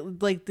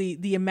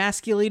the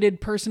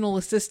emasculated personal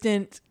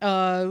assistant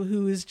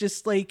who is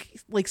just like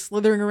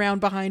slithering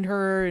around behind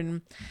her,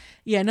 and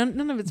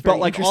none of it's very but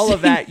like all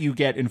of that you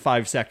get in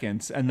 5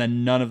 seconds, and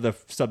then none of the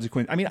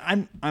subsequent. I mean,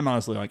 I'm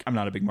honestly like I'm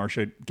not a big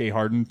Marcia Gay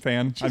Harden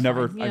fan. I've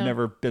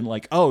never been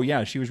like, oh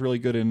yeah, she was really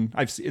good in.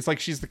 It's like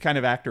she's the kind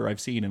of actor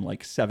I've seen in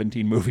like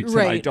 17 movies,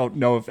 and I don't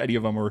know if any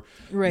of them were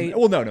right.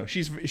 Well, no,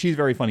 she's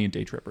very funny in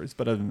Day Trippers,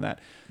 but other than that,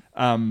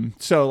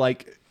 so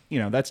like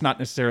that's not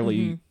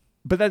necessarily.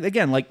 But that,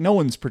 again, like no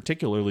one's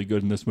particularly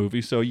good in this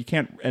movie, so you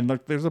can't. And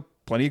look, there's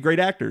plenty of great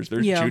actors.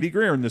 There's Judy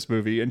Greer in this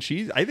movie, and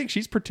I think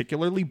she's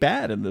particularly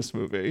bad in this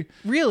movie.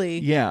 Really?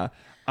 Yeah.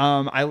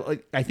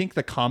 I think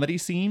the comedy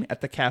scene at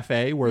the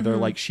cafe where they're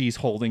like she's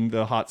holding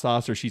the hot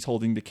sauce or she's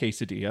holding the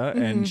quesadilla,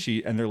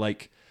 and they're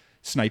like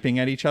sniping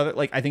at each other.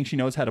 Like I think she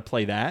knows how to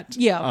play that.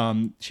 Yeah.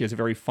 She has a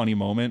very funny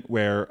moment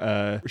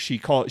where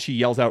she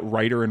yells out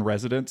 "writer in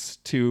residence"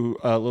 to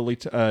Lily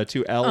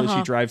to Elle as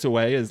she drives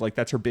away. Is like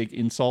that's her big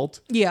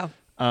insult. Yeah.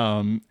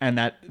 And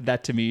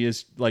that to me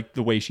is like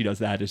the way she does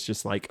that is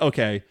just like,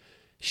 okay,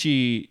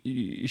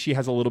 she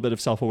has a little bit of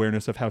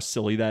self-awareness of how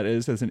silly that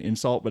is as an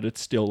insult, but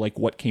it's still like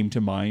what came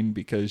to mind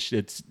because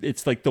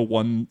it's like the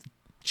one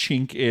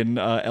chink in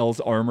Elle's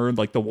armor,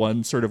 like the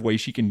one sort of way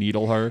she can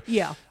needle her.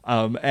 Yeah.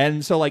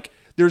 And so like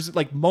there's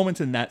like moments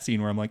in that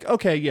scene where I'm like,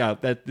 okay, yeah,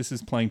 that this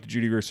is playing to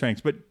Judy Greer's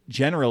strengths, but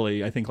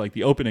generally I think like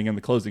the opening and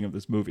the closing of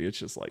this movie, it's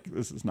just like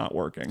this is not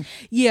working.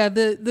 Yeah,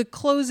 the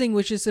closing,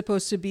 which is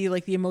supposed to be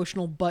like the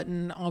emotional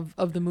button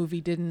of the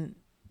movie, didn't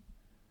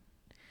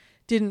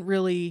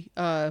really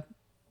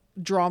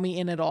draw me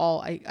in at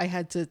all. I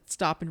had to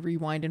stop and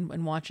rewind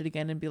and watch it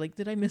again and be like,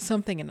 did I miss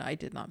something? And I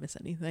did not miss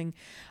anything.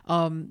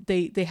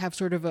 They have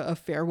sort of a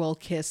farewell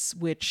kiss,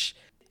 which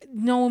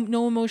no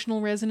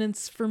emotional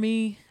resonance for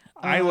me.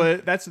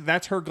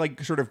 That's her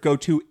like sort of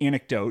go-to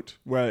anecdote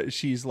where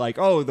she's like,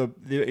 oh, the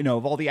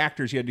of all the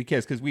actors you had to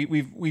kiss, because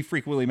we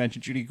frequently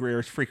mentioned Judy Greer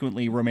is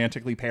frequently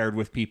romantically paired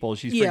with people.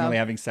 She's frequently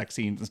having sex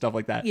scenes and stuff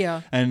like that.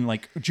 Yeah. And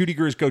like Judy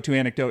Greer's go-to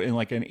anecdote in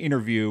like an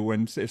interview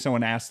when if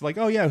someone asks like,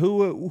 oh yeah,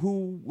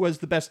 who was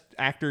the best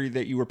actor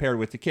that you were paired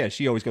with to kiss,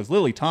 she always goes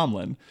Lily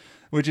Tomlin,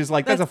 which is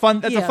like that's a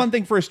fun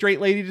thing for a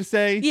straight lady to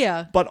say.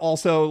 Yeah. But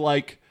also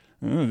like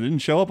it didn't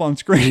show up on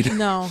screen.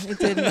 No, it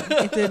didn't.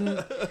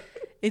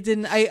 It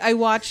didn't. I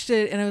watched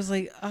it and I was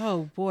like,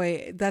 oh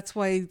boy, that's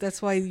why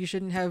you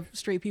shouldn't have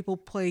straight people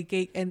play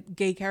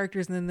gay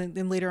characters. And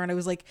then later on, I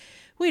was like,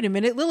 wait a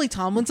minute, Lily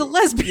Tomlin's a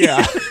lesbian.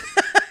 Yeah.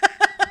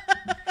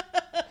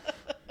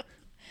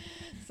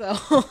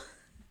 So,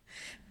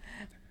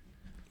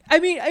 I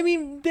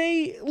mean,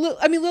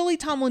 Lily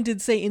Tomlin did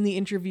say in the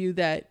interview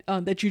that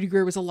Judy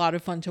Greer was a lot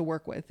of fun to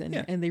work with,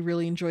 and they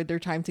really enjoyed their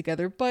time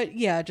together. But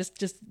yeah, just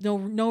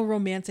no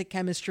romantic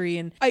chemistry.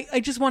 And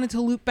I just wanted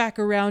to loop back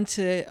around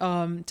to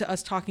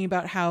us talking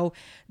about how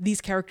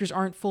these characters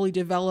aren't fully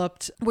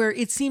developed, where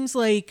it seems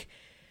like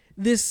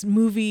this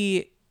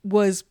movie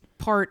was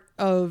part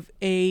of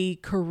a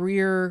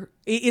career.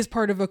 It is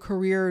part of a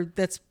career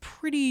that's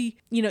pretty,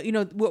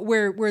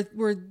 where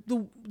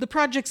the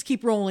projects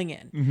keep rolling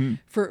in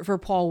for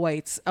Paul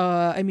Weitz.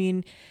 I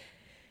mean,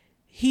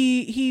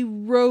 he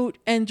wrote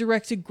and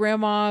directed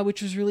Grandma,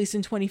 which was released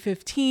in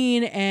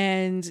 2015,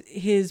 and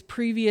his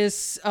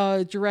previous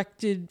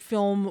directed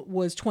film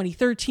was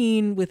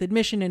 2013 with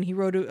Admission, and he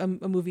wrote a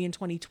movie in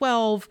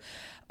 2012.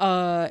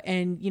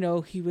 And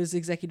he was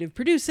executive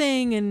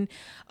producing and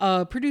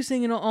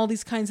all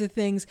these kinds of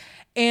things.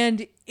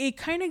 And it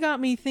kind of got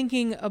me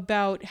thinking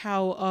about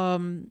how,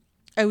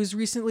 I was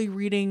recently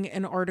reading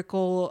an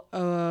article,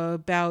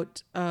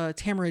 about,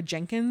 Tamara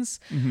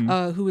Jenkins,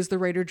 who is the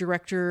writer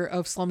director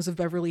of Slums of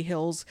Beverly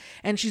Hills.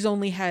 And she's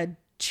only had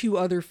 2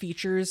 other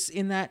features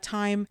in that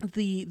time.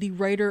 The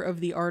writer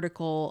of the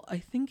article, I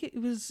think it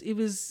was,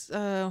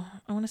 I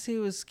want to say it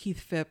was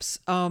Keith Phipps,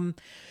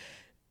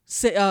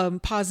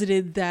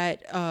 posited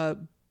that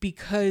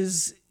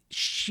because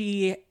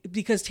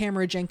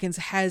Tamara Jenkins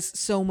has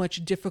so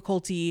much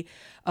difficulty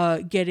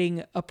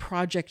getting a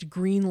project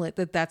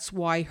greenlit, that's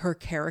why her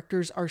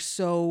characters are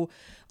so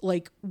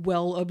like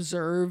well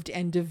observed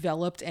and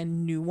developed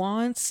and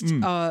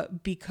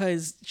nuanced,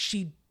 because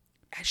she's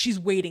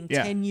waiting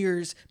 10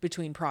 years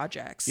between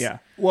projects. Yeah.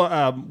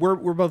 Well,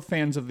 we're both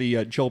fans of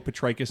the Joel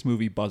Petrakis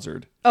movie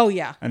Buzzard. Oh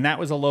yeah. And that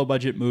was a low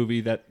budget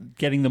movie that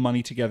getting the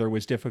money together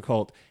was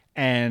difficult.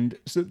 And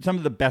so some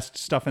of the best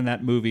stuff in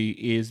that movie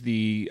is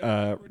the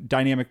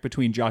dynamic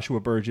between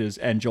Joshua Burgess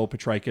and Joel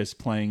Petrakis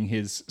playing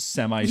his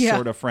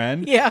sort of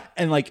friend. Yeah.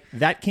 And like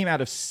that came out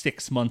of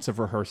 6 months of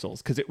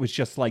rehearsals because it was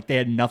just like they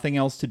had nothing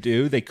else to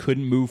do. They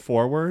couldn't move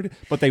forward,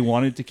 but they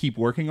wanted to keep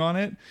working on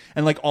it.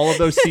 And like all of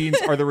those scenes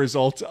are the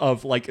result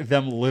of like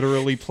them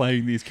literally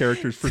playing these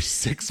characters for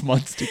 6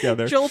 months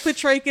together. Joel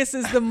Petrakis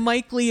is the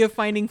Mike Lee of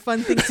finding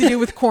fun things to do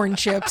with corn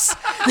chips.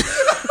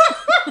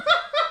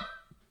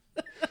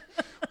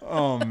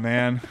 Oh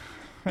man,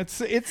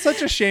 it's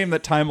such a shame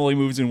that time only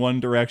moves in one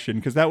direction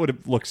because that would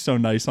have looked so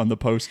nice on the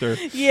poster.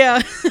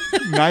 Yeah.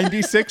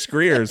 96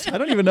 Greers. I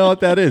don't even know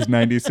what that is.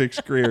 96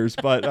 Greers,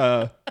 but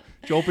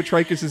Joel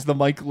Petrakis is the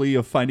Mike Lee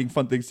of finding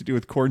fun things to do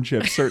with corn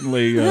chips.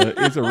 Certainly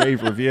is a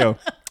rave review.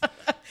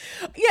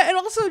 Yeah, and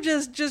also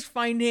just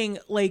finding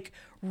like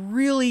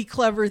really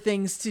clever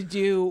things to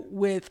do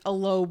with a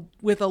low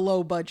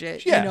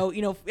budget. Yeah.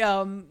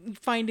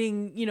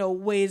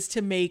 Finding ways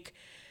to make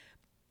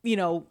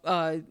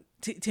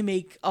to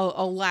make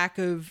a lack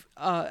of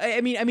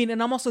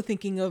and I'm also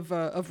thinking of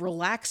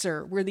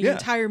Relaxer, where the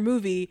entire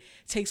movie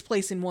takes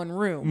place in one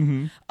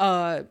room.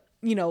 Again,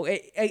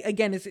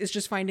 it's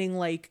just finding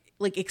like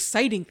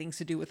exciting things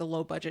to do with a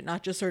low budget,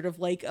 not just sort of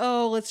like,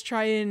 oh, let's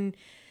try and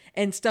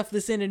stuff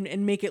this in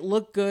and make it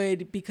look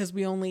good because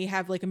we only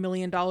have like $1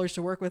 million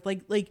to work with.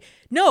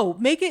 No,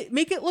 make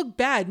it look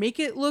bad, make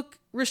it look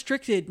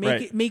restricted,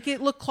 make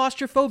it look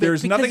claustrophobic.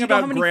 There's nothing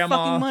about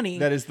Grandma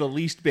that is the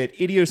least bit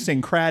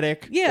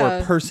idiosyncratic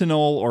or personal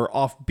or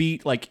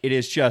offbeat. Like it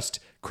is just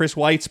Chris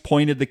Weitz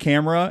pointed the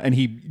camera and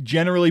he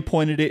generally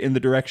pointed it in the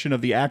direction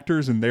of the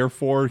actors, and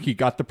therefore he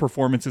got the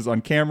performances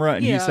on camera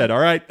and he said, all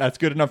right, that's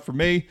good enough for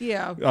me.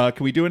 Can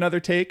we do another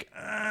take?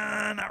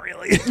 Not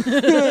really.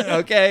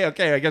 Okay,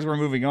 I guess we're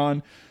moving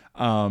on.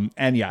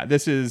 And yeah,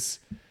 this is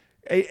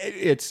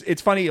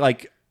it's funny.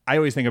 Like I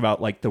always think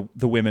about like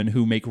the women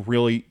who make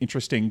really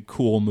interesting,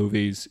 cool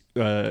movies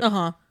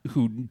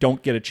who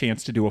don't get a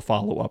chance to do a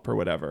follow up or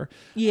whatever.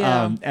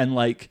 Yeah. And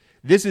like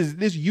this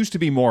used to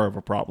be more of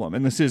a problem,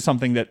 and this is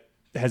something that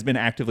has been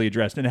actively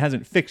addressed, and it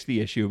hasn't fixed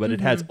the issue, but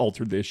it has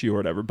altered the issue or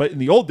whatever. But in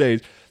the old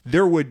days,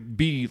 there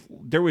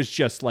was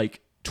just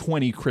like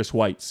 20 Chris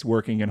Whites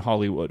working in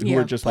Hollywood who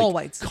were just Paul like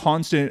Whites.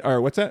 constant, or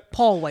what's that?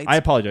 Paul Whites. I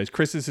apologize.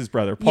 Chris is his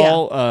brother.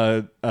 Paul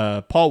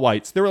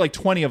Whites. There were like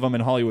 20 of them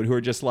in Hollywood who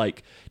were just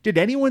like, did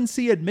anyone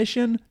see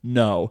Admission?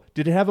 No.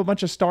 Did it have a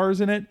bunch of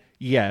stars in it?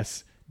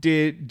 Yes.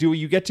 Do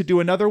you get to do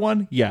another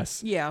one?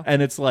 Yes. Yeah.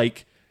 And it's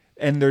like,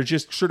 and they're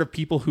just sort of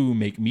people who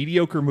make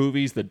mediocre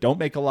movies that don't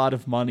make a lot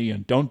of money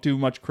and don't do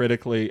much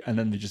critically, and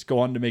then they just go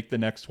on to make the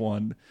next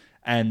one.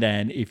 And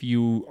then if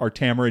you are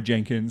Tamara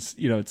Jenkins,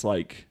 you know, it's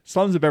like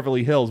Slums of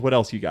Beverly Hills, what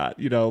else you got?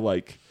 You know,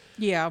 like...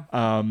 Yeah.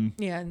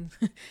 Yeah. And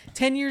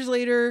 10 years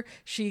later,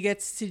 she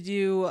gets to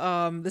do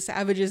The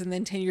Savages, and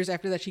then 10 years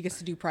after that, she gets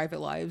to do Private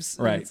Lives.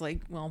 Right. And it's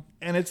like, well...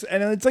 And it's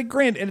like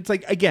grand, and it's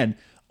like, again,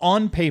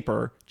 on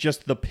paper,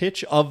 just the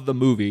pitch of the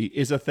movie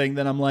is a thing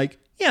that I'm like,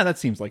 yeah, that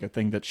seems like a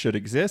thing that should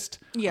exist.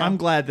 Yeah. I'm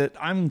glad that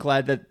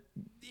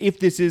if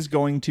this is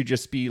going to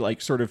just be like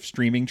sort of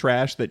streaming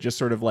trash that just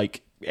sort of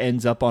like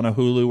ends up on a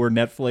Hulu or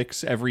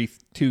Netflix every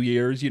 2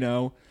 years, you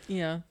know?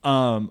 Yeah.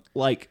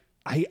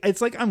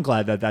 It's like I'm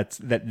glad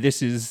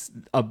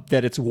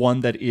that it's one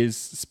that is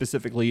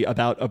specifically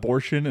about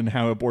abortion and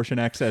how abortion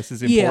access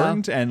is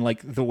important, and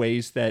like the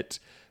ways that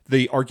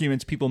the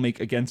arguments people make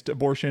against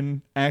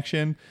abortion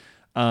action,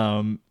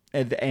 and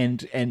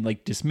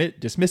like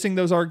dismissing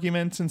those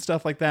arguments and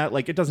stuff like that.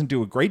 Like it doesn't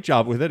do a great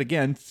job with it.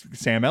 Again,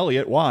 Sam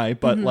Elliott, why?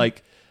 But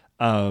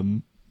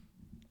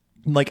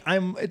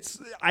it's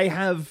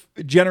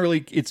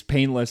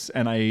painless,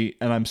 and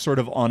I'm sort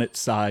of on its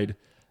side.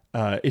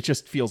 It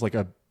just feels like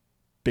a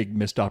big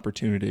missed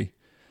opportunity.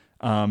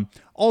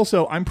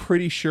 Also, I'm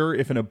pretty sure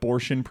if an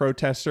abortion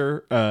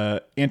protester,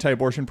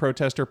 anti-abortion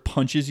protester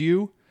punches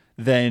you,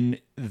 then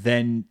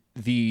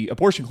the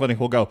abortion clinic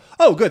will go,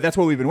 oh, good, that's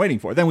what we've been waiting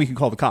for. Then we can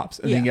call the cops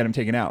and then get them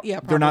taken out. Yeah,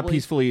 they're not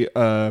peacefully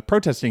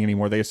protesting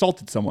anymore. They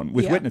assaulted someone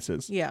with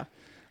witnesses. Yeah.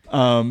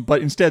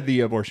 But instead,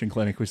 the abortion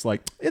clinic was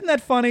like, isn't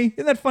that funny?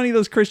 Isn't that funny?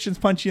 Those Christians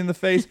punch you in the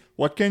face.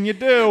 What can you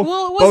do?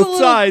 Well, both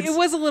sides. It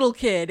was a little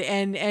kid,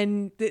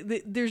 and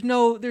there's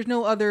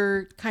no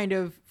other kind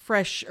of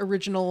fresh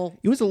original.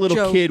 It was a little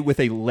joke. kid with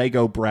a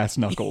Lego brass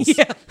knuckles.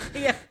 Yeah.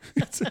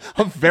 It's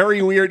a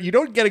very weird. You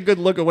don't get a good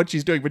look at what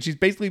she's doing, but she's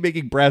basically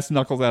making brass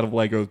knuckles out of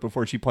Legos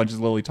before she punches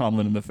Lily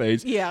Tomlin in the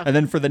face. Yeah. And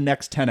then for the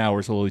next 10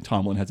 hours, Lily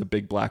Tomlin has a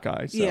big black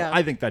eye. So yeah.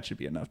 I think that should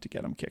be enough to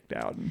get him kicked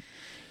out.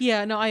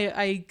 Yeah, no,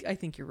 I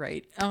think you're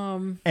right.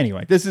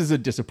 Anyway, this is a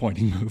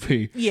disappointing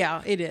movie.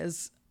 Yeah, it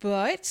is.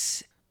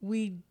 But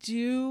we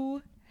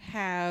do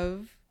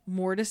have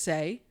more to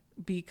say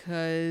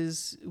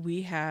because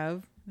we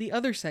have the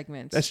other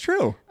segment. That's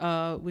true.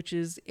 Which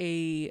is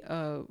a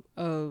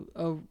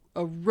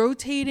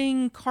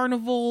rotating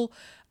carnival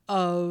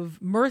of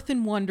mirth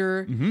and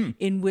wonder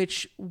in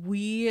which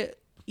we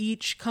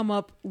each come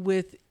up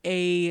with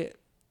a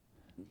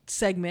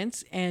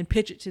segment and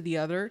pitch it to the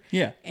other.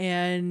 Yeah.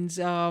 And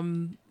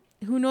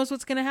who knows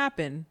what's going to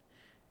happen?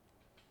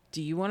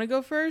 Do you want to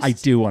go first? I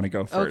do want to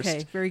go first.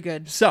 Okay, very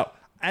good. So,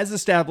 as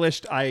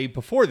established, I,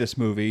 before this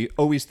movie,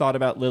 always thought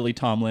about Lily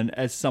Tomlin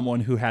as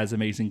someone who has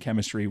amazing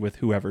chemistry with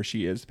whoever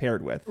she is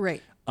paired with.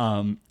 Right.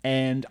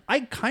 And I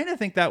kind of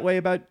think that way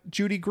about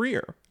Judy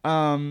Greer.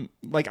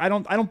 Like I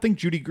don't think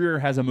Judy Greer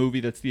has a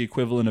movie that's the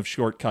equivalent of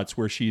Shortcuts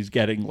where she's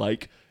getting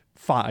like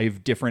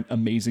 5 different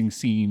amazing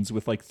scenes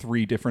with like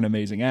 3 different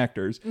amazing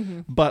actors.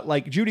 But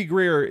like Judy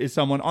Greer is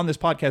someone on this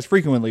podcast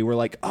frequently we're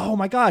like, oh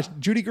my gosh,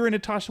 Judy Greer and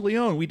Natasha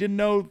Lyonne, we didn't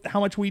know how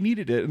much we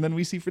needed it. And then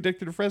we see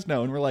Predicted to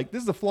Fresno and we're like,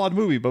 this is a flawed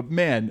movie, but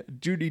man,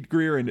 Judy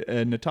Greer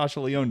and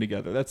Natasha Lyonne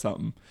together, that's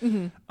something.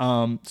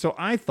 So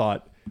I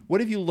thought,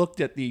 what if you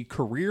looked at the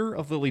career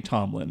of Lily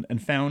Tomlin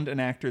and found an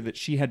actor that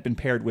she had been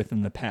paired with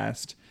in the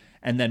past,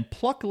 and then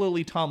pluck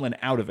Lily Tomlin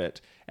out of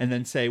it, and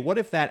then say, what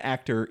if that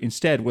actor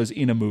instead was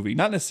in a movie?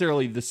 Not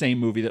necessarily the same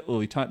movie that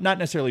not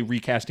necessarily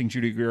recasting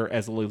Judy Greer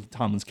as Lily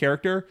Tomlin's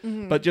character,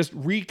 but just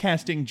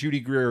recasting Judy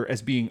Greer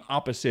as being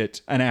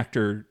opposite an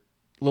actor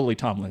Lily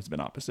Tomlin has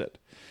been opposite.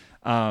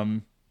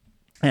 And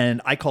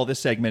I call this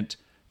segment,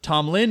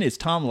 Tomlin is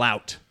Tom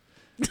Lout.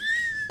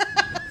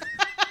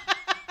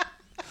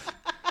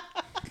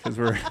 Because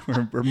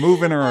we're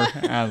moving her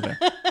out of there.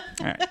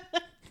 All right.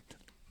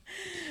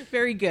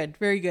 Very good.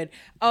 Very good.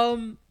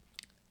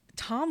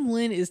 Tom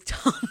Lynn is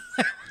Tom.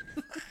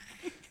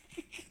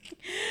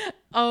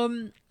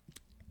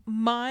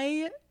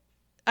 My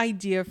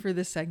idea for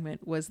this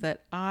segment was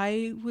that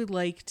I would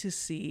like to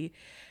see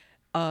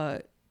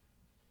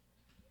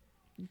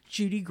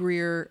Judy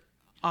Greer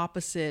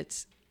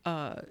opposite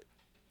an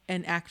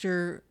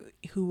actor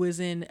who was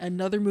in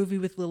another movie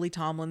with Lily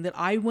Tomlin that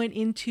I went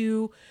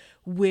into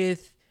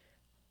with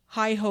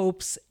high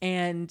hopes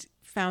and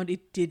found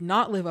it did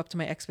not live up to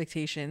my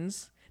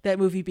expectations. That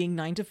movie being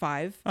 9 to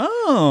 5.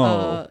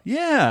 Oh,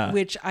 yeah.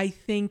 Which I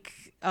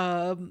think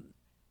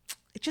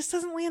it just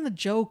doesn't land the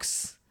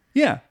jokes.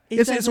 Yeah.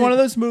 It's one of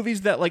those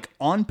movies that, like,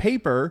 on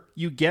paper,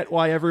 you get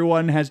why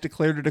everyone has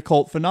declared it a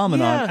cult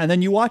phenomenon. And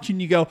then you watch and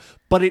you go,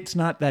 but it's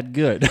not that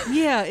good.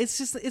 Yeah,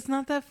 it's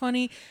not that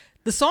funny.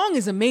 The song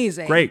is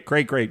amazing. Great.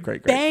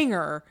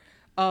 Banger.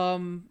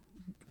 Anthem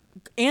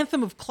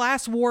of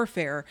class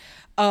warfare.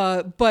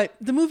 But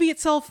the movie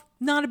itself,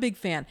 not a big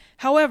fan.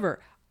 However,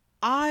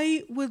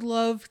 I would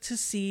love to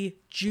see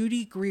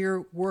Judy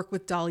Greer work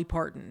with Dolly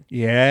Parton.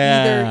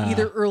 Yeah.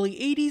 Either early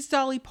 80s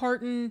Dolly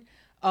Parton,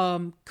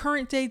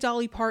 current day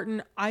Dolly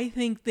Parton. I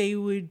think they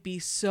would be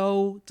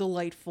so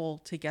delightful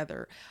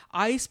together.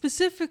 I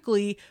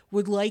specifically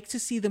would like to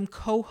see them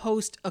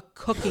co-host a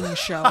cooking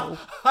show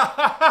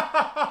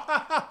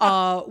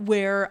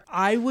where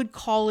I would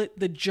call it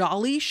the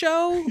Jolly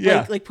Show.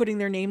 Yeah. Like putting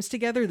their names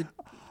together. The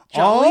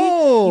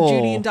Jolly,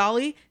 Judy and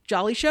Dolly,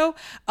 Jolly Show.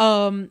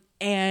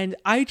 And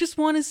I just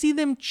want to see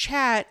them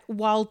chat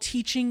while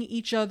teaching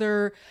each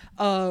other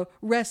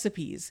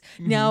recipes.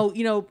 Mm-hmm. Now,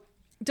 you know,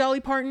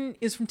 Dolly Parton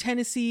is from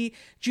Tennessee.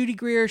 Judy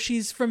Greer,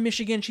 she's from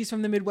Michigan. She's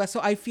from the Midwest.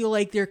 So I feel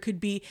like they're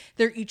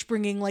each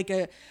bringing like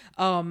a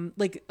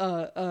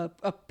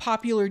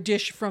popular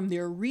dish from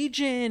their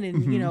region.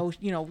 And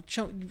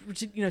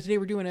today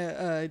we're doing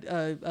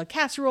a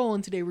casserole,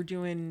 and today we're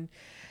doing.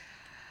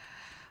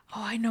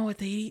 Oh, I know what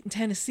they eat in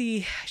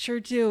Tennessee. I sure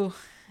do.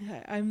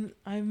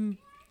 I'm.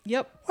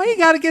 Yep. Well, you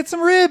got to get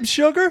some ribs,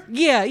 sugar.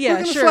 Yeah,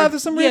 We're gonna sure. slather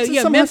some ribs and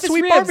some Memphis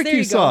sweet ribs,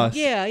 barbecue sauce.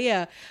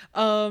 Yeah.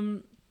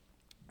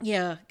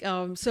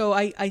 So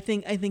I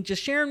think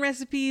just sharing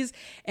recipes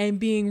and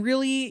being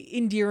really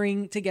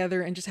endearing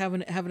together and just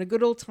having a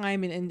good old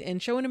time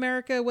and showing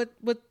America what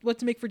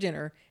to make for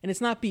dinner. And it's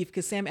not beef,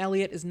 because Sam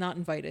Elliott is not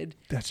invited.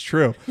 That's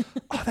true.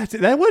 Oh, that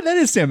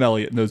is Sam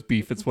Elliott in those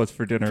beef. It's what's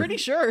for dinner. Pretty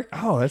sure.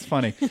 Oh, that's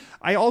funny.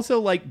 I also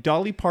like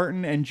Dolly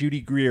Parton and Judy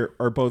Greer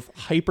are both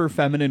hyper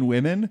feminine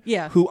women.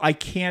 Yeah. Who I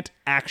can't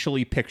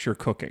actually picture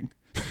cooking.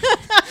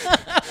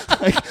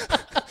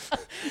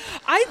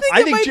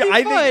 I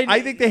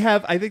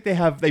think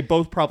they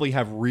both probably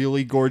have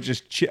really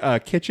gorgeous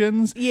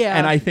kitchens. Yeah.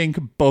 And I think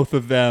both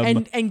of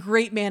them and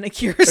great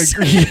manicures.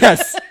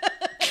 Yes.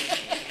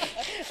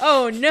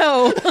 Oh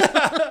no.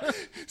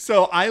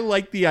 So I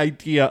like the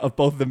idea of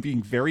both of them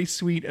being very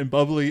sweet and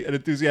bubbly and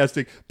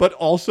enthusiastic, but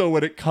also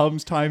when it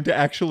comes time to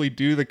actually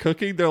do the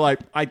cooking, they're like,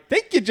 I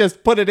think you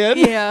just put it in.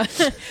 Yeah.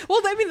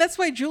 Well, I mean, that's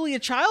why Julia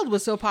Child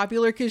was so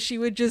popular, because she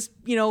would just,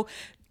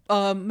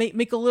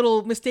 make a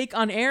little mistake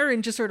on air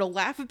and just sort of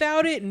laugh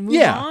about it and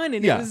move on,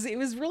 and it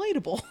was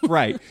relatable.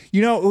 Right.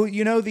 You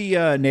know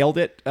the Nailed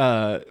It,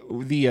 baker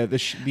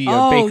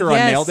on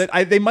Nailed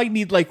It. They might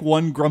need like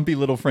one grumpy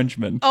little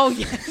Frenchman. Oh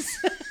yes.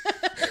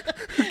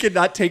 Who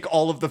cannot take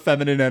all of the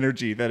feminine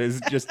energy that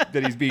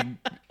he's being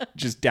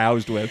just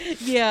doused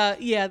with.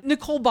 Yeah.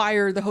 Nicole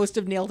Byer, the host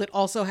of Nailed It,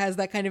 also has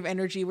that kind of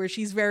energy where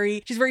she's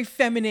very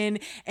feminine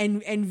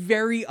and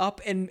very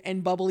up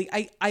and bubbly.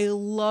 I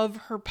love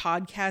her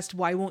podcast,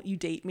 Why Won't You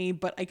Date Me?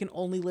 But I can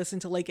only listen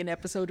to like an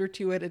episode or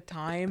two at a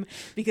time,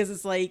 because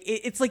it's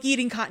like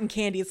eating cotton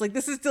candy. It's like,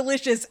 this is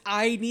delicious.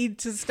 I need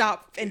to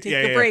stop and take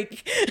a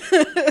break.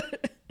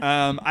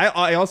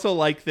 I also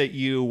like that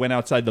you went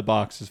outside the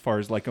box as far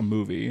as like a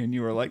movie, and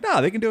you were like,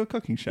 no, they can do a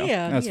cooking show.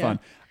 Yeah, that's fun.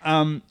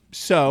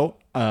 So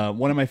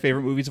one of my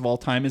favorite movies of all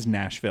time is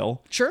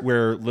Nashville. Sure.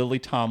 Where Lily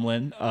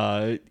Tomlin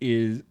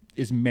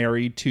is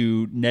married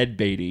to Ned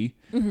Beatty.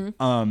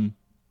 Mm-hmm.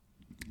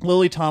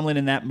 Lily Tomlin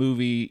in that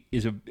movie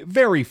is a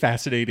very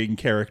fascinating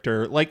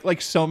character.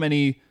 Like so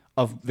many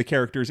of the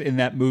characters in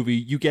that movie,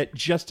 you get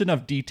just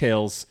enough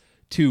details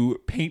to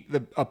paint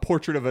a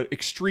portrait of an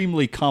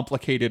extremely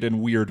complicated and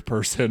weird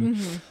person.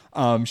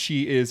 Mm-hmm.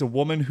 She is a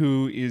woman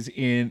who is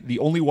the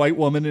only white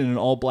woman in an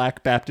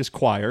all-black Baptist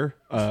choir.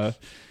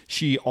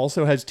 She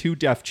also has 2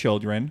 deaf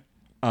children.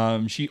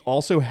 She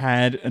also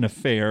had an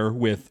affair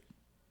with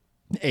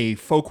a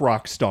folk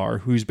rock star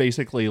who's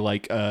basically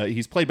like,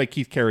 he's played by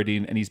Keith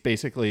Carradine, and he's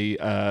basically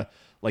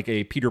like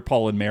a Peter,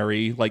 Paul, and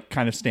Mary like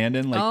kind of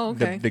stand-in.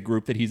 Like the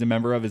group that he's a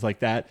member of is like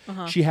that.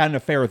 Uh-huh. She had an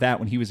affair with that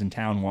when he was in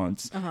town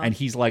once, and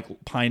he's like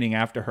pining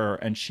after her,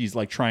 and she's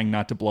like trying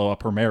not to blow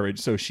up her marriage.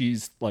 So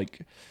she's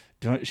like,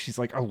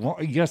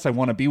 yes, I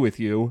want to be with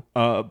you,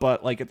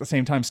 but like at the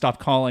same time, stop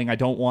calling. I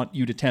don't want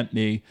you to tempt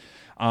me.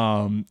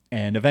 And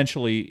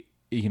eventually,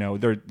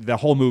 the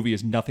whole movie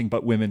is nothing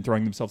but women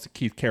throwing themselves at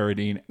Keith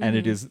Carradine, mm-hmm. and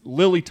it is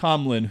Lily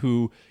Tomlin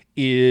who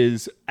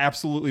is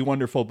absolutely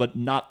wonderful, but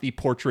not the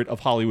portrait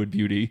of Hollywood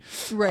beauty.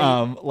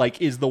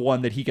 Right. Is the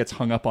one that he gets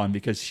hung up on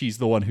because she's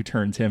the one who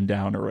turns him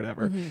down or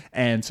whatever. Mm-hmm.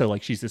 And so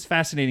she's this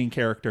fascinating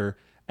character,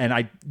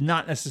 and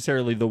not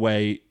necessarily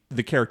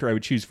the character I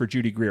would choose for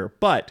Judy Greer,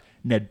 but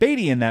Ned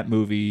Beatty in that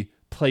movie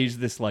plays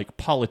this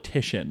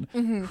politician,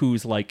 mm-hmm.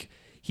 who's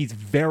he's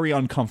very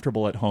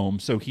uncomfortable at home,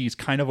 so he's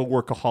kind of a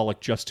workaholic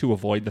just to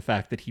avoid the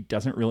fact that he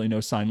doesn't really know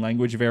sign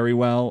language very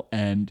well,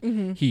 and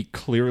mm-hmm. he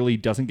clearly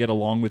doesn't get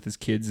along with his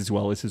kids as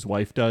well as his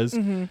wife does.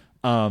 Mm-hmm.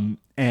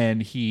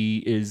 And he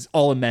is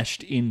all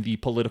enmeshed in the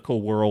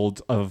political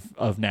world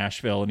of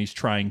Nashville, and he's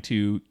trying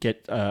to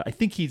get. I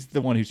think he's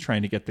the one who's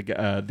trying to get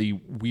the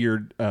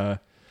weird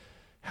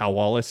Hal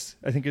Wallace,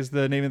 I think is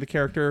the name of the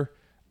character,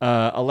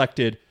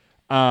 elected.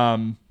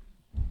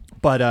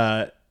 But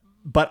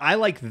I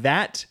like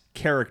that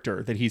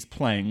character that he's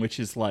playing, which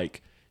is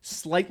like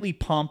slightly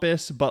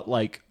pompous, but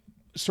like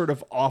sort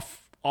of off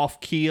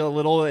key a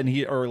little, and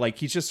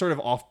he's just sort of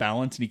off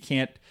balance, and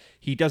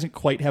he doesn't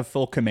quite have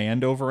full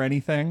command over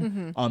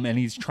anything. And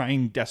he's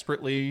trying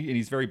desperately, and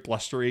he's very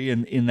blustery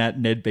and in that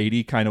Ned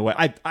Beatty kind of way.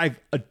 I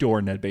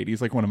adore Ned Beatty.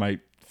 He's like one of my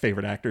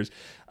favorite actors.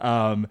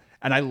 And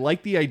I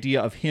like the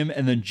idea of him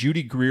and then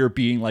Judy Greer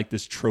being like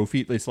this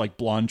like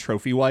blonde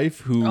trophy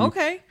wife who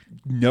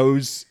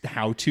knows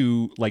how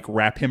to like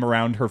wrap him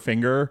around her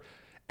finger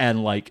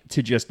and like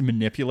to just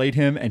manipulate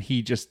him, and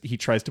he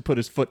tries to put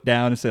his foot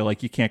down and say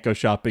like, you can't go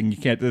shopping, you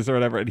can't this or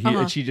whatever,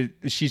 and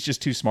she's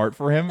just too smart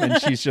for him, and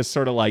she's just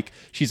sort of like,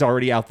 she's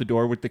already out the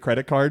door with the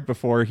credit card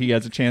before he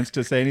has a chance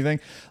to say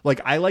anything.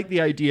 Like, I like the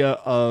idea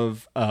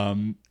of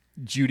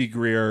Judy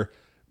Greer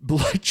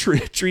like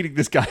treating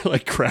this guy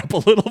like crap a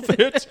little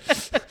bit.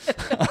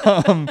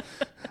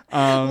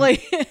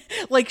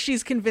 Like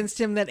she's convinced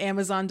him that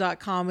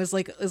Amazon.com is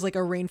like a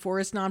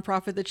rainforest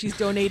nonprofit that she's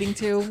donating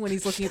to when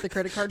he's looking at the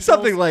credit card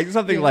something bills.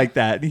 like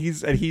that.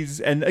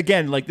 And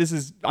again, like, this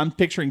is, I'm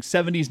picturing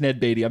 70s Ned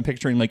Beatty. I'm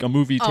picturing like a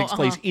movie takes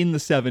place in the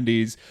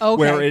 70s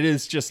where it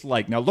is just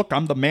like, now look,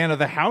 I'm the man of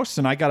the house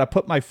and I got to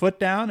put my foot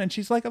down. And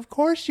she's like, of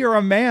course you're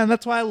a man.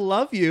 That's why I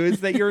love you,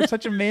 is that you're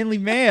such a manly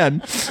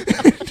man.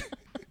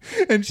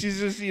 And she's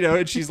just,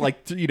 and she's like,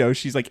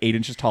 she's like 8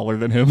 inches taller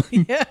than him.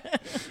 Yeah.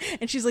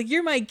 And she's like,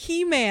 you're my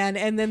key man.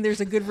 And then there's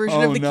a good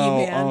version of the key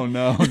man. Oh,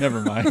 no.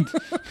 Never mind.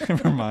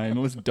 Never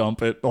mind. Let's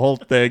dump it. The whole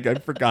thing. I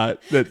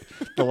forgot that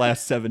the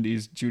last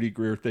 70s Judy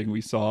Greer thing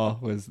we saw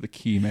was the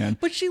key man.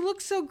 But she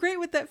looks so great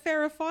with that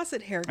Farrah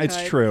Fawcett haircut.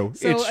 It's true.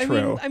 So, it's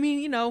true. I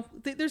mean,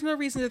 there's no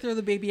reason to throw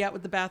the baby out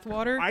with the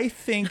bathwater. I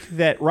think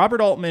that Robert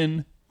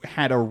Altman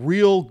had a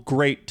real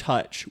great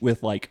touch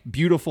with like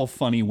beautiful,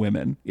 funny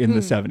women in the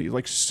 70s.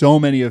 Like, so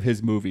many of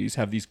his movies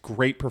have these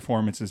great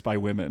performances by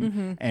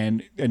women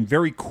and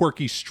very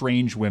quirky,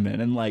 strange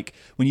women. And like,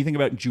 when you think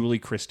about Julie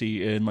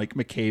Christie in like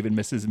McCabe and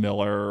Mrs.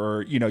 Miller,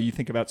 or, you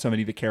think about so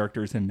many of the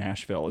characters in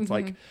Nashville, it's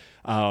like,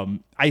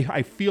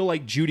 I feel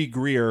like Judy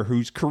Greer,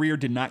 whose career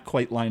did not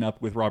quite line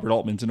up with Robert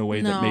Altman's in a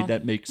way that made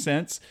that make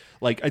sense.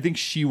 Like, I think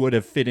she would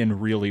have fit in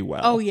really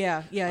well. Oh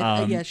yeah.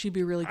 She'd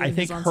be really good. I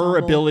think her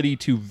ability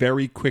to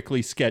very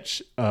quickly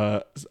sketch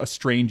a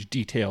strange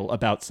detail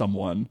about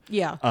someone.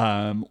 Yeah.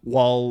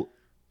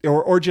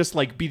 Or just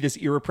like be this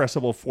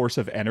irrepressible force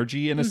of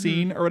energy in a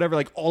scene or whatever.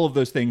 Like, all of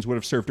those things would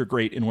have served her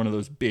great in one of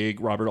those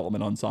big Robert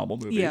Altman ensemble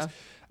movies.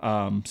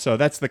 Yeah. So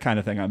that's the kind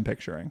of thing I'm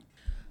picturing.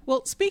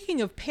 Well,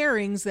 speaking of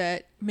pairings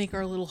that make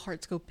our little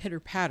hearts go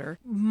pitter-patter,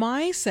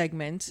 my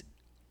segment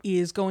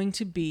is going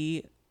to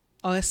be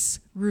us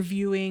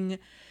reviewing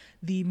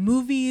the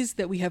movies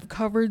that we have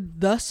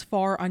covered thus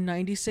far on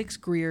 96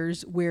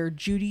 Greers, where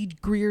Judy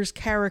Greer's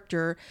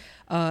character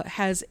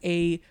has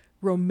a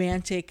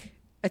romantic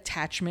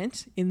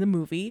attachment in the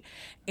movie,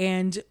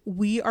 and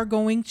we are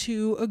going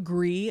to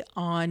agree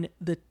on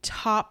the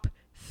top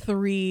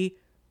 3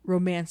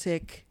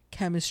 romantic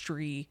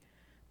chemistry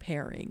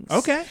pairings.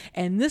 Okay.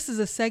 And this is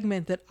a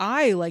segment that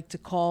I like to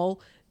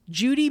call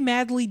Judy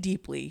Madly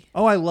Deeply.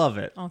 Oh, I love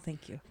it. Oh,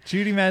 thank you.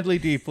 Judy Madly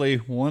Deeply,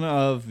 one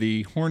of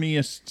the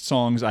horniest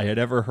songs I had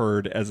ever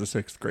heard as a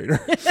 6th grader.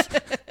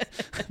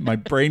 My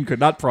brain could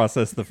not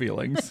process the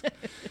feelings.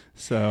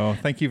 So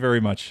thank you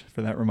very much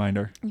for that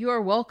reminder. You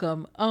are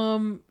welcome.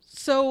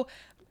 So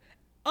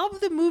of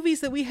the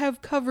movies that we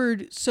have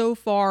covered so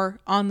far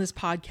on this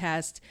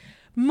podcast,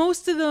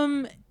 most of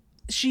them,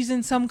 she's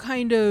in some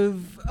kind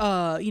of,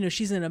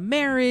 she's in a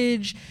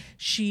marriage.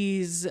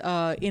 She's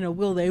in a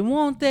will they,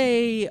 won't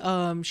they.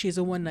 She has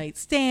a one night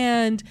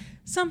stand.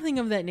 Something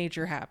of that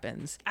nature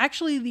happens.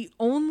 Actually, the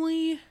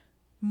only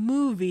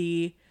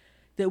movie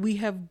that we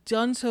have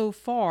done so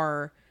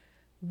far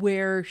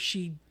where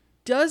she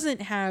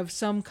doesn't have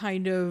some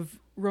kind of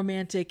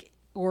romantic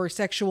or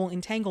sexual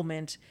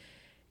entanglement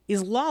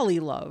is Lolly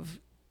Love.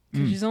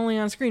 She's only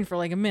on screen for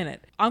like a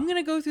minute. I'm going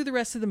to go through the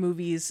rest of the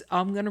movies.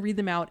 I'm going to read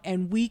them out,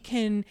 and we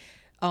can,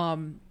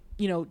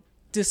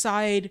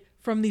 decide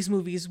from these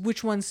movies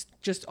which ones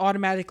just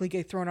automatically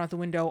get thrown out the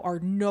window, are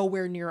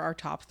nowhere near our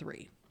top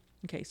 3.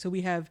 Okay, so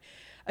we have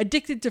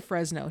Addicted to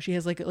Fresno. She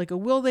has like a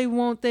will they,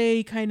 won't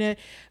they kind of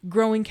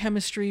growing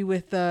chemistry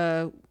with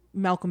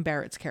Malcolm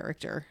Barrett's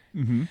character.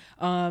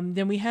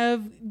 Then we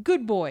have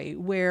Good Boy,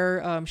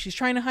 where she's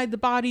trying to hide the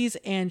bodies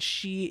and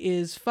she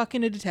is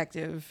fucking a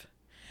detective.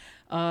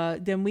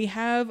 Then we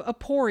have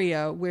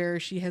Aporia, where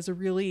she has a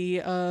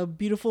really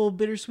beautiful,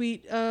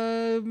 bittersweet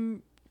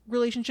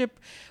relationship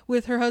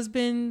with her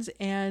husband,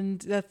 and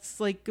that's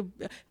like,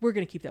 we're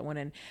gonna keep that one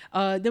in.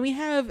 Then we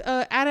have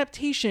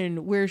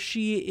Adaptation, where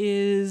she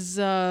is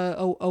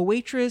a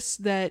waitress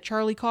that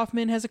Charlie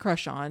Kaufman has a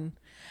crush on.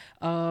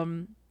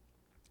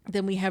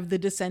 Then we have The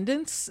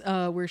Descendants,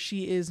 where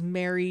she is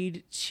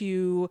married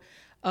to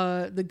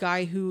the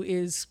guy who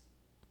is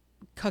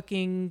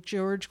cucking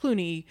George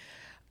Clooney.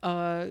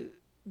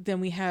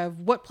 Then we have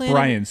What Planet...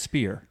 Brian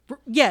Spear.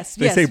 Yes.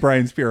 They say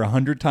Brian Spear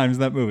 100 times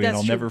in that movie, That's and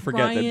I'll true. never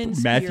forget Brian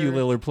that Matthew Spear.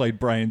 Lillard played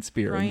Brian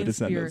Spear in The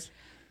Descendants.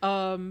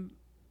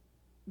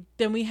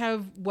 Then we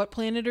have What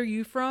Planet Are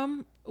You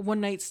From?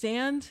 One Night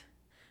Stand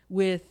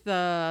with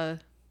not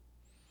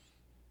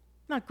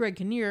Greg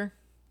Kinnear.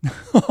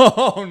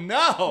 Oh,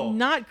 no!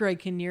 Not Greg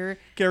Kinnear.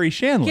 Gary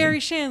Shandling. Gary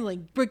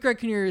Shandling. But Greg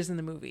Kinnear is in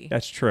the movie.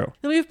 That's true.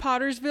 Then we have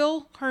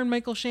Pottersville, her and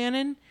Michael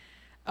Shannon.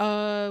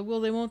 Will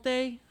They, Won't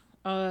They?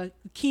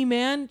 Key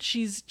Man,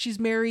 she's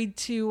married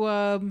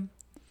to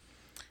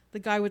the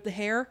guy with the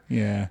hair.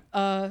 Yeah.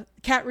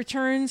 Cat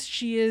Returns,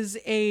 she is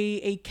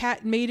a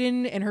cat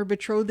maiden and her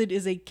betrothed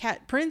is a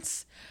cat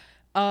prince.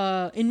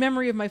 In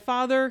Memory of My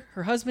Father,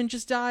 her husband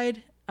just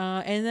died.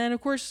 And then,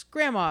 of course,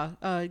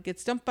 Grandma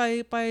gets dumped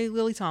by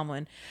Lily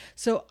Tomlin.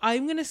 So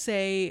I'm going to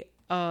say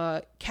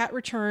Cat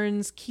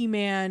Returns, Key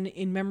Man,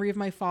 In Memory of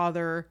My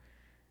Father,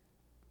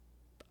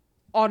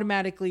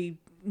 automatically,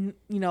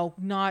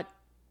 not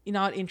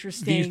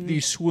interesting. The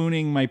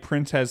swooning, my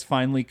prince has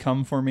finally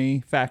come for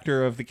me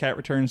factor of the Cat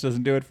Returns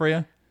doesn't do it for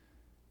you?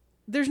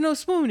 There's no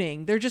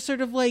swooning. They're just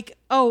sort of like,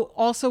 oh,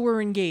 also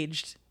we're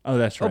engaged. Oh,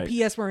 that's right. Oh,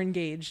 P.S. we're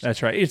engaged.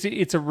 That's right.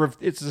 It's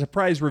a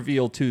surprise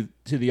reveal to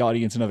the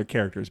audience and other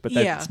characters, but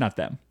that's not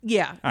them.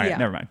 Yeah. All right, yeah.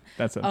 never mind.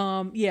 That's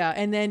them. Yeah,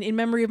 and then In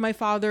Memory of My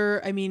Father,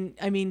 I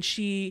mean,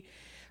 she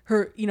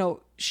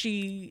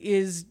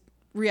is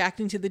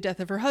reacting to the death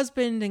of her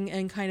husband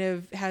and kind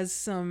of has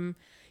some,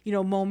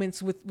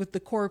 moments with the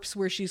corpse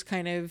where she's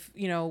kind of,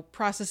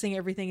 processing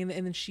everything, and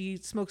then she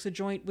smokes a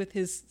joint with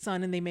his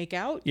son and they make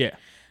out. Yeah.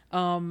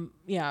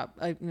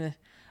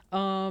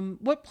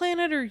 What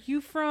Planet Are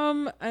You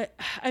From? I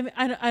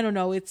don't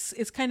know.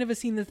 It's kind of a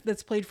scene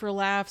that's played for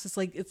laughs. It's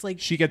like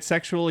she gets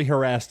sexually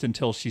harassed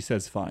until she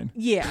says fine.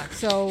 Yeah,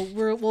 so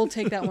we'll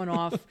take that one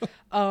off.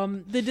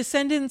 The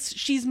Descendants,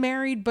 she's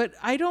married, but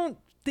they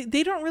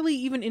don't really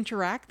even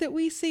interact that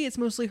we see. It's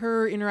mostly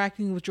her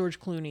interacting with George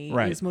Clooney.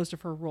 Right. Is most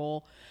of her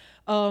role.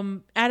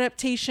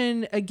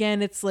 Adaptation,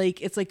 again, it's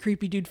like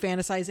creepy dude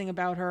fantasizing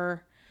about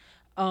her.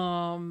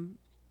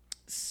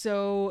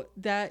 So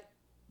that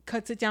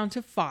cuts it down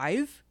to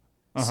 5.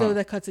 Uh-huh. So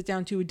that cuts it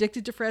down to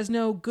Addicted to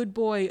Fresno, Good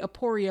Boy,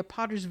 Aporia,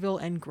 Pottersville,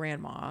 and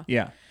Grandma.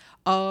 Yeah.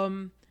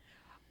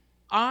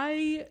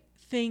 I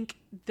think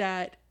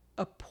that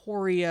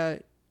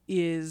Aporia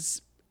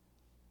is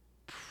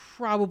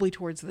probably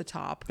towards the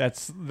top.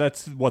 That's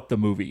what the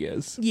movie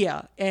is.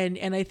 Yeah,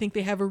 and I think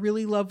they have a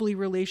really lovely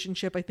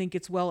relationship. I think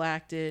it's well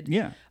acted.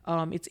 Yeah.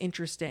 It's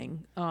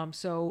interesting.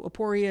 So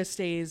Aporia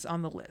stays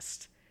on the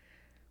list.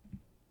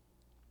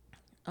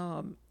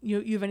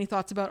 You have any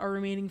thoughts about our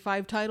remaining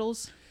 5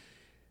 titles?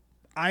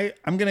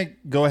 I'm gonna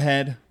go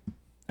ahead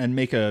and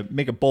make a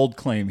bold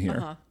claim here.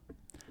 Uh-huh.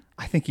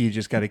 I think you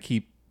just got to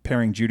keep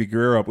pairing Judy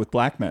Greer up with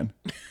black men.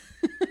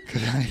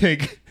 Because I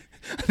think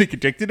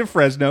Addicted to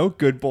Fresno,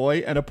 Good Boy,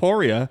 and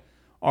Aporia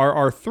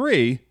are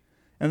 3,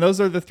 and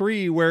those are the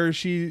 3 where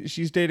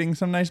she's dating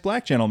some nice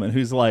black gentleman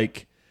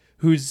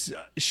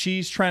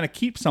she's trying to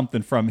keep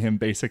something from him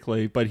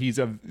basically, but he's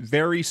a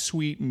very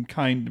sweet and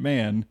kind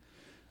man.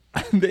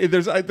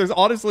 There's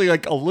honestly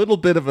like a little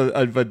bit of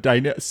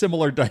a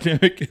similar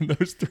dynamic in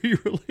those 3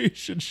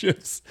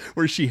 relationships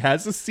where she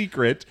has a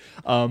secret,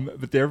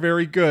 but they're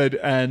very good,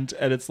 and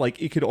it's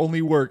like it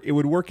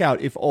would work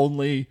out if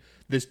only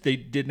they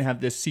didn't have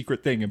this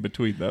secret thing in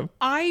between them.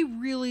 I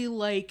really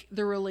like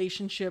the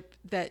relationship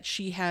that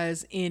she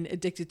has in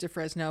Addicted to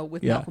Fresno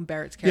with Malcolm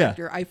Barrett's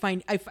character. Yeah.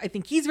 I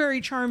think he's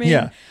very charming.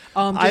 Yeah.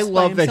 I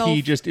love that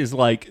he just is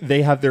like,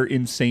 they have their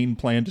insane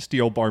plan to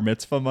steal bar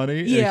mitzvah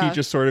money. Yeah. And he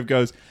just sort of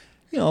goes,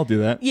 yeah, I'll do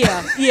that.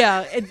 Yeah.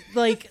 Yeah.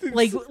 Like they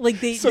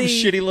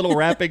shitty little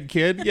rapping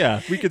kid.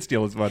 Yeah. We could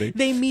steal his money.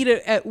 They meet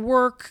at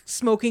work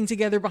smoking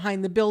together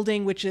behind the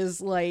building, which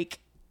is like,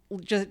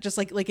 just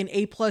like an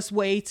A+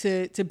 way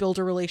to build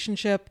a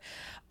relationship.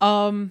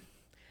 I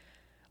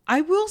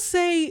will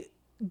say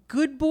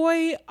Good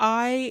Boy,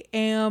 I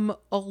am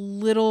a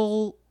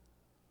little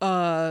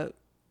I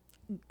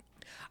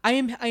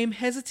am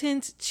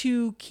hesitant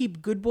to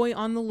keep Good Boy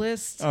on the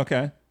list.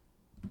 Okay.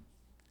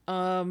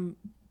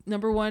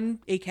 Number 1,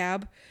 A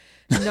Cab.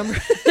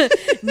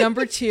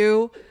 Number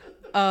 2,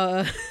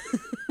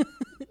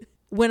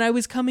 when I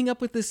was coming up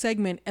with this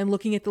segment and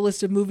looking at the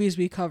list of movies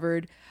we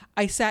covered,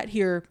 I sat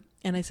here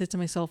and I said to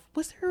myself,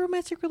 was there a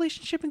romantic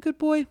relationship in Good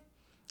Boy?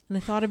 And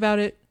I thought about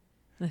it,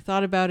 and I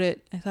thought about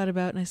it,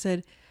 and I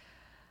said,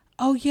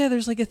 oh yeah,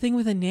 there's like a thing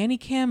with a nanny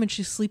cam and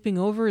she's sleeping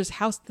over his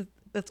house.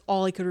 That's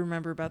all I could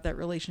remember about that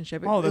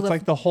relationship. That's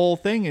like the whole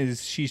thing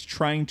is she's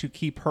trying to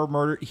keep her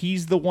murder.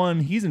 He's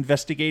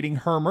investigating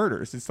her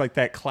murders. It's like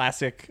that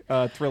classic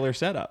thriller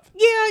setup.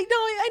 Yeah,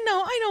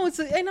 no, I know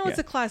it's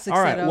a classic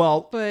all right, setup.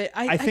 Well, but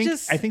I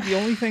think the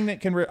only thing that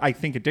can I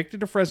think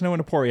Addicted to Fresno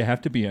and Aporia have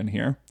to be in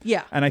here.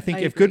 Yeah, and I think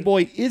if Good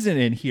Boy isn't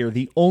in here,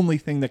 the only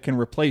thing that can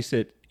replace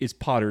it is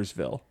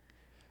Pottersville.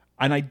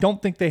 and I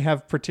don't think they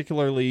have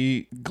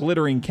particularly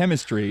glittering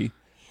chemistry.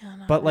 Yeah,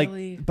 but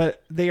really.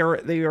 But they are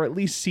at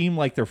least seem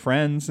like they're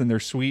friends and they're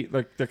sweet.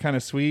 Like they're kind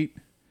of sweet.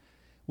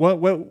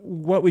 What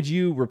would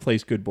you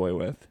replace Good Boy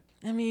with?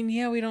 I mean,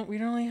 yeah, we don't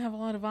really have a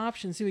lot of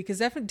options, do we? Because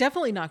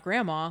definitely not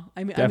Grandma.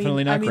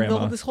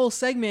 Grandma. This whole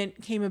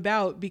segment came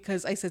about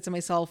because I said to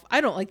myself,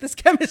 I don't like this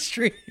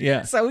chemistry.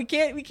 Yeah. So we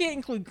can't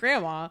include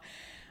Grandma.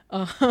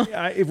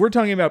 If we're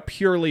talking about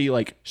purely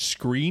like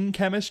screen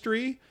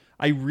chemistry,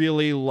 I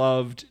really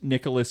loved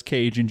Nicolas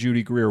Cage and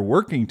Judy Greer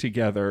working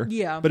together.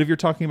 Yeah. But if you're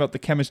talking about the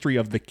chemistry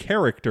of the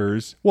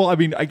characters, well, I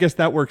mean, I guess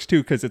that works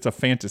too because it's a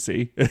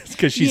fantasy.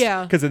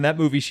 Because in that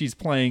movie she's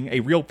playing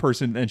a real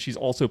person and she's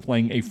also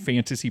playing a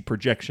fantasy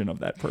projection of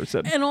that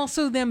person. And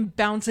also them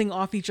bouncing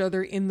off each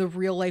other in the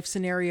real life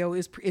scenario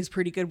is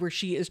pretty good, where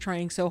she is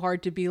trying so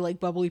hard to be like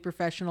bubbly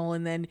professional,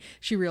 and then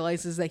she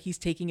realizes that he's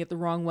taking it the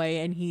wrong way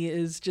and he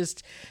is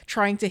just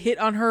trying to hit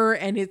on her,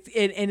 and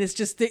it's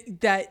just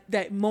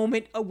that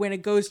moment when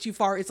it goes too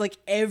far, it's like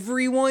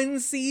everyone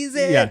sees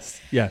it.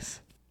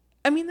 Yes.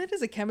 I mean, that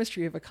is a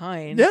chemistry of a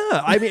kind.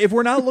 Yeah, I mean, if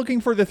we're not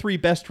looking for the three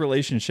best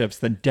relationships,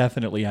 then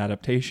definitely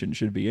adaptation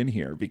should be in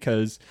here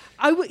because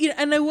I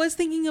was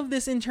thinking of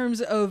this in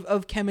terms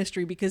of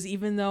chemistry, because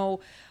even though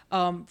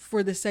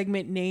for the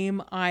segment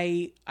name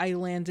I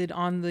landed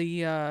on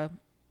the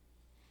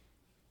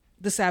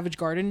Savage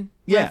Garden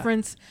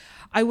reference,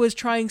 I was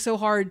trying so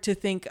hard to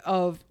think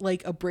of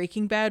like a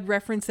Breaking Bad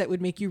reference that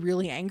would make you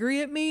really angry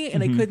at me,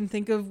 and I couldn't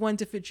think of one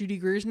to fit Judy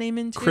Greer's name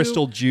into.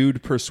 Crystal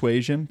Jude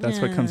Persuasion. That's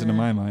what comes into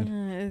my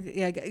mind.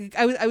 Yeah,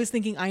 I was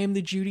thinking I am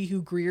the Judy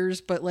who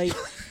Greers, but like.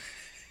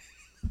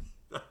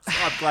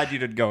 I'm glad you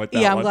didn't go with that.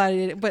 Yeah, one. I'm glad I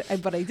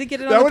did, but I did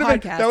get it on the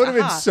podcast. That would have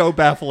been so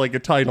baffling a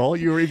title.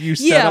 If you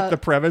set up the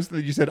premise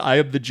that you said I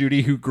am the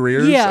Judy who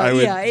Greers, I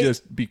would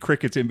just be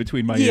crickets in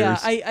between my ears.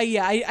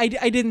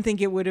 I didn't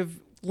think it would have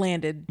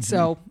landed.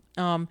 So,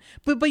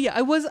 but yeah,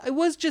 I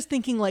was just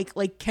thinking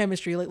like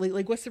chemistry,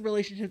 like what's the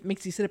relationship that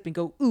makes you sit up and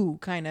go ooh,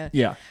 kind of.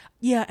 Yeah.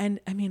 And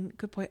I mean,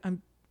 good point.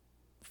 I'm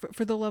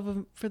for the love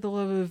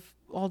of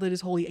all that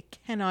is holy, I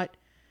cannot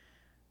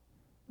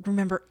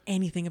remember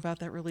anything about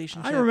that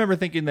relationship. I remember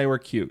thinking they were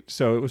cute,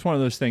 so it was one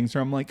of those things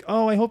where I'm like,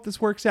 oh, I hope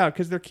this works out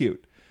because they're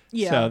cute.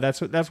 Yeah,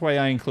 so that's why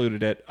I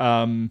included it.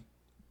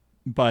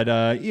 But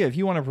if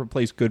you want to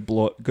replace Good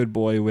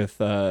Boy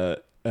with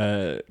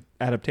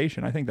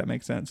adaptation, I think that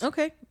makes sense.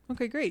 Okay,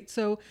 great.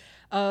 So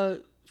our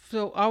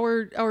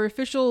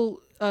official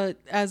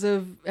as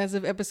of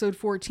episode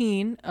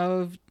 14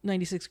 of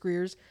 96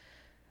 Greers.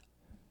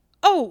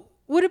 Oh,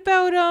 what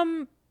about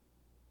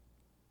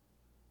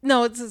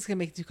No, it's gonna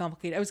make it too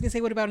complicated. I was gonna say,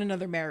 what about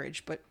Another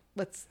Marriage? But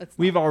let's.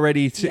 We've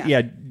already,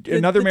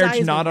 Another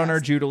Marriage not on our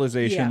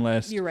Jutilization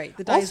list. You're right.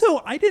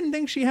 Also, I didn't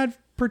think she had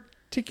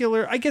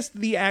particular. I guess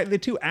the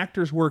two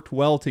actors worked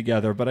well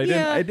together, but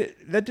that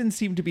didn't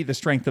seem to be the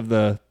strength of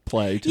the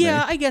play. To me.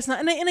 I guess not.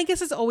 And I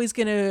guess it's always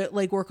gonna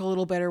like work a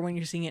little better when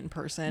you're seeing it in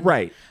person,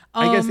 right?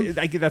 I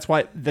guess that's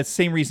why. That's the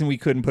same reason we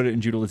couldn't put it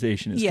in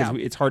Jutilization is because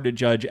it's hard to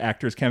judge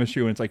actors'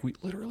 chemistry when it's like we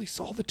literally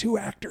saw the two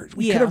actors.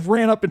 We could have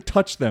ran up and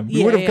touched them.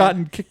 We would have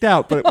gotten kicked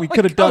out, but we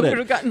could have done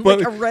it.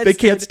 But they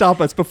can't stop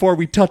us before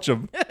we touch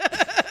them.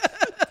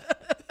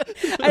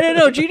 I don't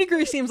know. Judy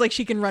Greer seems like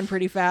she can run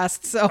pretty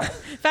fast, so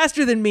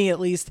faster than me at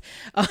least.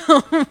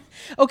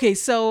 Okay,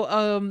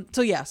 so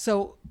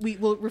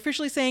we're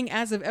officially saying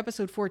as of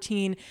episode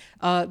 14,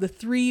 the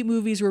three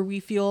movies where we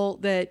feel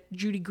that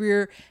Judy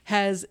Greer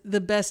has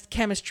the best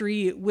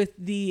chemistry with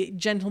the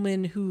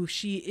gentleman who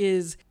she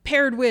is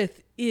paired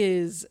with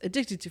is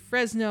Addicted to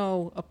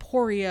Fresno,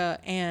 Aporia,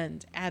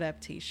 and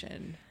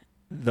Adaptation.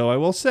 Though I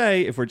will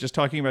say, if we're just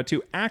talking about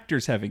two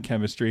actors having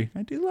chemistry,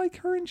 I do like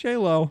her and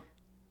J-Lo.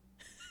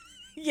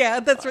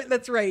 Yeah, that's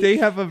right. They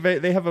have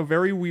a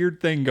very weird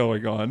thing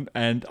going on,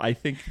 and I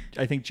think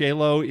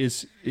J-Lo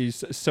is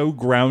so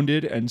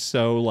grounded and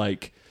so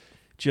like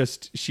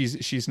just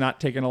she's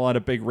not taking a lot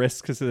of big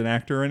risks as an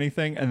actor or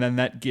anything, and then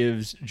that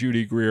gives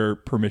Judy Greer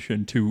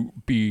permission to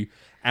be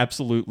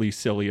absolutely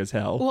silly as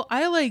hell. Well,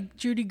 I like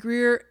Judy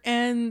Greer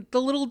and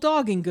the little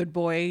dog in Good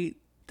Boy.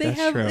 They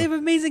have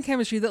amazing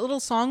chemistry. That little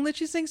song that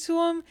she sings to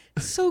him,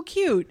 so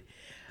cute.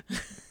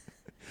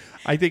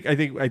 I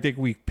think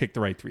we picked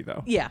the right three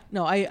though. Yeah,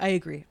 no, I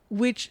agree.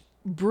 Which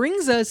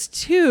brings us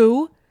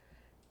to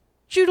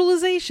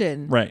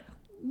Jutilization. Right.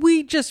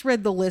 We just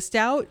read the list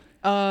out.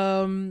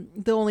 The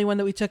only one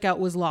that we took out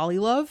was Lolly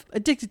Love.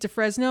 Addicted to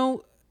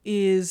Fresno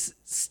is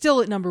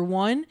still at number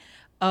 1.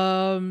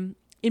 In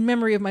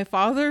Memory of My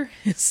Father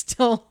is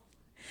still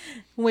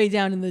way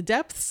down in the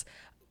depths.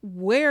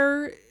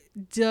 Where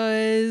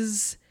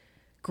does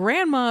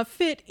Grandma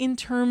fit in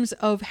terms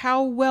of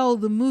how well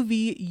the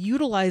movie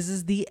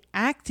utilizes the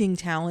acting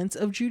talents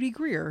of Judy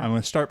Greer? I'm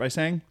going to start by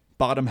saying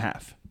bottom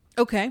half.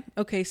 Okay,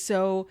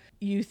 so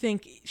you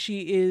think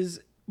she is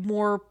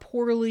more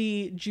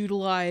poorly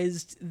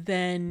utilized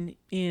than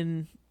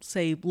in,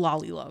 say,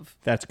 Lolly Love?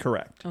 That's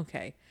correct.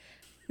 Okay.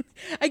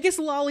 I guess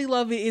Lolly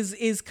Love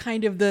is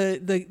kind of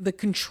the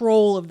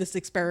control of this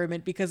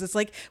experiment, because it's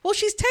like, well,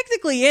 she's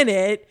technically in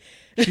it.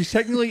 She's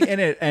technically in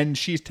it, and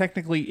she's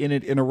technically in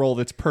it in a role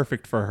that's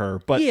perfect for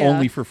her, but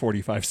only for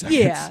 45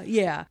 seconds.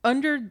 Yeah.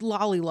 Under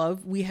Lolly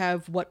Love, we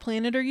have What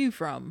Planet Are You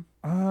From?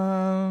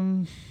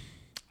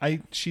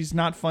 She's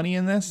not funny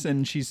in this,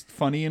 and she's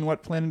funny in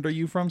What Planet Are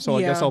You From? So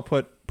I guess I'll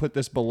put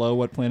this below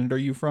What Planet Are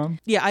You From?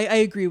 Yeah, I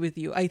agree with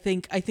you. I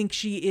think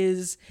she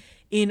is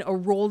in a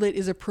role that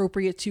is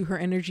appropriate to her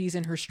energies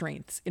and her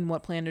strengths in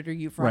What Planet Are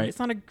You From? Right. It's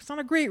not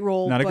a great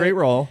role. Not a great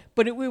role.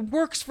 But it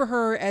works for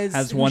her as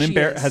has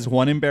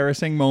one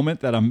embarrassing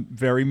moment that I'm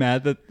very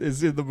mad that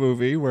is in the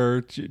movie,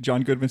 where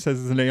John Goodman says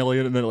it's an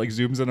alien, and then it like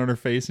zooms in on her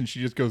face, and she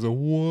just goes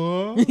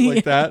what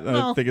like that.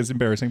 I think it's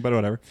embarrassing, but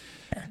whatever.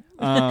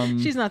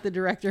 She's not the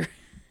director.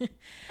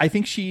 I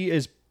think she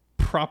is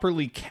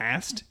properly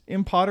cast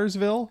in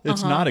Pottersville.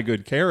 It's not a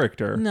good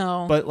character.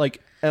 No. But like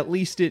at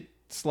least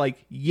it's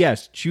like,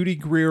 yes, Judy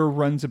Greer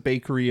runs a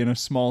bakery in a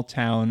small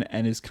town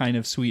and is kind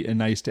of sweet and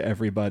nice to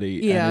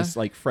everybody and is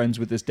like friends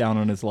with this down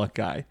on his luck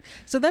guy.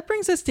 So that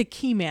brings us to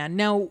Keyman.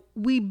 Now,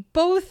 we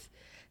both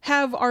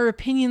have our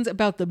opinions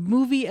about the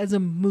movie as a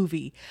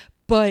movie,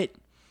 but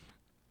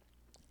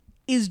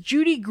is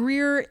Judy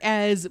Greer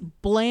as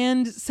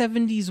bland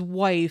 70s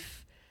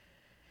wife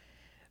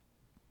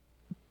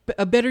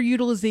a better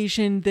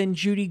utilization than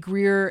Judy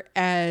Greer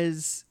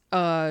as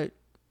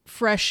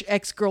fresh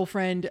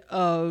ex-girlfriend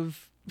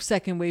of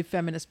second wave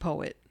feminist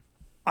poet?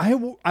 I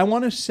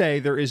want to say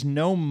there is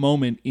no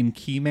moment in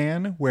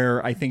Keyman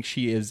where I think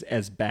she is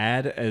as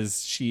bad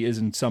as she is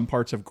in some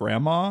parts of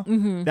Grandma.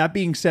 Mm-hmm. That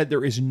being said,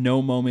 there is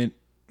no moment.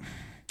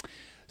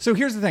 So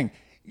here's the thing.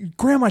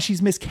 Grandma,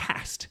 she's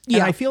miscast. Yeah.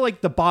 And I feel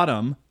like the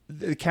bottom,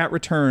 The Cat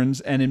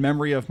Returns and In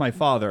Memory of My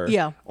Father,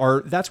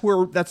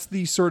 that's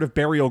the sort of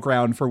burial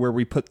ground for where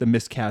we put the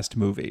miscast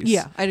movies.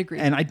 Yeah, I'd agree.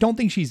 And I don't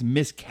think she's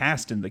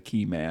miscast in The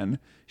Keyman.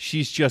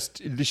 She's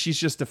just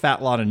a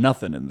fat lot of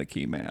nothing in The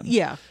Keyman.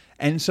 Yeah.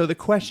 And so the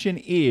question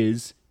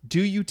is,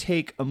 do you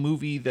take a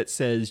movie that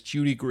says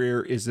Judy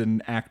Greer is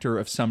an actor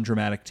of some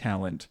dramatic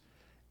talent,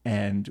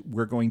 and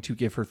we're going to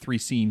give her 3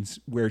 scenes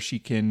where she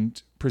can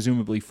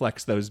presumably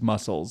flex those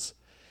muscles?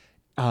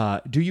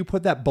 Do you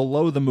put that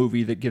below the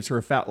movie that gives her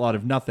a fat lot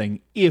of nothing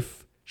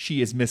if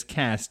she is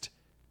miscast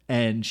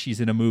and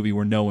she's in a movie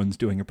where no one's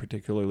doing a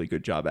particularly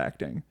good job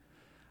acting?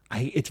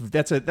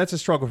 That's a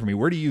struggle for me.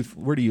 Where do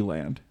you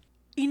land?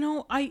 You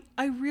know, I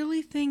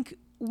really think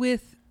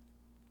with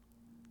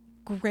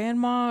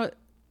Grandma,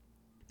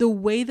 the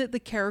way that the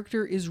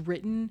character is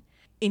written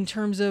in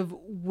terms of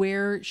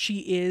where she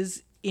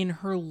is in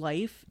her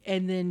life,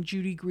 and then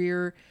Judy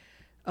Greer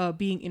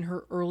being in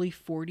her early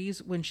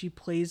 40s when she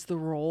plays the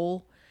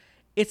role,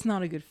 it's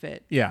not a good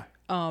fit. Yeah.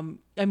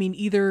 I mean,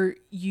 either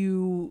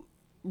you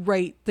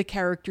write the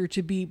character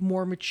to be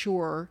more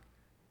mature,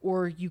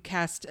 or you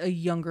cast a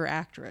younger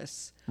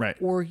actress. Right.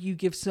 Or you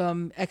give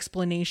some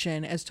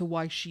explanation as to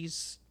why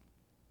she's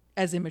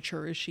as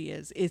immature as she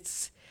is.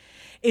 It's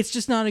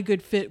just not a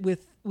good fit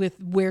with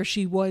where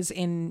she was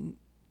in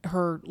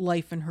her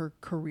life and her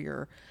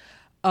career.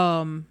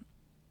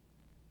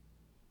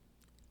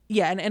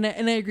 Yeah, and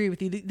I agree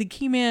with you. The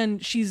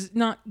Keyman, she's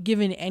not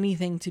given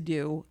anything to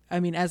do. I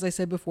mean, as I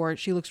said before,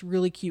 she looks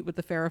really cute with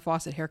the Farrah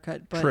Fawcett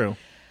haircut. But true.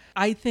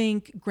 I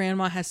think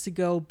Grandma has to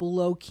go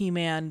below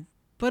Keyman,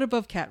 but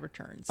above Cat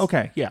Returns.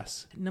 Okay,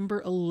 yes.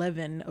 Number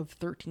 11 of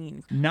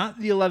 13. Not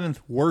the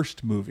 11th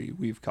worst movie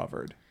we've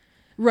covered.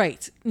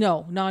 Right.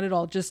 No, not at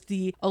all. Just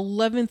the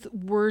 11th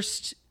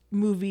worst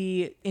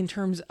movie in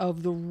terms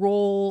of the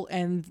role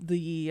and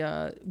the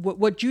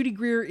what Judy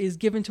Greer is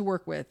given to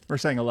work with. We're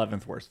saying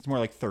 11th worst. It's more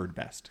like third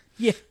best.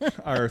 Yeah.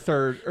 Or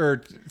third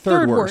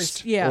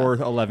worst. Yeah. Or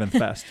 11th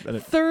best.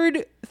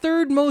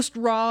 Third most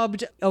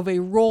robbed of a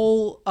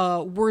role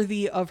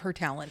worthy of her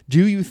talent.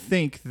 Do you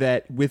think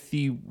that with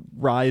the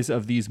rise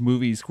of these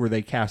movies where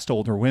they cast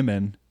older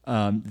women,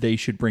 they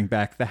should bring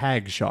back the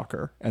Hag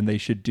Shocker, and they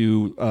should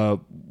do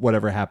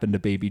Whatever Happened to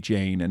Baby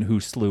Jane and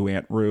Who Slew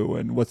Aunt Rue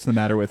and What's the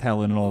Matter with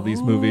Helen and all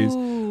these movies?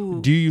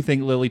 Do you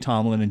think Lily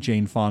Tomlin and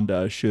Jane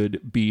Fonda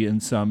should be in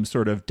some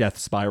sort of death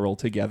spiral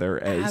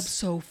together as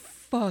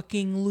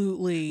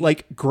Abso-fucking-lutely.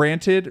 Like,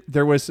 granted,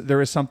 there was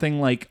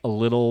something like a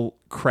little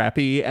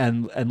crappy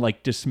and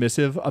like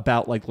dismissive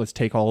about like, let's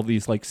take all of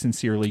these like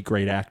sincerely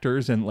great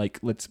actors and like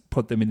let's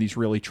put them in these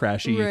really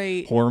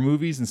trashy horror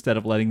movies instead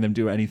of letting them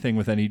do anything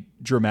with any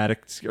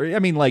dramatic. I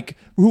mean, like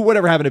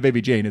Whatever Happened to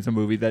Baby Jane is a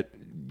movie that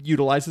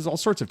utilizes all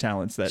sorts of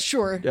talents that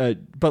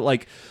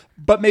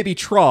but maybe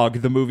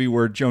Trog, the movie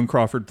where Joan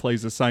Crawford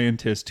plays a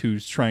scientist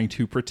who's trying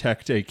to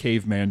protect a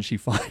caveman she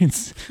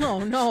finds. Oh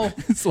no.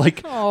 It's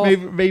like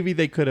maybe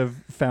they could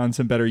have found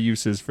some better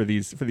uses for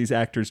these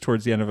actors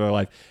towards the end of their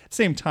life. At the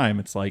same time,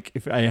 it's like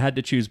if I had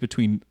to choose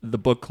between The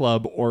Book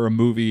Club or a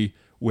movie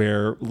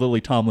where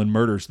Lily Tomlin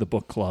murders the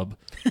book club,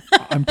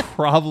 I'm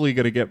probably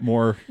going to get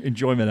more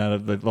enjoyment out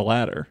of the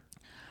latter.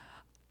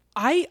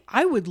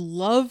 I would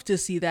love to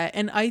see that,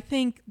 and I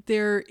think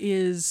there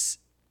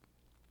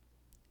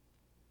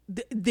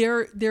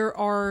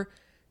are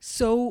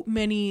so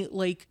many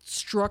like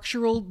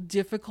structural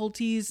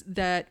difficulties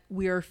that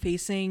we are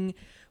facing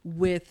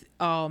with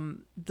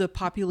the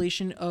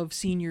population of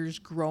seniors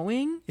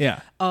growing. Yeah.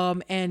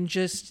 And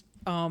just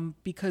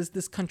because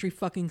this country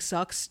fucking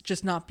sucks,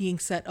 just not being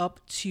set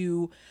up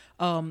to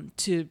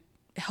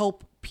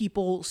help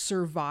people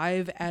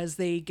survive as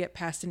they get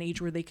past an age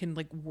where they can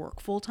like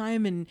work full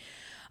time. And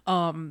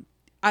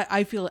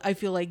I feel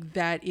like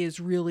that is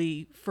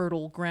really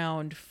fertile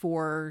ground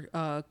for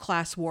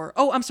class war.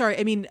 Oh, I'm sorry.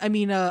 I mean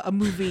a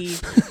movie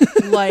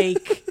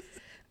like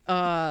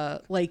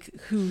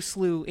Who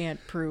Slew Aunt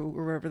Prue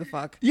or whatever the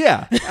fuck.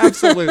 Yeah,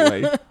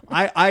 absolutely.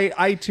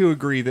 I too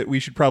agree that we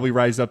should probably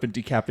rise up and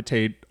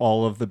decapitate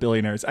all of the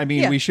billionaires. I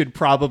mean, we should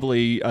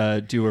probably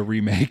do a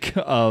remake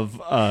of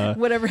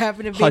Whatever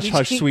Happened to Hush Baby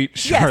Hush Jane. Sweet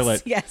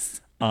Charlotte.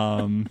 Yes.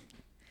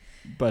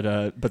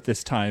 But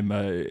this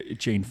time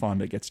Jane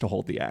Fonda gets to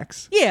hold the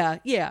axe.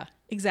 Yeah,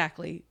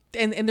 exactly.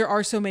 And there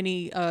are so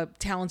many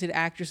talented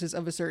actresses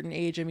of a certain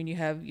age. I mean, you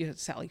have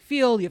Sally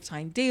Field, you have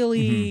Tyne Daly,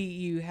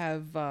 you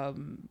have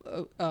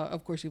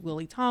of course you have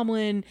Lily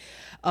Tomlin.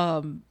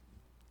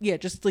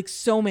 Just like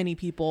so many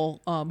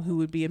people who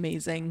would be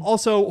amazing.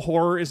 Also,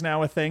 horror is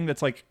now a thing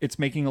that's like it's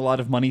making a lot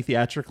of money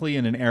theatrically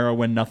in an era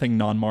when nothing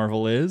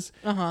non-Marvel is.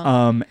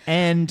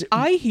 And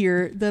I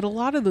hear that a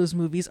lot of those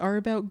movies are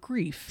about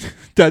grief.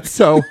 That's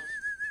so.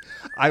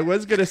 I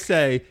was going to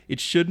say it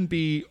shouldn't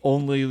be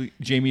only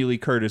Jamie Lee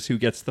Curtis who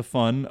gets the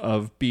fun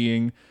of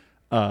being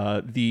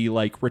the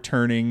like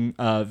returning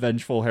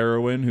vengeful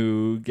heroine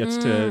who gets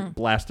to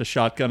blast a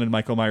shotgun in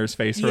Michael Myers'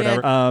 face or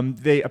whatever.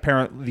 They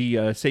apparently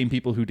the same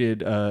people who did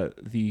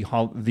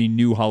the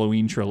new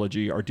Halloween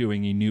trilogy are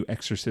doing a new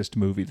Exorcist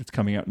movie that's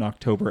coming out in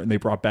October, and they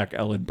brought back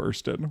Ellen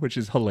Burstyn, which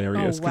is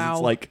hilarious because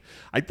it's like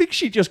I think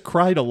she just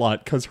cried a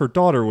lot because her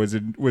daughter was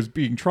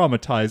being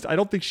traumatized. I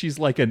don't think she's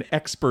like an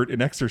expert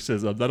in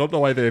exorcism. I don't know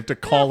why they have to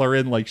call her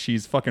in like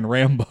she's fucking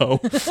Rambo.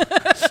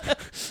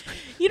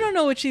 You don't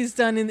know what she's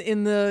done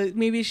in the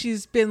maybe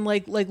she's been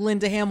like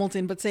Linda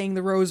Hamilton but saying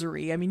the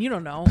rosary. I mean, you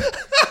don't know.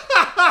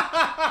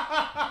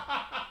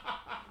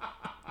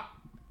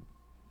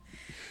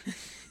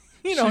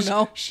 You don't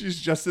know.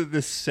 She's just in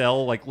this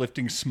cell like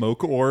lifting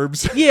smoke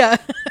orbs. Yeah.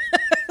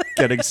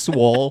 Getting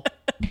swole.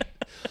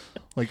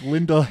 Like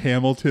Linda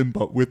Hamilton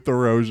but with the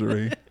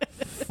rosary.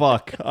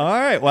 Fuck. All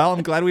right. Well,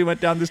 I'm glad we went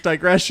down this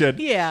digression.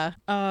 Yeah.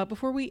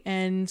 Before we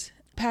end,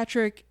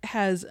 Patrick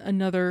has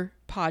another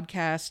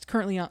podcast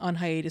currently on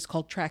hiatus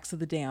called Tracks of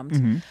the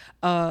Damned.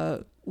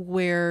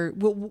 Why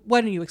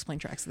don't you explain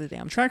Tracks of the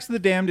Damned? Tracks of the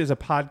Damned is a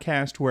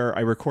podcast where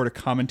I record a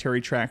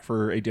commentary track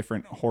for a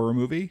different horror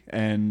movie,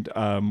 and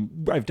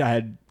I've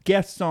had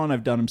guests on,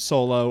 I've done them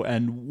solo,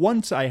 and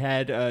once I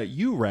had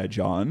you, Reg,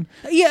 on.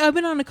 Yeah, I've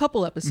been on a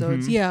couple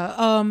episodes.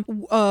 Yeah,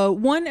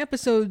 one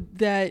episode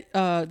that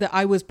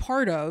I was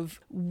part of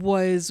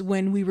was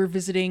when we were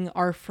visiting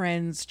our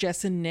friends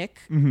Jess and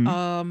Nick,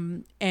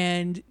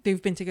 and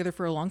they've been together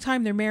for a long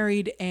time. They're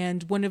married,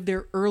 and one of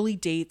their early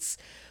dates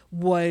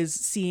was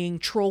seeing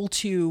Troll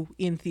 2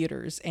 in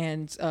theaters,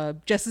 and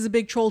Jess is a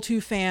big Troll 2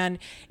 fan.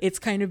 It's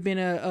kind of been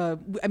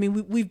I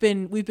mean, we've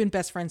been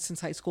best friends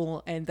since high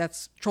school, and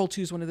that's Troll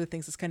 2 is one of the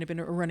things that's kind of been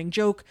a running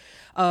joke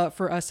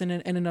for us and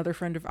another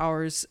friend of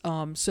ours.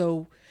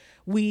 So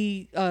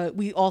we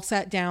all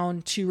sat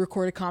down to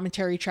record a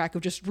commentary track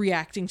of just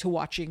reacting to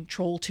watching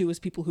Troll 2 as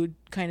people who'd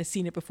kind of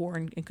seen it before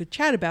and could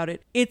chat about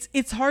it.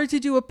 It's hard to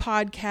do a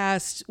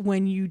podcast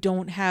when you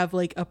don't have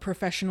like a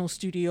professional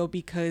studio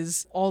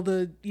because all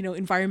the,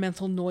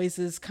 environmental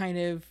noises kind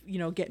of,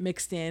 get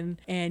mixed in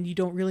and you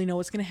don't really know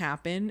what's going to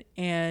happen.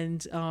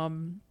 And,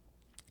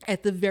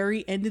 at the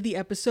very end of the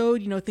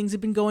episode, things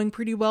have been going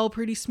pretty well,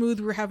 pretty smooth.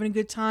 We're having a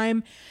good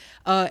time.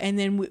 And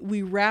then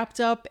we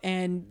wrapped up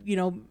and,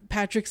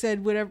 Patrick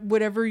said,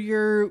 whatever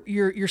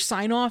your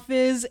sign off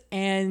is.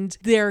 And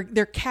their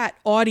cat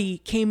Audie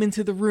came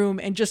into the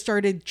room and just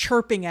started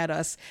chirping at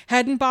us.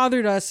 Hadn't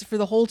bothered us for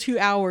the whole 2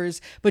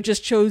 hours, but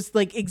just chose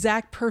like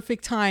exact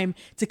perfect time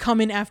to come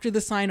in after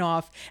the sign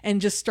off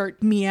and just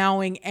start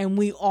meowing. And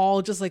we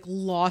all just like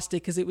lost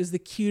it because it was the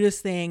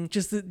cutest thing.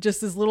 Just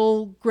this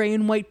little gray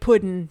and white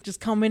pudding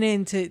just coming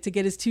in to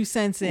get his 2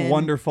 cents in.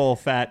 Wonderful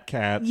fat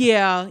cat.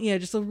 Yeah,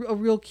 just a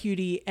real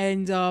cutie.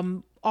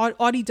 And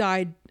Audie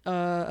died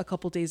a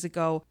couple days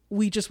ago.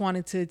 We just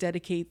wanted to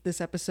dedicate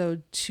this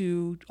episode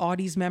to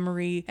Audie's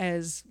memory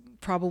as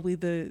probably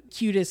the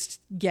cutest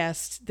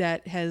guest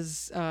that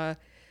has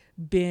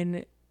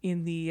been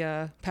in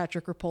the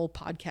Patrick Rapole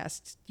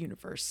podcast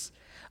universe.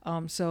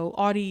 So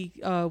Audie,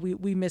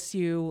 we miss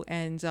you,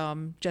 and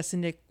Jess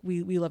and Nick,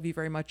 we love you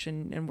very much,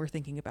 and we're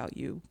thinking about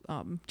you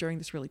during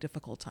this really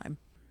difficult time.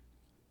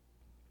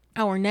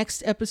 Our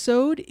next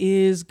episode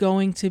is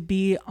going to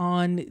be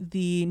on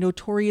the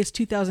notorious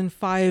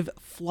 2005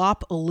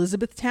 flop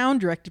Elizabethtown,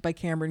 directed by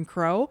Cameron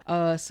Crowe.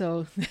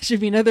 So that should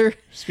be another.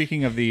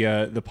 Speaking of the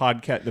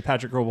podcast, the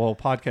Patrick Rapole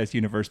podcast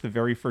universe, the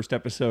very first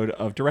episode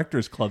of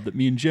Directors Club that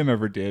me and Jim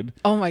ever did,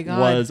 oh my god,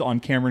 was on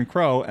Cameron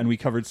Crowe, and we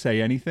covered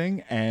Say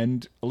Anything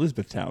and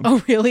Elizabethtown.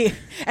 Oh really?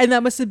 And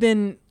that must have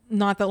been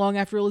not that long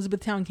after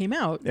Elizabethtown came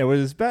out. It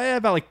was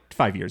about like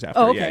 5 years after.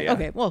 Oh, okay. Yeah.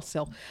 Okay. Well,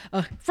 still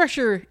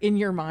fresher in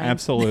your mind.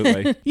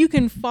 Absolutely. You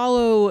can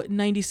follow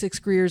 96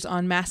 Greers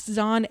on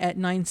Mastodon at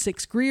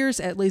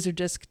 96Greers at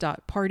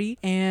laserdisc.party.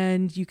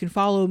 And you can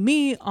follow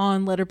me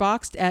on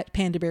Letterboxd at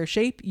Panda Bear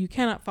Shape. You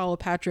cannot follow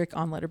Patrick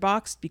on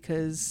Letterboxd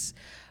because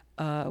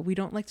we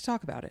don't like to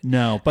talk about it.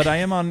 No, but I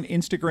am on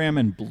Instagram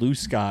and Blue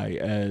Sky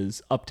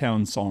as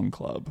Uptown Song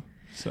Club.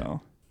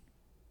 So...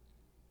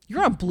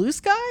 You're on Blue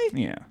Sky?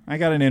 Yeah. I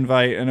got an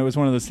invite, and it was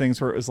one of those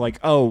things where it was like,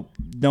 oh,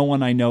 no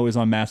one I know is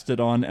on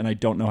Mastodon, and I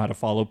don't know how to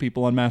follow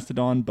people on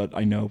Mastodon, but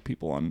I know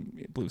people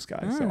on Blue Sky,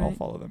 I'll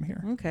follow them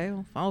here. Okay,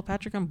 well, follow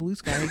Patrick on Blue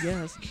Sky, I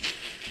guess.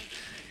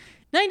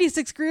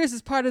 96 Greers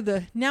is part of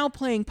the Now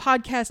Playing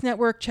podcast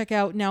network. Check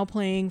out Now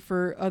Playing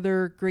for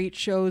other great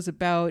shows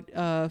about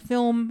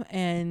film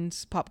and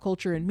pop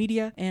culture and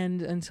media.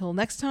 And until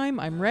next time,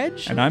 I'm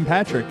Reg. And I'm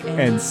Patrick.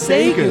 And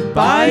say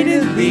goodbye to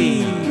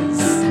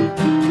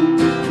these.